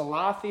the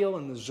Salathiel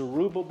and the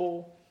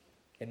Zerubbabel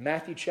in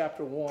Matthew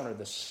chapter 1 are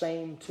the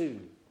same two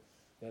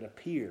that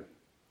appear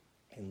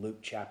in Luke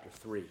chapter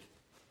 3.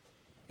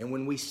 And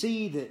when we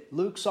see that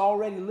Luke's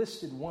already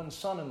listed one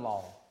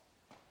son-in-law,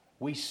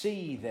 we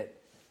see that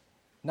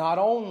not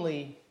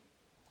only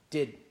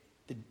did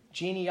the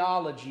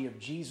genealogy of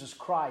Jesus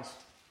Christ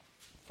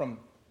from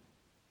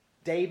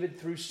David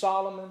through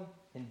Solomon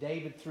and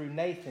David through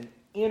Nathan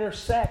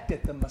intersect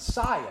at the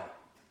Messiah,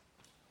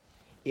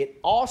 it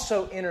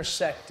also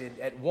intersected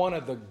at one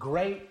of the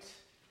great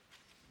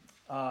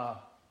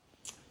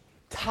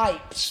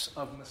types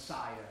of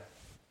Messiah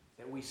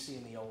that we see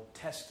in the Old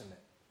Testament,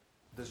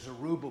 the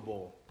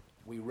Zerubbabel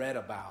we read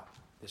about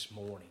this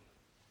morning.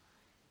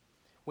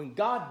 When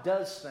God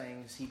does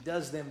things, He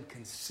does them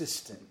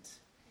consistent.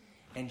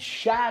 And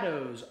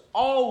shadows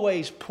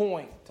always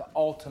point to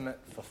ultimate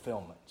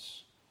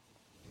fulfillments.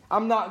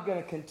 I'm not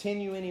going to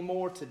continue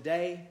anymore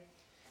today.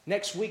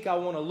 Next week I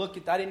want to look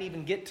at, I didn't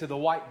even get to the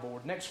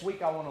whiteboard. Next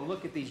week I want to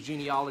look at these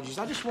genealogies.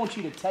 I just want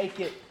you to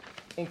take it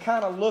and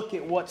kind of look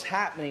at what's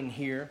happening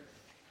here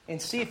and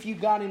see if you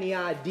got any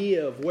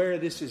idea of where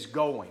this is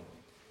going.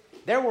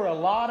 There were a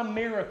lot of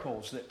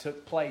miracles that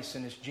took place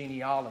in this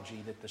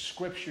genealogy that the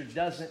Scripture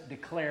doesn't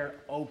declare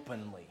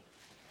openly.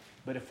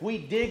 But if we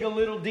dig a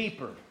little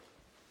deeper,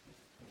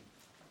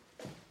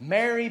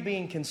 Mary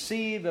being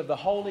conceived of the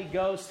Holy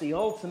Ghost, the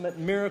ultimate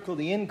miracle,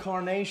 the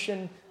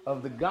incarnation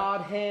of the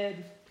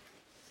Godhead,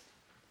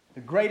 the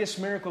greatest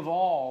miracle of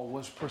all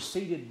was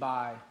preceded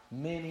by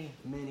many,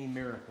 many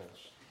miracles.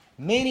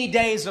 Many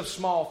days of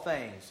small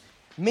things.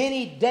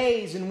 Many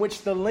days in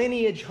which the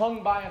lineage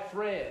hung by a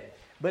thread,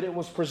 but it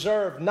was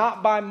preserved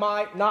not by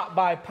might, not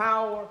by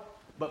power,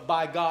 but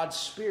by God's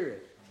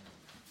Spirit.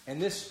 And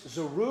this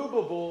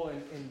Zerubbabel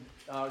in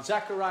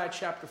Zechariah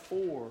chapter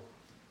 4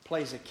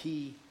 plays a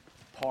key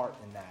part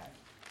in that.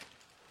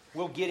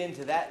 We'll get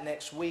into that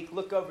next week.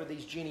 Look over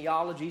these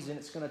genealogies, and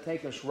it's going to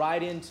take us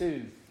right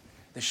into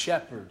the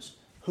shepherds,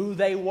 who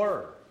they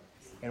were,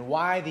 and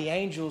why the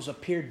angels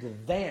appeared to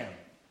them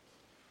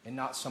and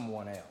not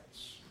someone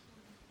else.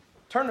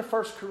 Turn to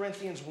 1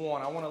 Corinthians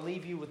 1. I want to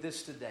leave you with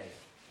this today.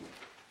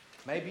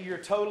 Maybe you're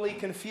totally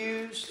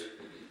confused.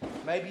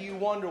 Maybe you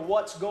wonder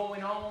what's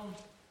going on.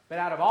 But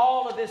out of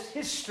all of this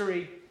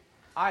history,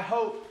 I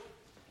hope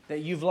that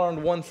you've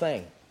learned one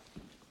thing.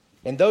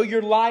 And though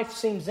your life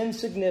seems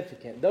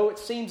insignificant, though it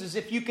seems as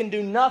if you can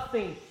do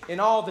nothing in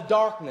all the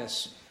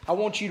darkness, I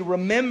want you to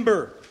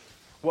remember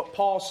what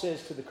Paul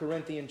says to the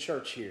Corinthian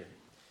church here.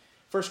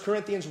 1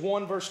 Corinthians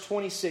 1 verse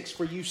 26,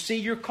 "For you see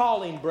your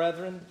calling,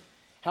 brethren,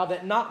 how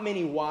that not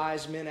many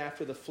wise men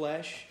after the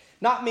flesh,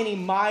 not many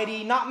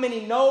mighty, not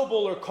many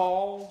noble are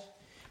called,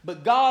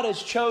 but God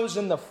has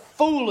chosen the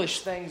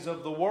foolish things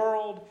of the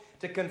world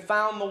to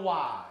confound the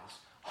wise.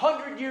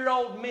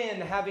 100-year-old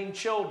men having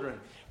children,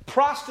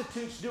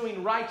 prostitutes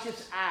doing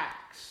righteous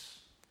acts,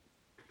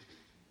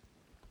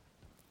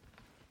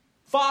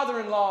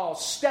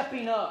 father-in-laws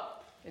stepping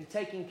up and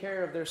taking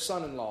care of their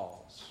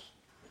son-in-laws.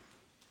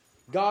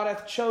 God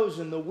hath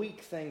chosen the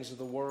weak things of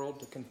the world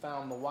to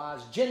confound the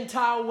wise,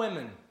 Gentile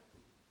women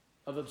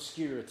of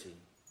obscurity,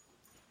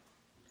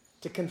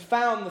 to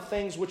confound the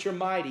things which are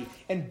mighty,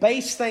 and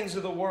base things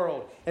of the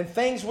world, and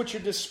things which are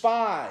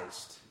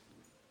despised.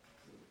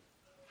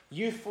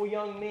 Youthful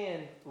young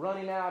men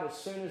running out as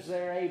soon as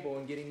they're able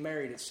and getting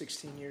married at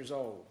 16 years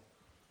old.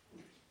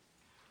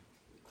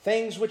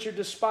 Things which are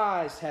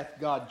despised hath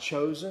God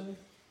chosen.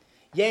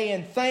 Yea,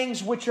 and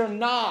things which are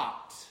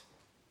not,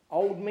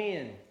 old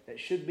men that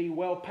should be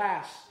well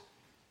past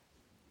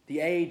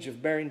the age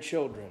of bearing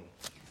children,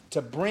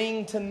 to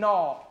bring to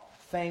naught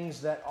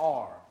things that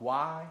are."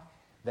 Why?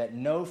 "That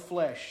no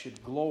flesh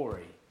should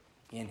glory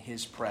in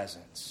His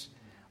presence.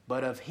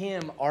 But of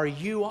Him are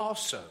you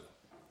also.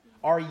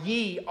 Are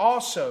ye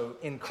also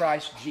in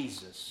Christ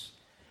Jesus,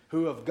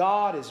 who of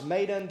God is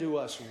made unto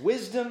us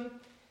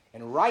wisdom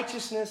and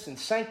righteousness and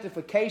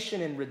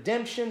sanctification and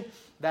redemption,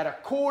 that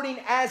according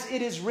as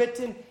it is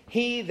written,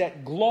 He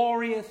that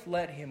glorieth,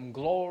 let him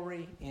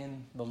glory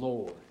in the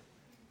Lord."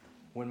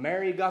 When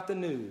Mary got the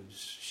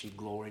news, she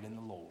gloried in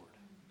the Lord.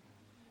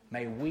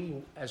 May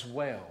we as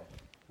well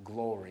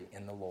glory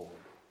in the Lord.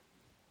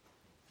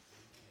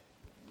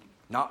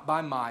 Not by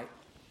might,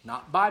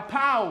 not by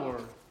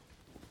power,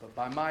 but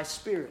by my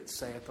Spirit,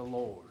 saith the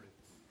Lord.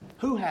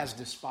 Who has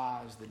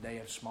despised the day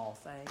of small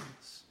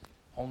things?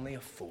 Only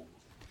a fool.